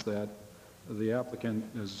sense that the applicant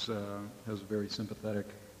has a very sympathetic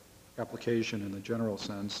application in the general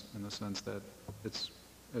sense, in the sense that it's,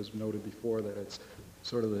 as noted before, that it's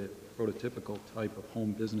sort of the prototypical type of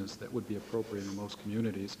home business that would be appropriate in most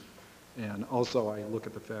communities. And also, I look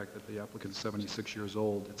at the fact that the applicant's 76 years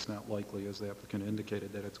old. It's not likely, as the applicant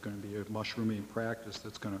indicated, that it's going to be a mushrooming practice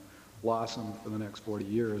that's going to blossom for the next 40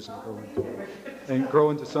 years and grow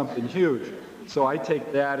into something huge. So I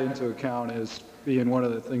take that into account as being one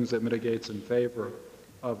of the things that mitigates in favor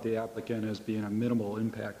of the applicant as being a minimal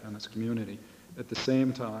impact on this community. At the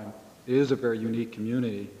same time, it is a very unique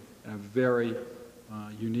community and a very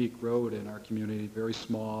unique road in our community, very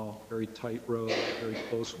small, very tight road, very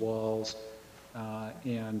close walls,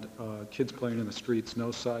 and kids playing in the streets, no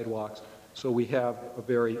sidewalks. So we have a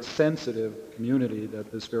very sensitive community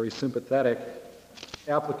that this very sympathetic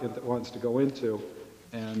applicant that wants to go into.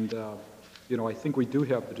 And, I think we do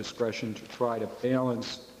have the discretion to try to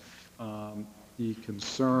balance the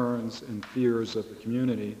concerns and fears of the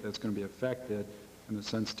community that's going to be affected and the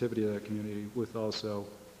sensitivity of that community with also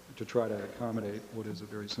to try to accommodate what is a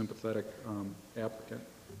very sympathetic applicant.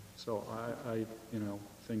 So I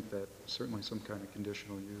think that certainly some kind of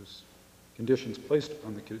conditions placed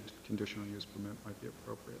on the conditional use permit might be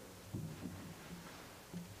appropriate.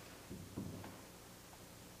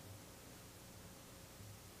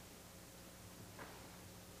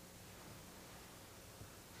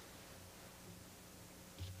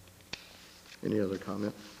 Any other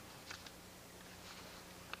comment?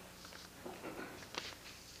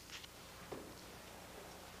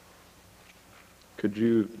 Could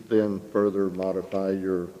you then further modify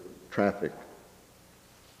your traffic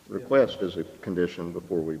request as a condition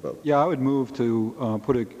before we vote? Yeah, I would move to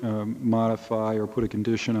modify or put a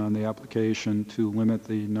condition on the application to limit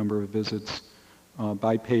the number of visits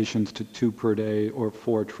by patients to 2 per day or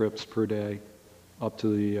 4 trips per day, up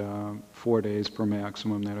to the 4 days per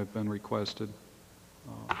maximum that have been requested.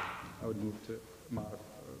 I would move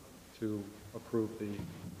to approve the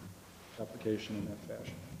application in that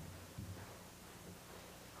fashion.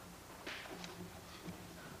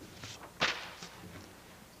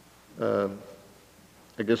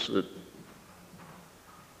 I guess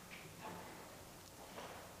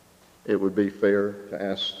it would be fair to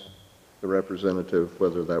ask the representative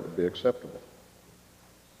whether that would be acceptable.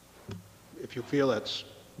 If you feel that's,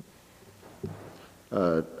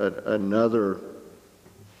 Another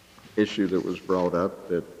issue that was brought up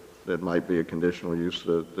that might be a conditional use,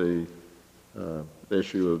 the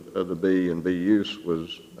issue of the B and B use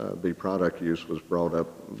was, B product use was brought up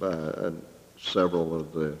by several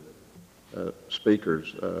of the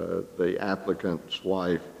speakers. The applicant's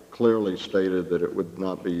wife clearly stated that it would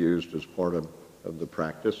not be used as part of the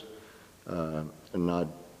practice and not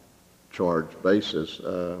charge basis.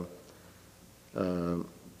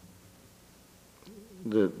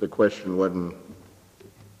 The question wasn't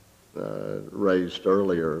raised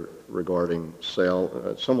earlier regarding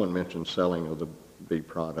someone mentioned selling of the B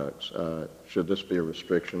products. Should this be a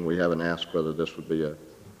restriction? We haven't asked whether this would be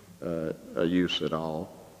a use at all,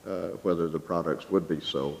 whether the products would be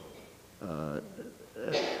sold.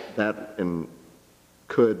 That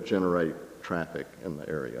could generate traffic in the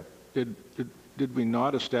area. did we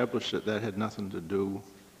not establish that that had nothing to do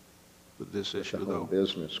with this issue, The though? home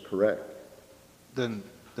business, correct. Then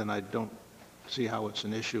I don't see how it's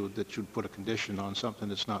an issue that you'd put a condition on something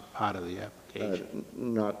that's not part of the application.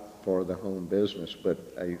 Not for the home business, but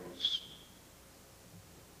I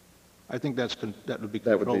think that would be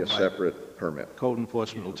that would be controlled a by separate permit. code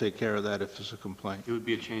enforcement. Will take care of that if there's a complaint. It would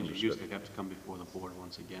be a change of use. They'd have to come before the board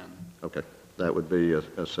once again. Okay, that would be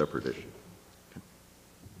a separate issue. Okay.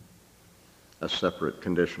 A separate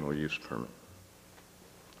conditional use permit.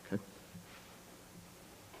 Okay.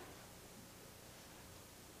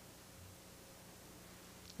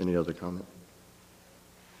 Any other comment?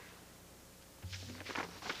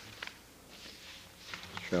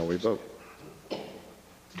 Shall we vote?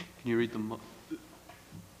 Can you read them?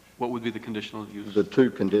 What would be the conditional use? The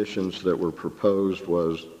two conditions that were proposed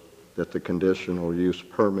was that the conditional use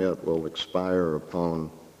permit will expire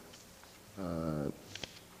upon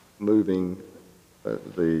moving,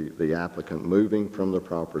 the applicant moving from the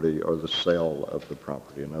property or the sale of the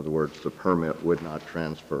property. In other words, the permit would not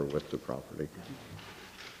transfer with the property.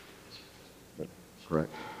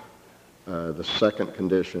 Correct. The second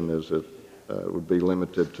condition is that it would be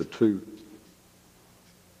limited to 2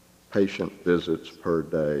 patient visits per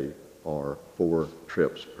day or 4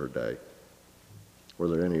 trips per day. Were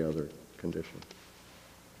there any other conditions?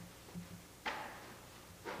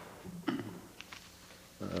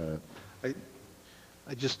 I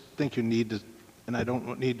just think you need to, and I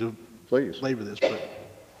don't need to Please. labor this, but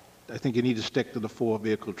I think you need to stick to the 4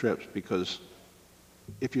 vehicle trips, because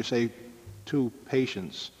if you say 2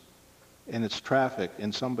 patients and it's traffic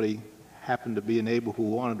and somebody happened to be a neighbor who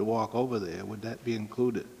wanted to walk over there, would that be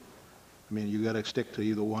included? I mean, you got to stick to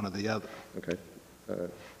either one or the other. Okay.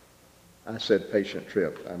 I said patient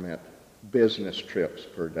trips. I meant business trips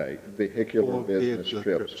per day, vehicular 4 business vehicular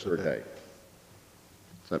trips trips a per day. day.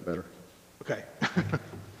 Is that better? Okay.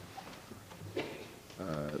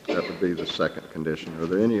 That would be the second condition. Are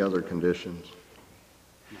there any other conditions?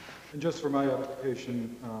 And just for my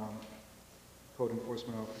application, Code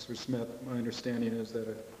Enforcement Officer Smith, my understanding is that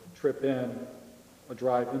a trip in, a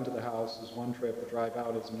drive into the house is one trip, a drive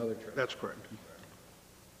out is another trip. That's correct.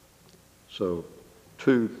 So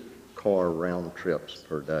 2 car round trips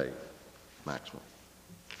per day, maximum.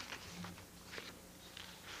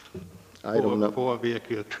 Item number 4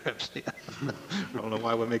 vehicular trips, yeah. I don't know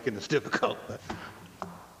why we're making this difficult, but,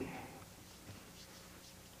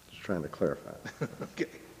 Just trying to clarify. okay.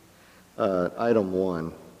 Item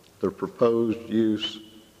 1, the proposed use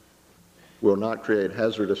will not create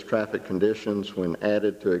hazardous traffic conditions when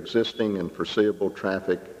added to existing and foreseeable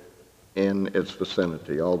traffic in its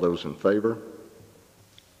vicinity. All those in favor?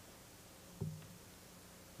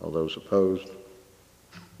 All those opposed?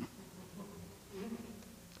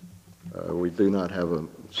 We do not have a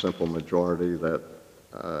simple majority. That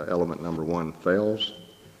element number 1 fails.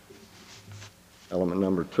 Element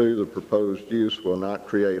number 2, the proposed use will not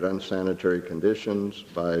create unsanitary conditions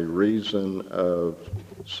by reason of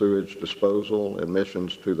sewage disposal,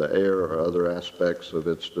 emissions to the air, or other aspects of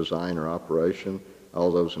its design or operation.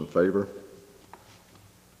 All those in favor?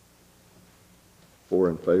 4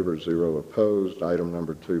 in favor, 0 opposed. Item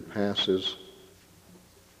number 2 passes.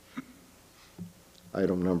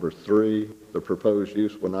 Item number 3, the proposed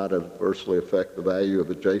use will not adversely affect the value of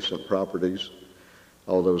adjacent properties.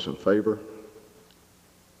 All those in favor?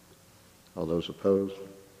 All those opposed?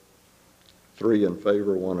 3 in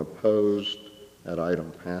favor, 1 opposed. That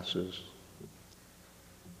item passes.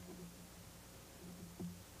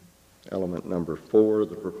 Element number 4,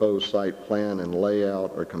 the proposed site plan and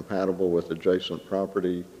layout are compatible with adjacent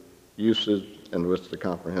property uses and with the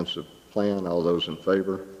comprehensive plan. All those in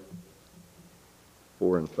favor?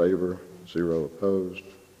 4 in favor, 0 opposed.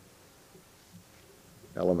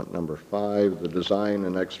 Element number 5, the design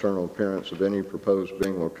and external appearance of any proposed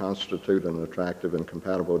building will constitute an attractive and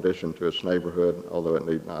compatible addition to its neighborhood, although it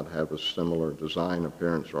need not have a similar design,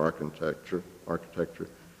 appearance, or architecture.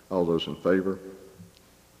 All those in favor?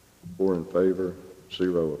 4 in favor,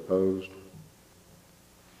 0 opposed.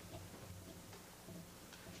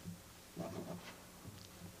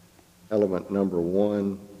 Element number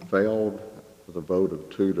 1 failed with a vote of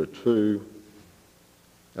 2-2.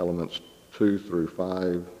 Elements 2 through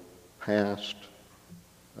 5 passed.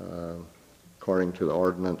 According to the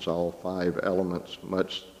ordinance, all 5 elements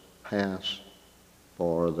must pass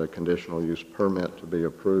for the conditional use permit to be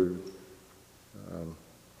approved.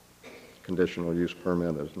 Conditional use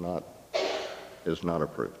permit is not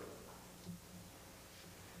approved.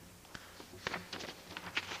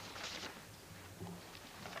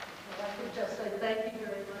 I could just say thank you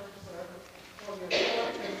very much, sir, for your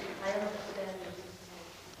thoughts, and I understand your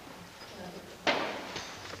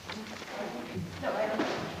No, I don't.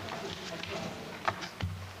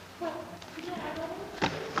 Well, I don't.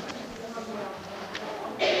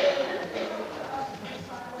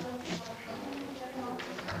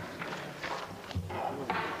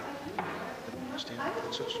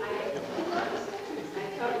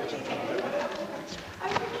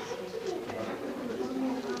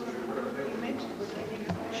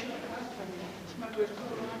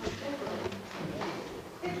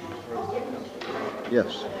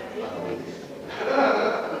 Yes.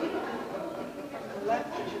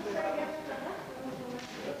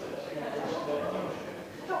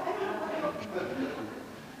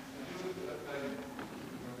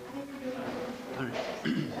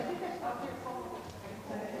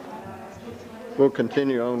 We'll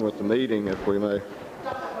continue on with the meeting if we may. You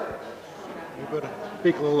better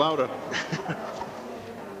speak a little louder.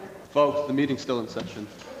 Folks, the meeting's still in session.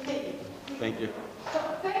 Thank you.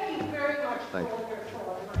 Thank you very much for Thank you. your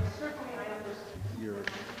thought, and I certainly understand.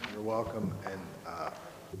 You're welcome, and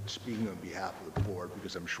speaking on behalf of the board,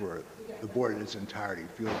 because I'm sure the board in its entirety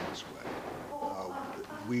feels this way,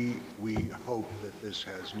 we hope that this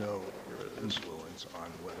has no influence on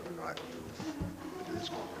whether or not it is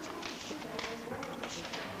going to.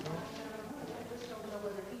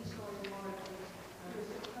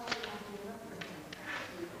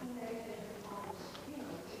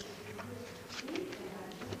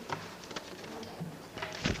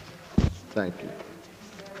 Thank you.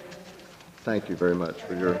 Thank you very much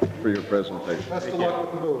for your presentation. Best of luck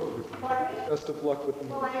with the move. Best of luck with the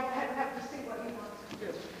move. Well, I have to see what he wants to do.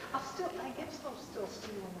 I guess I'll still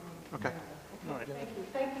see him. Okay. All right.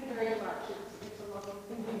 Thank you very much. It's a lovely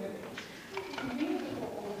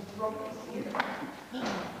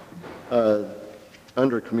thing.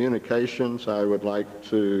 Under communications, I would like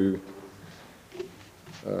to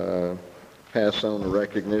pass on the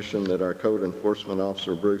recognition that our code enforcement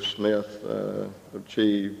officer, Bruce Smith,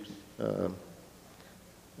 achieved.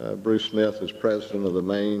 Bruce Smith is president of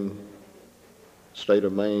the State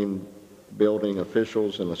of Maine Building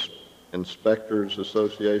Officials and Inspectors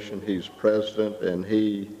Association. He's president, and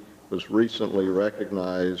he was recently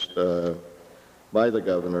recognized by the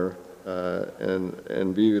governor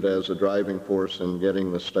and viewed as a driving force in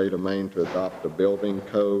getting the state of Maine to adopt a building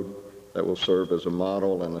code that will serve as a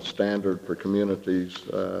model and a standard for communities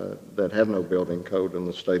that have no building code in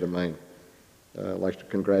the state of Maine. I'd like to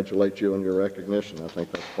congratulate you on your recognition. I think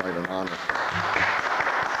that's quite an honor.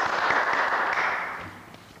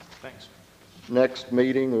 Thanks. Next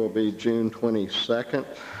meeting will be June 22nd.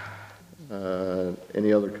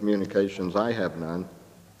 Any other communications? I have none.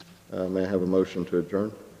 May I have a motion to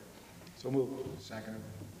adjourn? So moved. Second.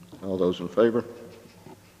 All those in favor?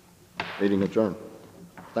 Meeting adjourned.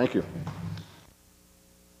 Thank you.